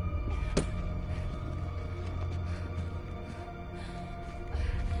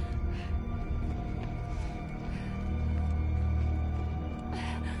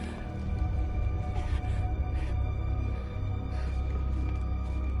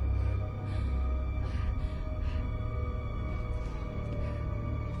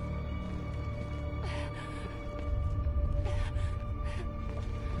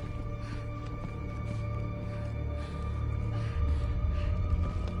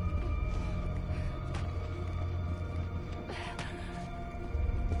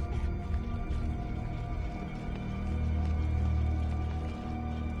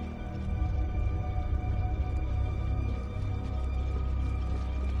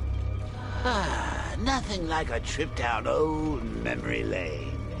 Nothing like a trip down old memory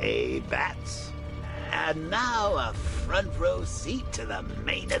lane, eh, Bats? And now a front row seat to the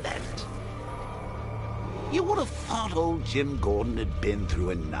main event. You would have thought old Jim Gordon had been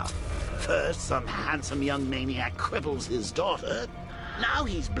through enough. First, some handsome young maniac cripples his daughter. Now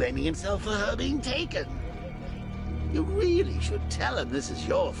he's blaming himself for her being taken. You really should tell him this is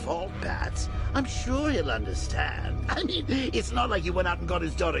your fault, Bats. I'm sure he'll understand. I mean, it's not like you went out and got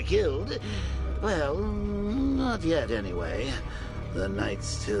his daughter killed. Well, not yet anyway. The night's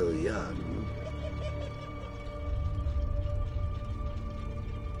still young.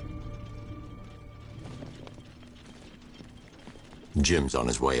 Jim's on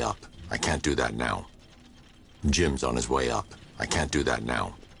his way up. I can't do that now. Jim's on his way up. I can't do that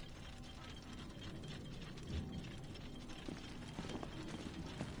now.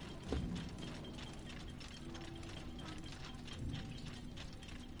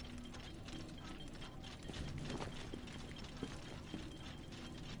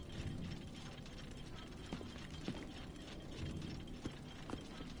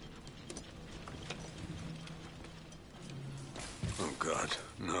 Oh, God,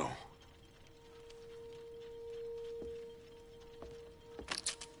 no.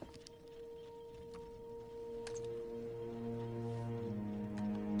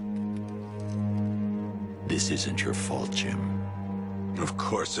 This isn't your fault, Jim. Of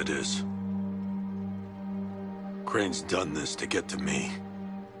course it is. Crane's done this to get to me.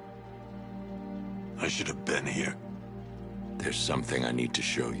 I should have been here. There's something I need to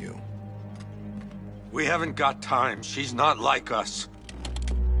show you. We haven't got time. She's not like us.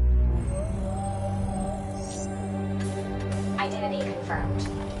 Identity confirmed.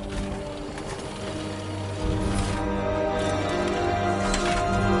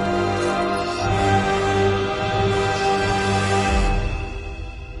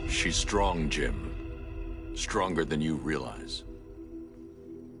 She's strong, Jim. Stronger than you realize.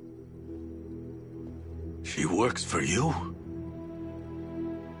 She works for you?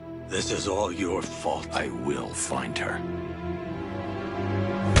 This is all your fault. I will find her.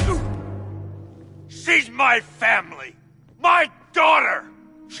 She's my family! My daughter!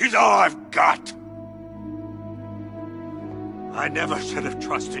 She's all I've got! I never should have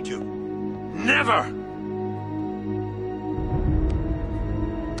trusted you. Never!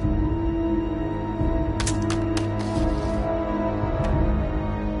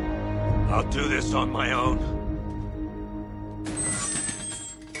 I'll do this on my own.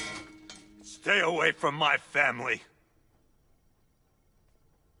 Stay away from my family.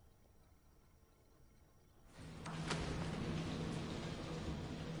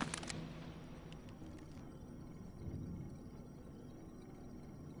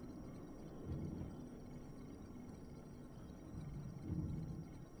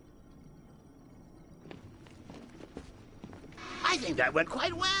 I think that went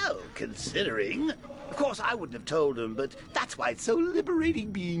quite well, considering. Of course, I wouldn't have told him, but that's why it's so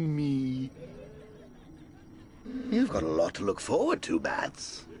liberating being me. You've got a lot to look forward to,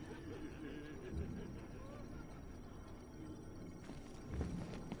 Bats.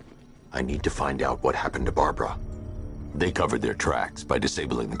 I need to find out what happened to Barbara. They covered their tracks by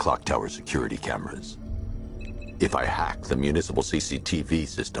disabling the clock tower security cameras. If I hack the municipal CCTV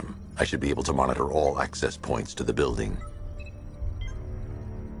system, I should be able to monitor all access points to the building.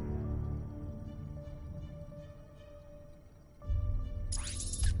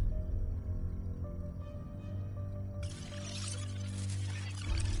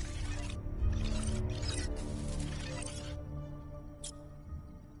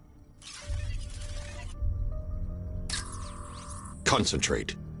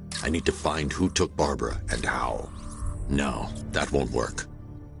 Concentrate. I need to find who took Barbara and how. No, that won't work.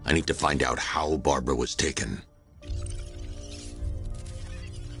 I need to find out how Barbara was taken.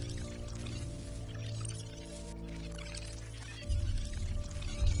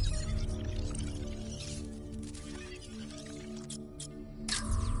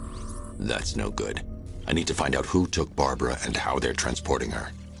 That's no good. I need to find out who took Barbara and how they're transporting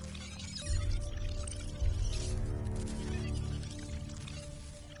her.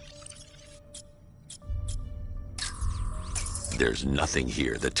 There's nothing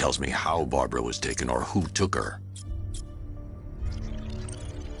here that tells me how Barbara was taken or who took her.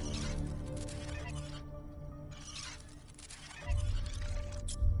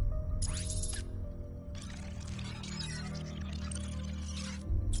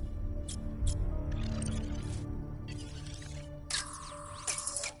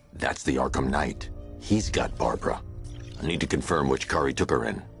 That's the Arkham Knight. He's got Barbara. I need to confirm which car he took her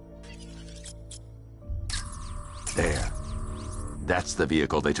in. There. That's the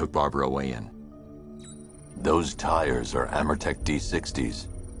vehicle they took Barbara away in. Those tires are Amertech D60s.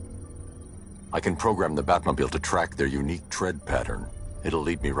 I can program the Batmobile to track their unique tread pattern. It'll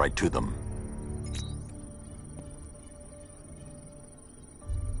lead me right to them.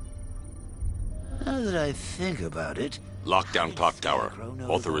 Now that I think about it... Lockdown clock tower.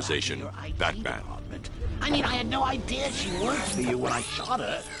 Authorization. Batman. I mean, I had no idea she worked for you when I shot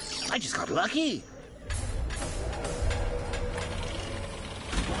her. I just got lucky.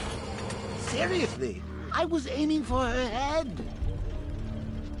 Seriously, I was aiming for her head.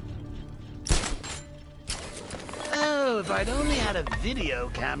 Oh, if I'd only had a video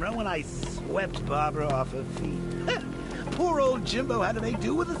camera when I swept Barbara off her feet. Poor old Jimbo had to make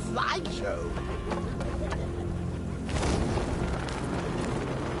do with a slideshow.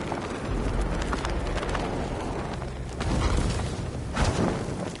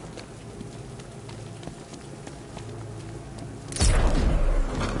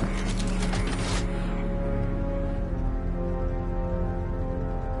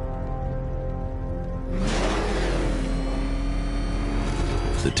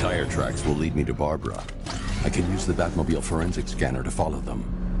 The tire tracks will lead me to Barbara. I can use the Batmobile forensic scanner to follow them.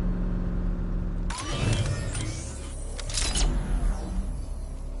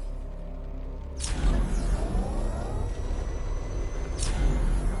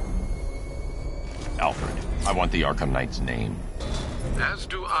 Alfred, I want the Arkham Knight's name. As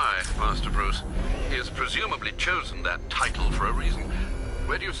do I, Master Bruce. He has presumably chosen that title for a reason.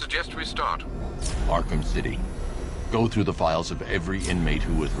 Where do you suggest we start? Arkham City. Go through the files of every inmate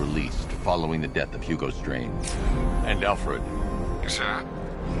who was released following the death of Hugo Strange. And Alfred. Sir?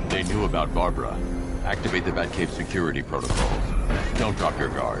 They knew about Barbara. Activate the Batcave security protocols. Don't drop your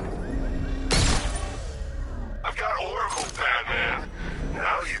guard. I've got Oracle, Batman.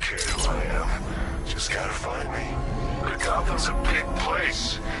 Now you care who I am. Just gotta find me. But Gotham's a big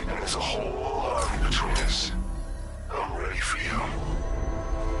place, and there's a whole army between us. I'm ready for you.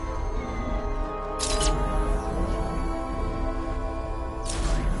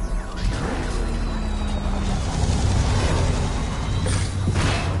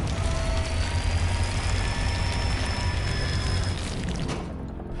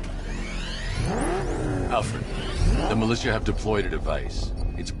 Alfred, the militia have deployed a device.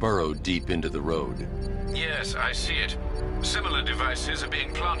 It's burrowed deep into the road. Yes, I see it. Similar devices are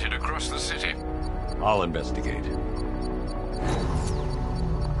being planted across the city. I'll investigate.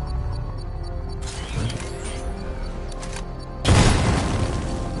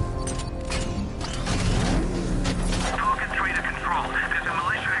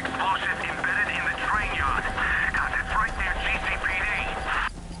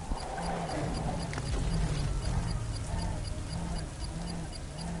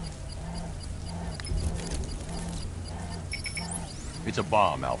 It's a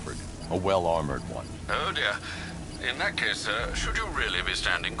bomb, Alfred. A well-armored one. Oh dear. In that case, sir, should you really be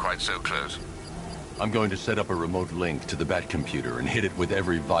standing quite so close? I'm going to set up a remote link to the Bat computer and hit it with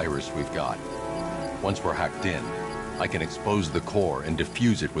every virus we've got. Once we're hacked in, I can expose the core and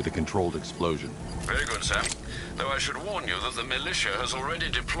defuse it with a controlled explosion. Very good, sir. Though I should warn you that the militia has already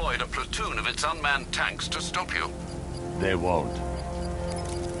deployed a platoon of its unmanned tanks to stop you. They won't.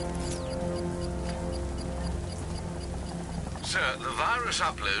 Sir, the virus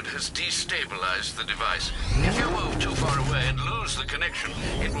upload has destabilized the device. If you move too far away and lose the connection,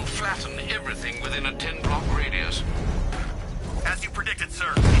 it will flatten everything within a 10-block radius. As you predicted,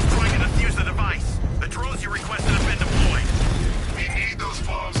 sir, he's trying to defuse the device. The drones you requested have been deployed. We need those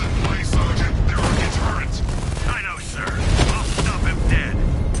bombs in place, Sergeant. They're our deterrent. I know, sir. I'll stop him dead.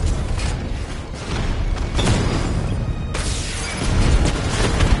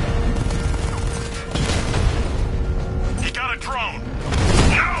 He got a drone.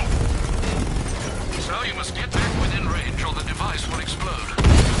 No! So you must get back within range or the device will explode.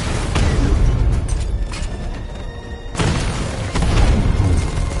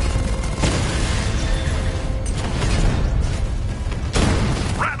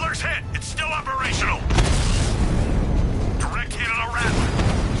 Rattler's hit! It's still operational! Direct hit on a Rattler.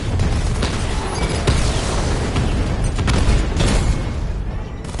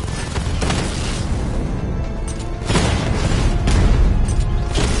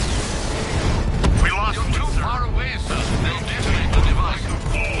 We lost him, Too sir. far away, sir. They'll detonate the device.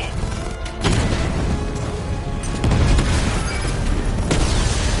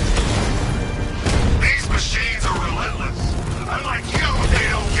 These machines are relentless. Unlike you, they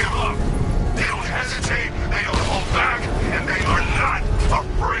don't give up. They don't hesitate, they don't hold back, and they are not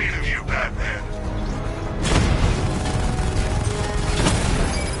afraid of you, Batman.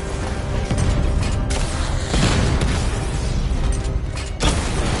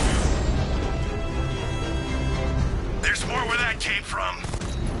 There's more where that came from.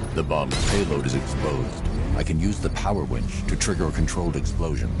 The bomb's payload is exposed. I can use the power winch to trigger a controlled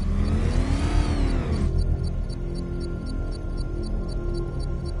explosion.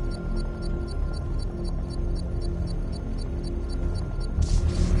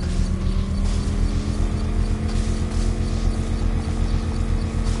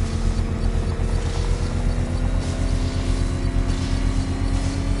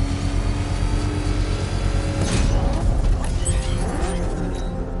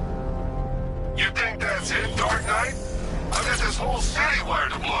 You think that's it, Dark Knight? I've got this whole city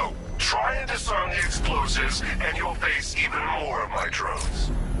wired to blow. Try and disarm the explosives, and you'll face even more of my drones.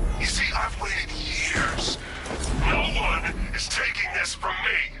 You see, I've waited years. No one is taking this from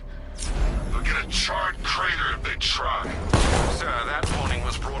me. They'll get a charred crater if they try. Sir, that warning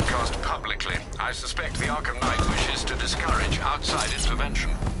was broadcast publicly. I suspect the Arkham Knight wishes to discourage outside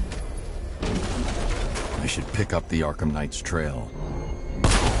intervention. I should pick up the Arkham Knight's trail.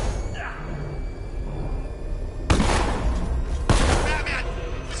 Batman!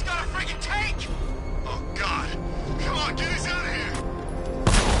 He's got a freaking tank! Oh, God. Come on, get us out of here.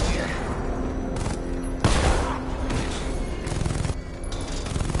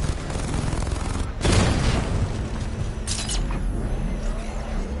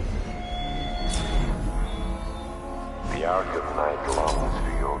 The Arkham Knight longs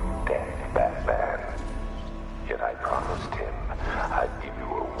for your death, Batman. Yet I promised him I'd give you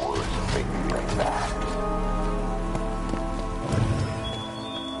a worse fate than that.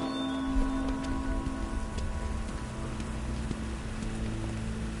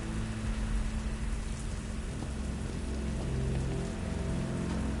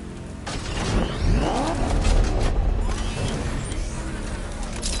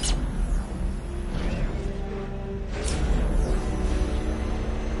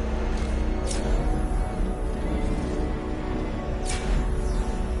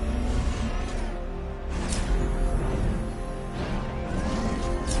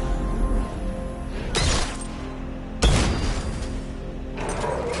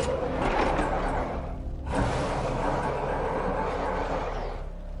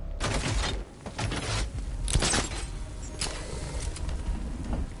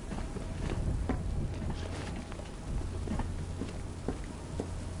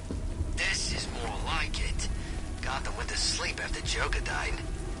 This is more like it. Gotham went to sleep after Joker died.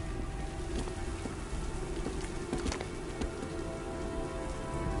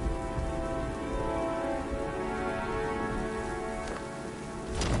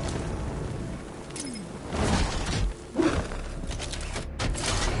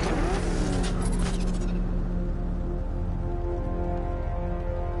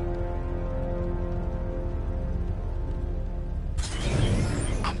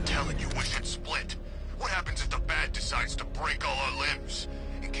 I'm telling you, we should split. What happens if the Bat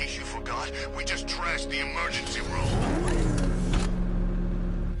God, we just trashed the emergency room.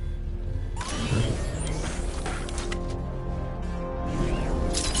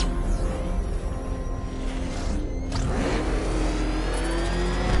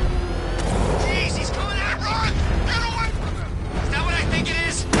 Jeez, he's coming at it! Run! Get away from him! Is that what I think it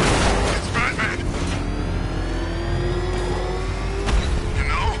is? It's Batman. You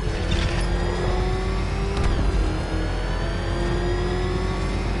know?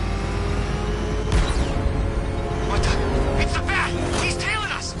 What the? It's the Bat! He's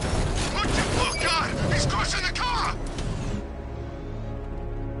tailing us! Look! Oh, God! He's crushing the car!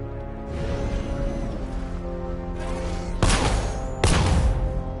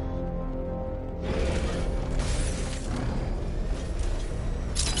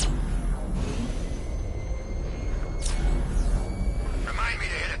 Remind me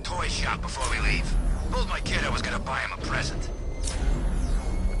to hit a toy shop before we leave. Told my kid I was gonna buy him a present.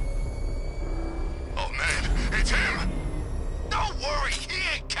 Oh, man, it's him! Don't worry, he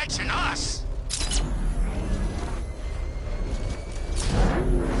ain't catching us!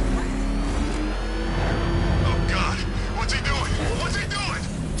 Oh, God! What's he doing? What's he doing?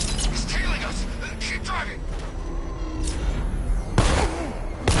 He's tailing us! Keep driving!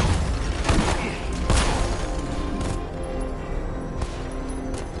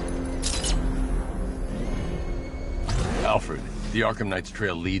 Alfred, the Arkham Knight's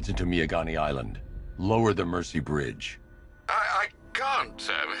trail leads into Miagani Island. Lower the Mercy Bridge. I can't,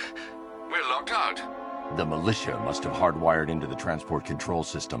 sir. We're locked out. The militia must have hardwired into the transport control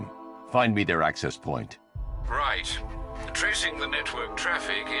system. Find me their access point. Right. Tracing the network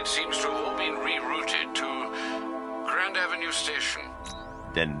traffic, it seems to have all been rerouted to Grand Avenue Station.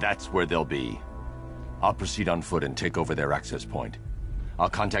 Then that's where they'll be. I'll proceed on foot and take over their access point. I'll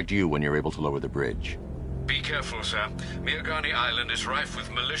contact you when you're able to lower the bridge. Be careful, sir. Miagani Island is rife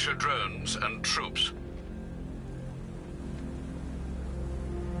with militia drones and troops.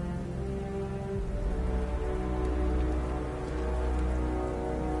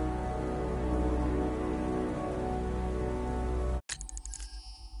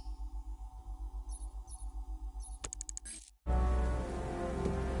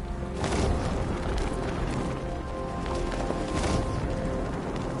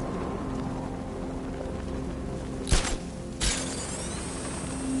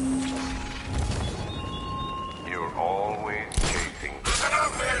 You're always chasing. Listen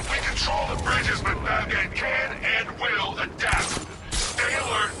up, man! We control the bridges, but Batman can and will adapt. Stay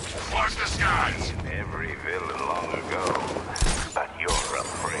alert. Watch the skies. Every villain long ago, but you're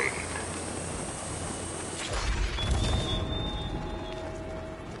afraid.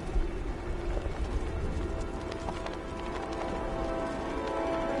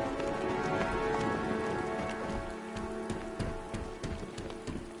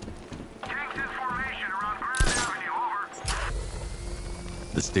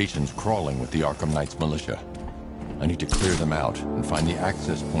 The station's crawling with the Arkham Knight's militia. I need to clear them out and find the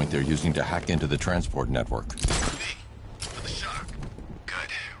access point they're using to hack into the transport network. For the shock.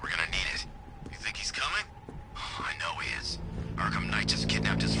 Good. We're gonna need it. You think he's coming? Oh, I know he is. Arkham Knight just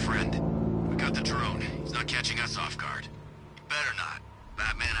kidnapped his friend. We got the drone. He's not catching us off guard. He better not.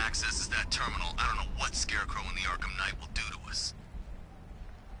 Batman accesses that terminal. I don't know what Scarecrow and the Arkham Knight will do to us.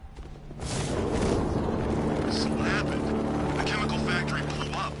 This is what happened. The chemical factory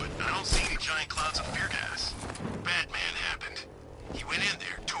blew up, but I don't see any giant clouds of fear gas. Batman happened. He went in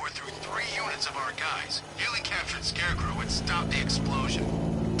there, tore through 3 units of our guys, nearly captured Scarecrow, and stopped the explosion.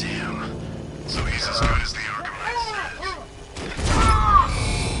 Damn. So he's as good as the Arkham Knight says.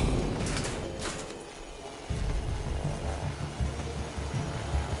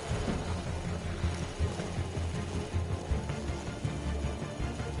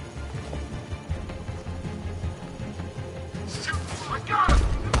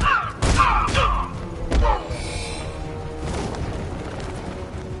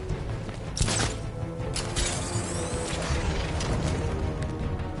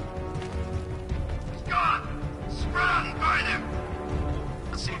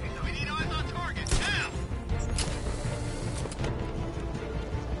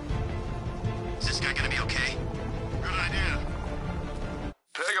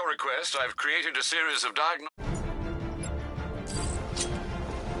 I've created a series of Guys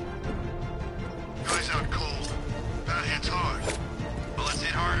out cold. Bat hits hard. Well, let's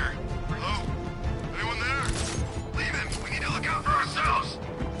hit harder. Hello? Anyone there? Leave him. We need to look out for ourselves.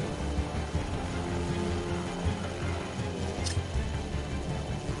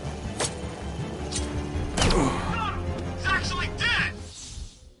 He's actually dead!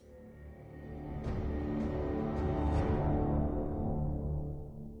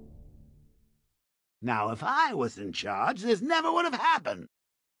 Now, if I was in charge, this never would have happened.